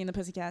bands. Josie and the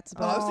Pussycats.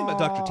 Oh, I was thinking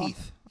about Dr.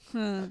 Teeth.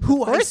 Of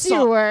course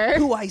you were.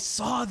 Who I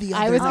saw the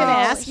other I was day. gonna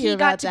ask he you got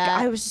about to go- that.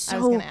 I was so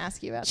gonna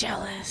ask you about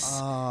jealous. that.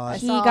 Oh, I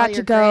He saw got all to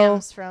your go-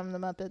 grams from the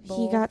Muppet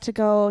Bowl. He got to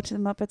go to the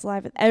Muppets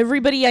Live.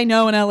 Everybody I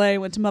know in LA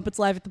went to Muppets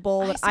Live at the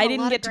Bowl, but saw I a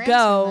didn't lot of get to grams from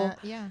go. that.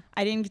 Yeah.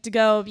 I didn't get to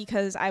go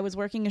because I was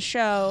working a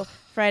show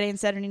Friday and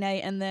Saturday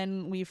night, and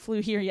then we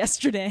flew here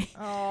yesterday.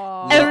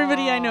 Oh.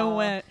 Everybody I know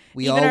went.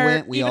 We even all our,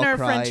 went, we even all our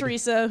friend cried.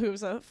 Teresa,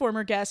 who's a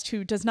former guest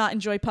who does not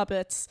enjoy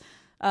puppets.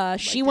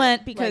 She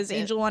went because liked it.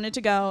 Angel wanted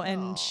to go,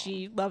 and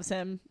she loves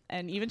him,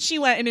 and even she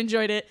went and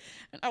enjoyed it.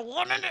 And I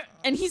wanted it.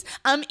 And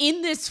I'm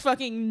in this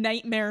fucking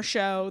nightmare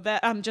show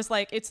that I'm just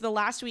like, it's the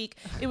last week.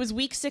 It was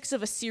week 6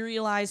 of a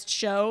serialized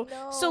show,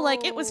 so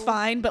like it was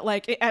fine, but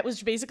like it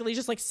was basically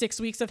just like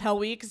 6 weeks of Hell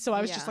Week. So I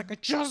was just Yeah. like, I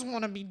just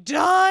want to be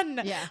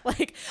done. Yeah.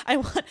 Like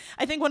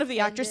I think one of the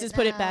actresses it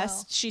put it now.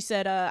 best. She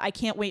said, I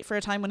can't wait for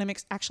a time when I'm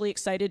actually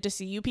excited to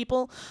see you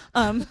people.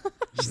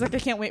 She's like, I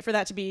can't wait for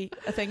that to be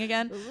a thing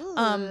again.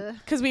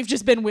 Because we've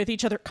just been with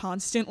each other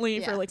constantly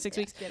for Yeah, like 6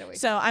 yeah, weeks. get away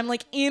So I'm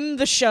like in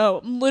the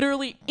show,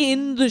 literally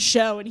in the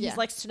show, and he's Yeah.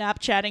 like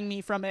Snapchatting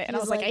me from it, and I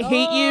He's was like, I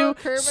hate you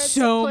Kermit's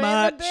so playing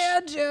much. The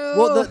banjo.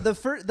 Well,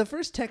 the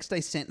first text I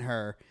sent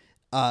her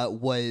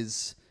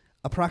was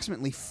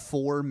approximately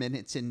 4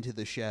 minutes into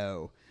the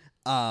show.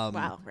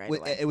 Wow, right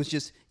away. It was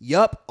just,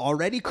 yup,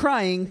 already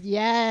crying,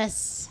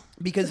 yes.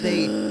 because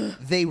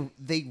they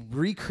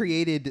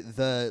recreated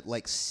the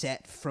like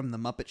set from the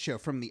Muppet Show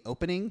from the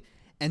opening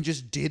and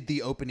just did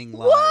the opening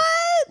live. What?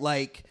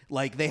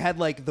 Like they had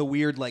like the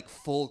weird like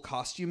full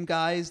costume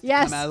guys that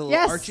Yes, come out of the little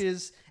yes.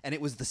 arches, and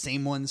it was the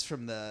same ones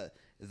from the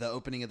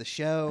opening of the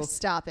show.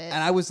 Stop it.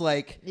 And I was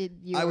like,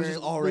 You I was were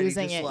just already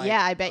losing just it. like,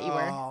 Yeah, I bet you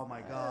were. Oh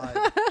my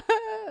god.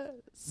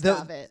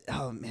 Stop it.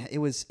 Oh man, it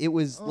was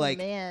like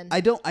man.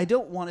 I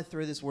don't want to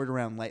throw this word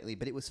around lightly,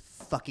 but it was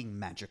fucking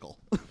magical.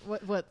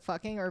 What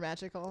fucking or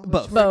magical? Which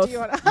Both. word Both. do you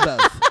wanna-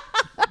 Both.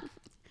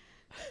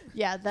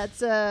 Yeah,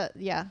 that's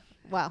yeah.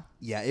 Wow.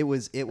 Yeah, it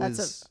was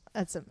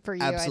That's a for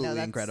you. I know absolutely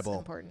that's incredible.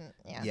 Important.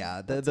 Yeah.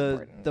 yeah, that's the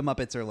important. the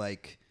Muppets are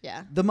like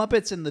Yeah. the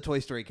Muppets and the Toy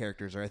Story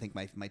characters are I think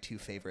my 2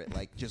 favorite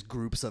like just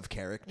groups of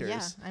characters.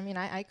 Yeah. I mean,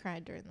 I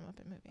cried during the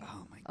Muppet movie.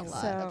 Oh my A god.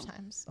 lot of So-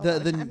 times. A The lot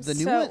of the times. the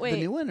new So, one wait. the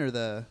new one or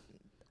the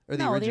No,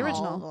 the original?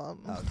 original. All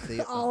of them. Oh, they,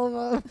 All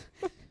of them.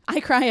 I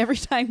cry every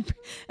time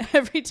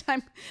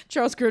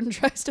Charles Grodin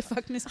tries to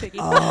fuck Miss Piggy,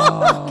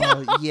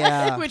 oh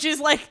yeah. which is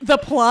like the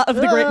plot of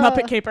the Great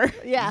Muppet Caper.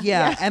 Yeah.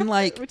 Yeah, and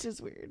like Which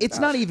is weird. it's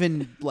not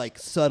even like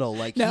subtle.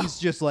 Like No. he's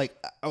just like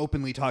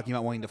openly talking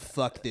about wanting to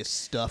fuck this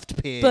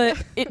stuffed pig.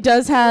 But it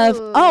does have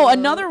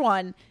another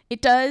one.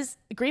 It does.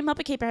 Great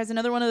Muppet Caper has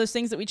another one of those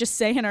things that we just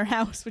say in our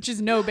house, which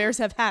is no bears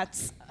have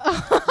hats.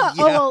 Oh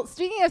well,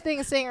 speaking of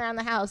things saying around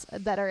the house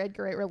that are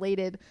Edgar Wright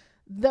related,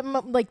 the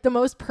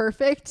most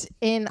perfect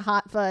in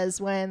Hot Fuzz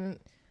when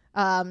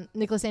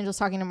Nicholas Angel's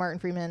talking to Martin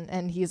Freeman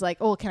and he's like,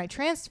 "Oh, can I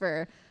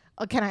transfer?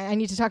 Oh, can I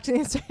need to talk to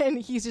the," and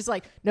he's just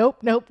like, "Nope,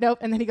 nope, nope,"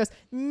 and then he goes,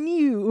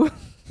 "New."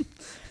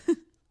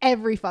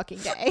 Every fucking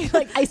day.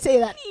 Like I say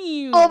that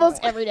almost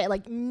every day.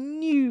 Like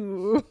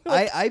new.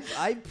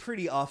 I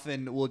pretty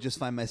often will just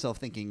find myself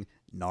thinking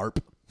narp.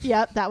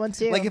 Yep, that one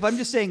too. Like if I'm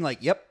just saying like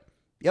yep,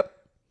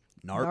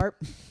 narp,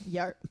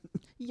 Yarp.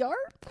 Yarp.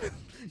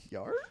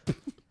 yarp.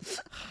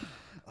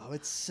 Oh,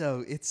 it's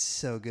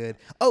so good.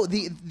 Oh,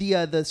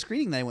 the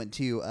screening that I went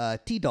to,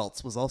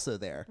 T-Daltz was also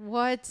there,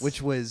 What?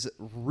 which was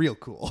real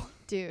cool.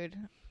 Dude.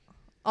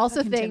 Also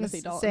Fucking things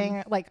Timothy Dalton.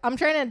 saying like I'm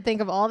trying to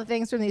think of all the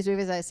things from these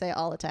movies I say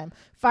all the time.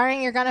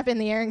 Firing your gun up in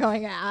the air and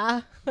going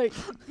like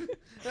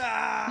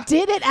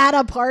did it at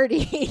a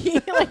party.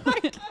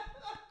 Like,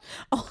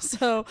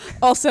 Also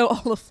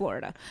all of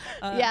Florida.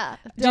 yeah.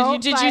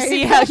 Did you fire see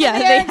your how? gun Yeah, in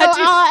the they air and had go,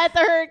 to. "Ah," at the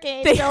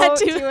hurricane. They Don't had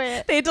do to.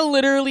 it. They had to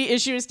literally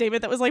issue a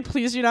statement that was like,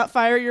 "Please do not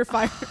fire your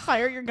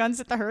guns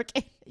at the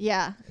hurricane."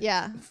 Yeah.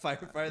 Fire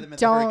them at the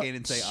Don't hurricane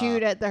and say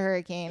shoot at the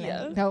hurricane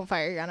Yeah. and don't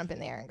fire your gun up in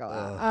the air and go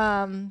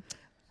out.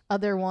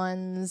 Other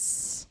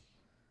ones.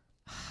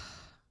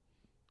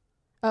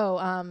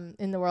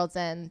 In The World's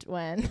End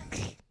when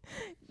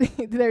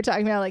they're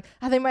talking about like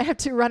how they might have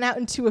to run out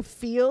into a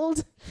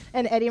field,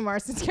 and Eddie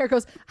Marcin's character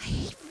goes, "I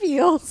hate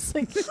fields."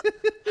 Like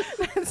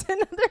that's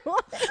another one.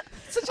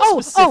 Such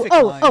a specific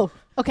line.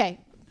 Okay.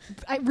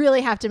 I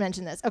really have to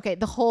mention this. Okay,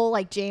 the whole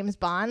like James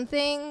Bond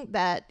thing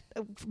that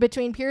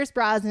between Pierce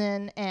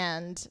Brosnan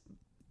and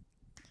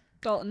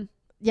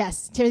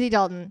Timothy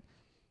Dalton.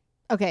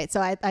 Okay,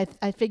 so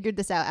I figured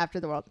this out after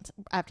the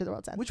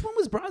World's End. Which one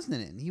was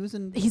Brosnan in? He's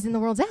in The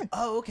World's End.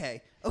 Oh,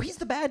 okay. Oh, he's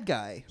the bad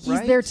guy. He's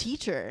right? their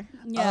teacher.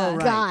 Yeah. Oh,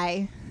 right.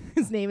 Guy.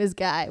 His name is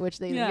Guy, which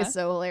they think is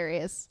so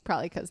hilarious,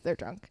 probably because they're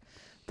drunk.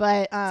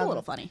 But It's a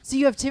little funny. So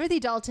you have Timothy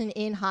Dalton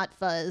in Hot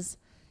Fuzz,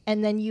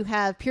 and then you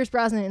have Pierce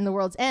Brosnan in The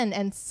World's End,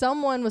 and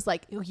someone was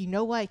like, "Oh, you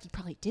know why he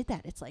probably did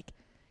that? It's like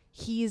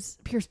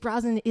Pierce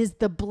Brosnan is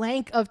the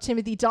blank of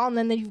Timothy Dalton,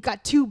 and then you've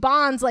got two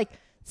Bonds, like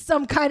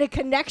some kind of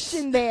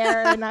connection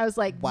there." And I was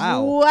like,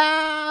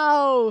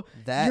 wow,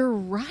 you're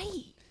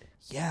right."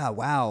 Yeah,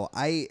 wow.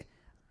 I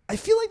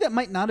feel like that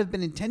might not have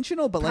been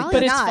intentional, but like, Probably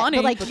But it's not. funny.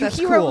 But like But that's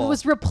Yukiro cool.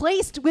 was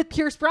replaced with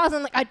Pierce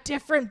Brosnan, like a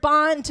different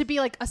Bond to be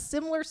like a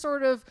similar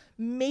sort of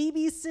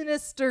maybe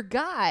sinister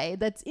guy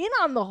that's in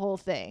on the whole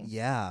thing.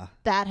 yeah.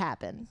 That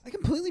happened. I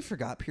completely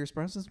forgot Pierce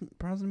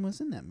Brosnan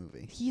was in that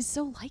movie. He's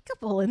so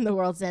likable in The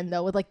World's End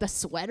though, with like the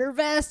sweater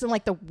vest and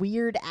like the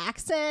weird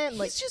accent.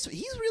 Like He's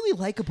really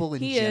likable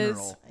in He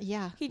general. is.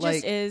 yeah. He Like-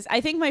 just is.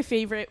 I think my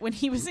favorite when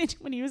he was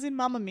in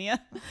Mamma Mia,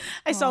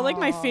 I saw like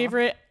my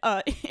favorite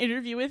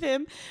interview with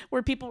him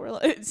where people were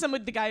like,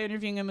 the guy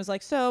interviewing him was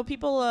like, so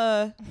people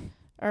are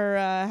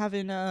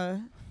having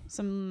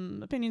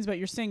some opinions about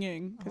your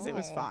singing because it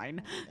was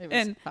fine. It was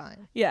and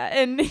fine. yeah,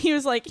 and he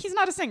was like, he's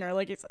not a singer,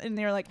 like and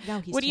they were like, No,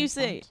 he's what do you James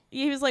say? Bond.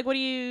 He was like, what do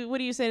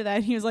you say to that?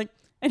 And he was like,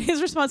 and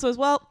his response was,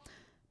 well,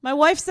 my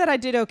wife said I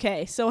did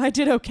okay, so I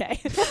did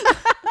okay.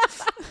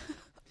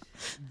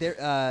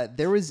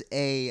 There was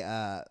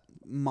a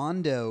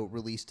Mondo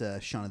released a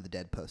Shaun of the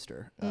Dead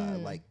poster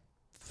like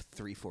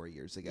 3-4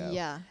 years ago.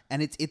 Yeah.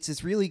 And it's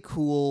this really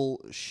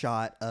cool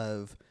shot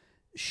of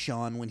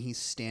Shaun when he's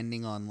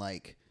standing on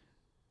like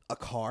a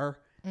car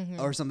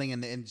or something,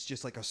 and it's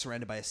just like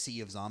surrounded by a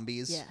sea of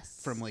zombies Yes.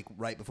 from like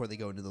right before they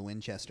go into the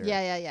Winchester.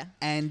 Yeah.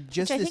 And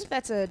just I this, think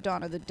that's a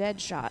Dawn of the Dead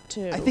shot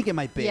too. I think it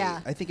might be. Yeah.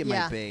 I think it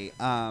Yeah. might be.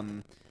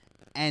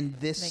 And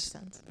this Makes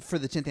sense. for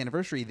the 10th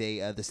anniversary, they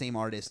the same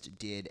artist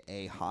did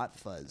a Hot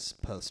Fuzz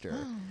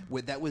poster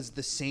that was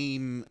the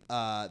same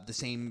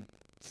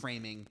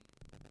framing.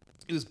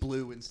 It was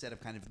blue instead of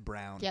kind of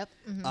brown. Yep.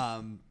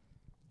 Mhm.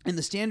 And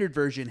the standard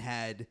version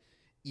had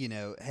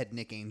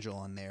Nick Angel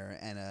on there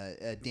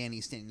and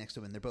Danny standing next to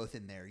him, and they're both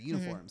in their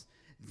uniforms.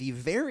 The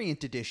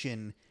variant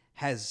edition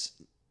has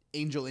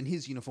Angel in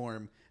his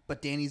uniform,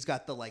 but Danny's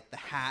got the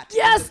hat.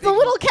 Yes, and the big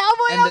little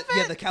cowboy and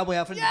outfit. the cowboy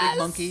outfit and the big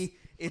monkey.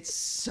 It's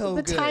so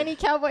the good. tiny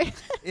cowboy.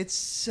 It's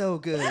so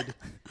good.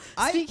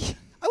 I Speak-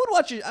 would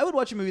watch it. I would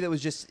watch a movie that was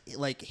just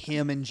like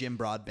him and Jim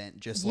Broadbent,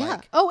 just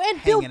like Oh,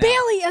 and Bill hanging out.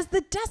 Bailey as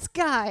the desk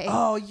guy.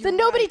 Oh, the you're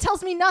nobody right.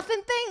 tells me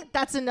nothing thing.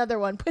 That's another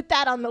one. Put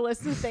that on the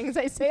list of things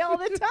I say all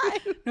the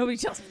time. nobody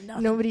tells me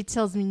nothing. Nobody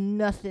tells me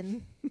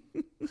nothing.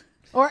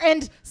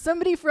 And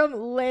somebody from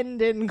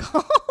London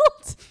called.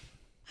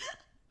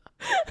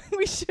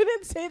 We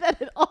shouldn't say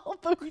that at all,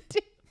 but we do.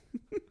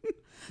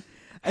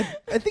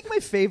 I think my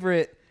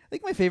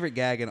favorite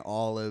gag in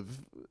all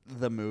of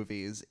the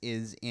movies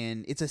is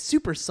it's a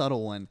super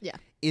subtle one. Yeah.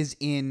 Is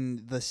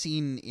in the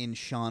scene in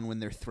Shaun when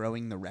they're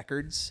throwing the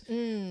records.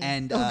 Mm.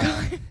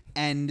 And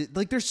and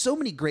like there's so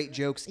many great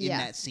jokes in Yeah.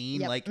 that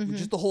scene. Yep. Like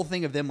just the whole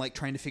thing of them like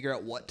trying to figure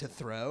out what to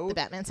throw. The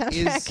Batman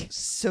soundtrack. Is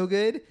so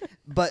good.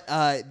 But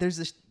there's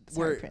this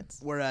Sorry, Prince.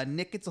 where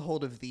Nick gets a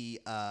hold of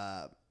the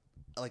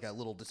like a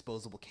little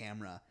disposable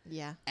camera.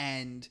 Yeah.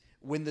 And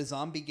when the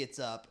zombie gets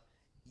up,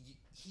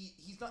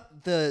 he's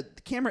not the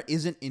camera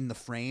isn't in the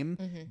frame,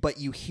 but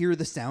you hear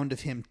the sound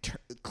of him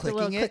clicking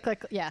little it.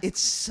 click, yeah. It's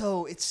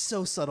so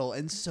subtle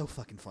and so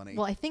fucking funny.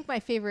 Well, I think my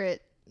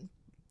favorite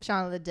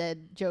Shaun of the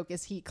Dead joke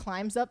is he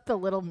climbs up the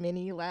little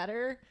mini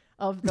ladder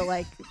of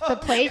the the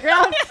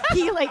playground.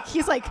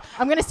 He's like,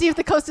 I'm gonna see if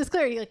the coast is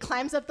clear. He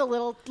climbs up the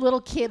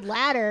little kid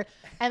ladder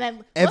and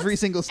then Every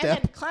single step.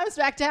 and then climbs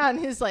back down.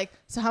 And he's like,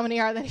 so how many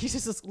are there? He's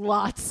just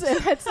lots. And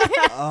that's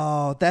it.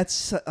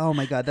 Oh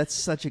my god, that's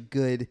such a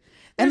good.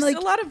 There's And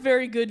a lot of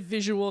very good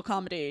visual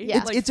comedy.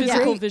 Yeah, like it's a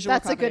physical great- visual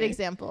That's comedy. a good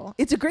example.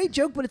 It's a great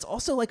joke, but it's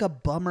also like a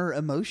bummer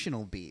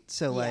emotional beat.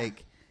 So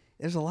like,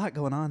 there's a lot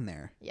going on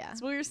there. Yeah.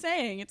 That's what we were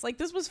saying. It's like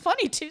this was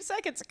funny 2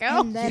 seconds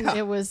ago. And then Yeah.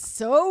 it was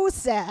so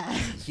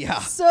sad. Yeah.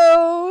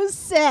 So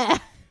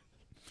sad.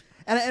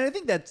 And I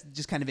think that's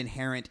just kind of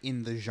inherent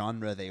in the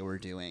genre they were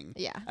doing.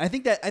 Yeah. I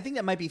think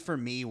that might be for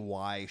me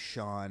why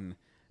Shaun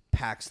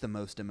packs the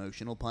most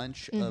emotional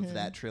punch of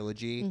that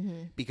trilogy,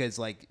 because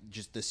like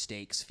just the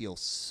stakes feel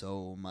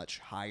so much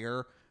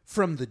higher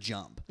from the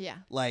jump. Yeah.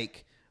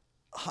 Like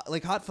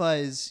Hot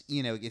Fuzz,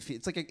 it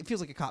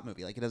feels like a cop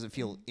movie. Like it doesn't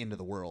feel into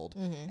the world,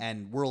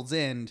 and World's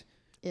End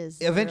Is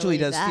eventually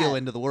really does feel that.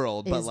 into the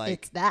world, but like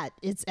it's that.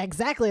 It's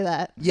exactly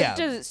that. yeah, It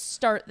doesn't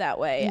start that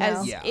way. No.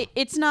 As Yeah.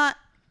 it's not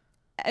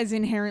as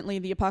inherently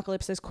the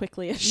apocalypse as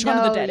quickly as Shaun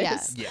of the Dead yeah.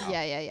 is.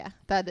 Yeah.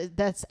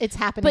 That's it's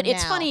happening. But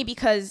it's now. funny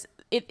because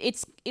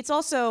it's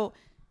also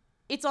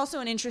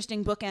an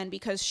interesting bookend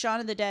because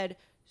Shaun of the Dead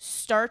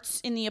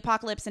starts in the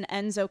apocalypse and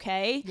ends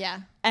okay.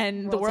 Yeah.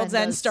 And the World's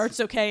End starts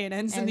okay and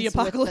ends in the ends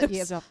with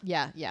apocalypse.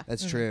 yeah.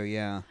 That's true.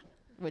 Yeah.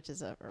 Which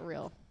is a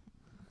real.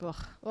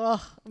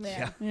 Ugh,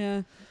 man.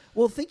 Yeah.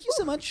 Well, thank you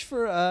so much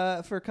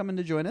for coming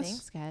to join us.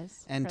 Thanks,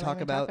 guys. And for talk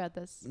letting me about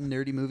this.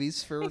 nerdy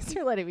movies for Thanks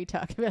for letting me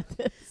talk about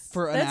this.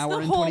 for an That's hour the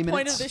and whole 20 point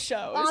minutes. of the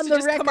show. On Is to the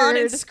just come on and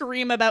record.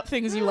 scream about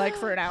things you like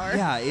for an hour.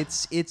 Yeah,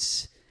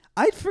 it's.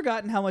 I'd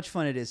forgotten how much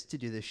fun it is to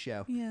do this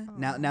show. Yeah.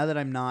 Now that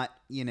I'm not,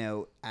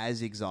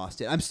 as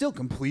exhausted, I'm still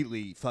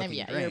completely fucking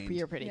Yeah, drained.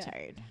 you're pretty Yeah.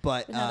 tired.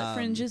 But But now that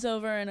Fringe is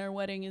over and our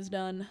wedding is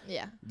done.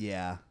 Yeah.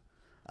 yeah,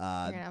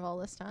 You're gonna have all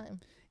this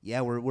time.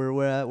 yeah,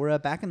 we're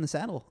back in the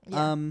saddle.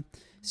 Yeah.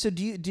 So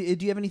do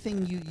you have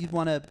anything you'd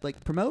want to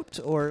like promote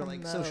or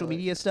like social Promote.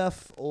 media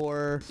stuff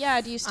or? Yeah,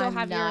 do you still I'm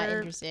have not your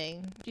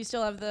interesting. Do you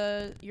still have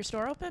your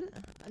store open?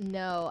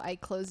 No, I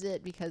closed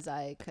it because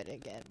I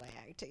couldn't get my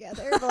act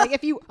together. But like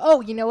if you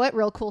you know what?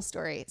 Real cool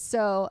story.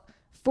 So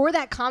for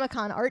that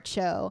Comic-Con art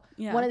show,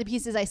 Yeah. one of the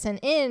pieces I sent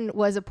in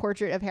was a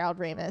portrait of Harold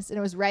Ramis, and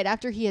it was right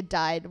after he had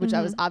died, which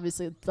I was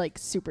obviously like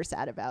super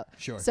sad about.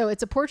 Sure. So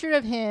it's a portrait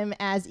of him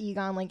as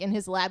Egon, like in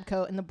his lab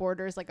coat, and the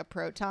border is like a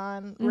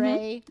proton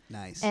ray.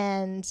 Nice.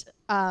 And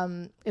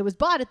it was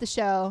bought at the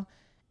show,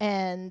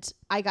 and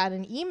I got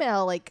an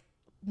email like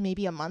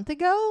maybe a month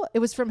ago. It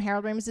was from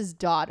Harold Ramis's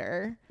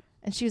daughter,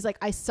 and she was like,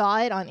 "I saw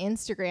it on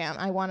Instagram.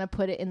 I want to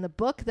put it in the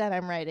book that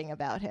I'm writing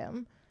about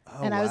him."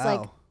 And I was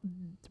like,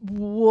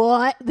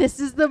 "What? This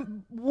is the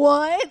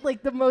what?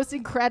 Like the most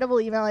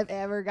incredible email I've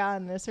ever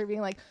gotten." It's her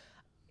being like,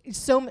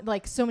 so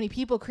many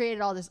people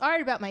created all this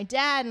art about my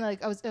dad, and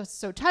like it was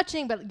so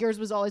touching, but yours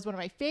was always one of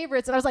my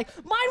favorites. And I was like,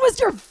 mine was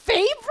your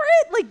favorite?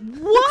 Like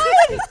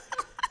what?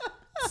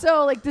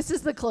 So like this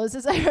is the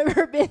closest I've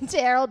ever been to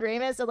Harold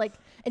Ramis. So like,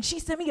 and she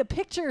sent me a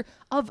picture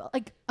of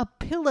like a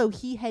pillow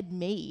he had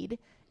made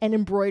and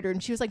embroidered,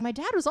 and she was like, my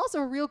dad was also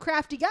a real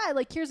crafty guy.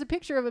 Like here's a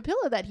picture of a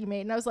pillow that he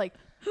made, and I was like,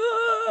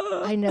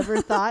 I never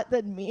thought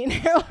that me and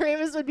Harold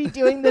Ramis would be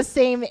doing the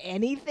same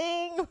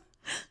anything.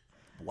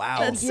 wow.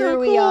 And That's here so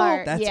we cool.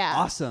 are. That's yeah.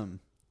 awesome.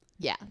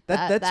 Yeah,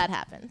 That's- that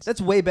happened.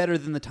 That's way better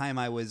than the time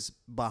I was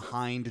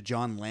behind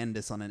John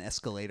Landis on an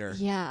escalator.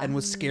 Yeah. And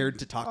was scared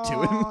to talk to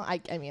him. Aw,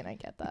 I mean, I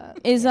get that.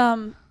 Is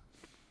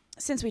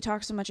since we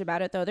talked so much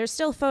about it though, there's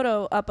still a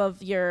photo up of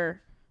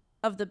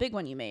the big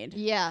one you made.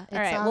 Yeah. All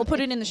right, we'll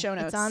put it in the show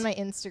notes. It's on my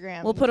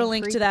Instagram. We'll You put a can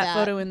link to creep that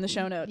photo in the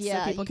show notes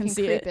Yeah, so people you can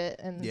see creep it.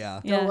 and Yeah.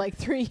 go Yeah. like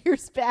 3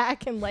 years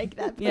back and like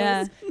that post,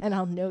 Yeah. and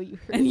I'll know you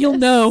heard And you'll this.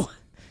 know.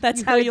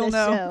 That's You how heard you'll this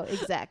know. show.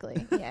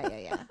 Exactly.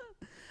 Yeah.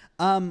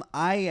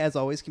 I, as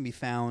always, can be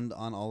found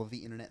on all of the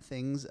internet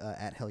things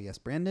at Hell Yes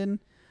Brandon.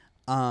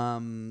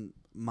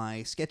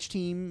 My sketch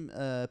team,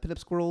 Pit Up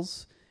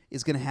Squirrels,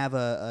 is going to have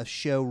a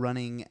show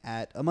running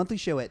at a monthly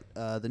show at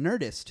the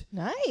Nerdist.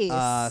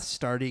 Nice.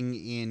 Starting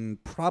in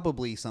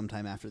probably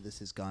sometime after this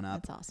has gone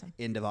up. That's awesome.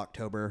 End of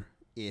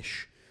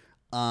October-ish.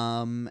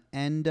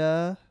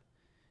 And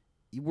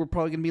we're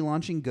probably going to be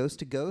launching Ghost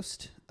to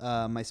Ghost,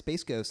 my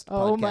Space Ghost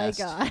Oh podcast. my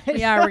god.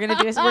 Yeah, we're gonna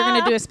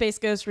do a Space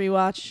Ghost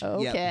rewatch.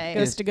 Okay.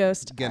 Ghost to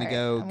Ghost. Gonna All right,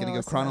 go I'm gonna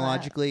listen to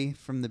chronologically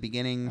from the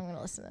beginning. I'm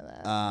gonna listen to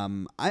that.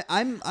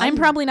 I'm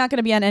probably not going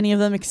to be on any of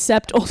them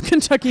except Old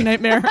Kentucky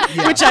Nightmare,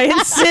 which I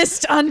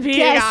insist on being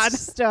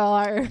Guest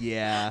star.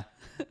 Yeah.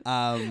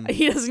 on.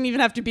 He doesn't even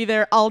have to be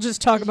there. I'll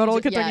just talk about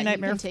Old Kentucky you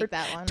Nightmare can for take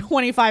that one.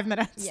 25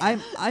 minutes. Yeah.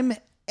 I'm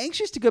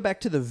anxious to go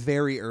back to the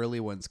very early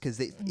ones because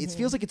it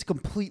feels like it's a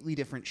completely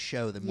different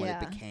show than what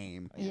Yeah. it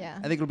became. Yeah.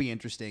 I think it'll be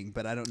interesting,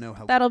 but I don't know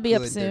how That'll be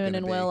up good they're soon, gonna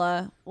and be.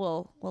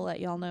 we'll let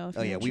y'all know. If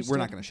Oh you're yeah, we're interested.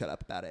 not going to shut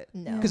up about it.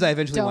 No. Because I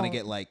eventually want to Don't.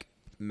 get like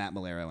Matt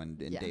Malero and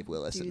Yeah, Dave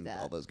Willis do and that.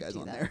 all those guys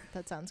Do on that. there.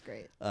 That sounds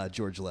great.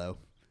 George Lowe.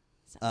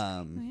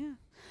 Oh, yeah.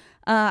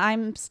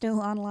 I'm still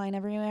online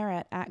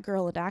everywhere at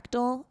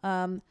Girladactyl.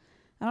 I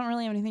don't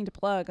really have anything to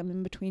plug. I'm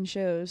in between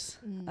shows.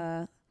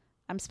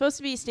 I'm supposed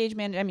to be stage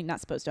manager. I mean,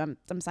 not supposed to.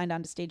 I'm signed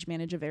on to stage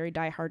manage a Very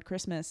Die Hard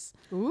Christmas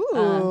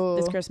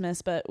this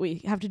Christmas, but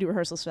we have to do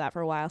rehearsals for that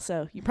for a while.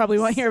 So you probably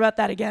won't hear about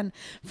that again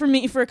from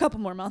me for a couple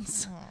more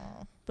months.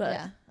 But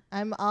yeah.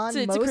 I'm on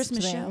it's most a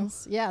Christmas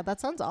things. Yeah,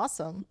 that sounds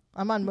awesome.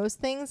 I'm on most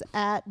things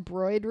at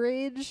Broid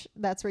Rage.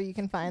 That's where you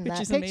can find Which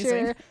that is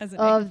amazing picture as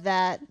a of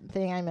that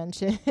thing I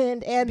mentioned.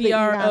 And the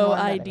Egon one that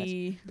I mentioned.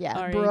 BROID. Yeah,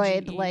 R-A-G-E.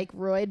 Broid, like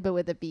Roid, but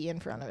with a B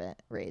in front of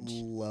it. Rage.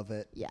 Love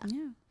it. Yeah.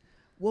 Yeah.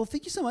 Well,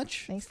 thank you so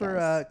much Thanks, for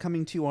guys.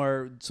 coming to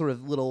our sort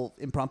of little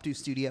impromptu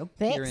studio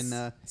here Thanks.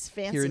 in It's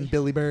fancy. here in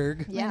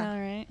Billyburg. Yeah. All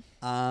right.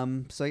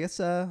 So I guess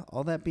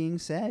all that being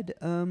said,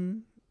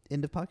 end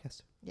of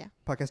podcast. Yeah.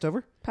 Podcast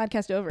over.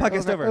 Podcast over.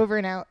 Podcast over. Over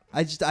and out.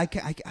 I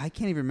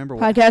can't even remember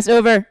what. Podcast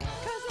over.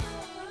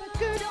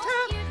 Don't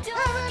you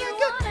wanna know?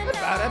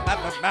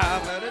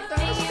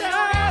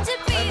 Ba-da-ba-ba-ba-ba-da-da-da-da.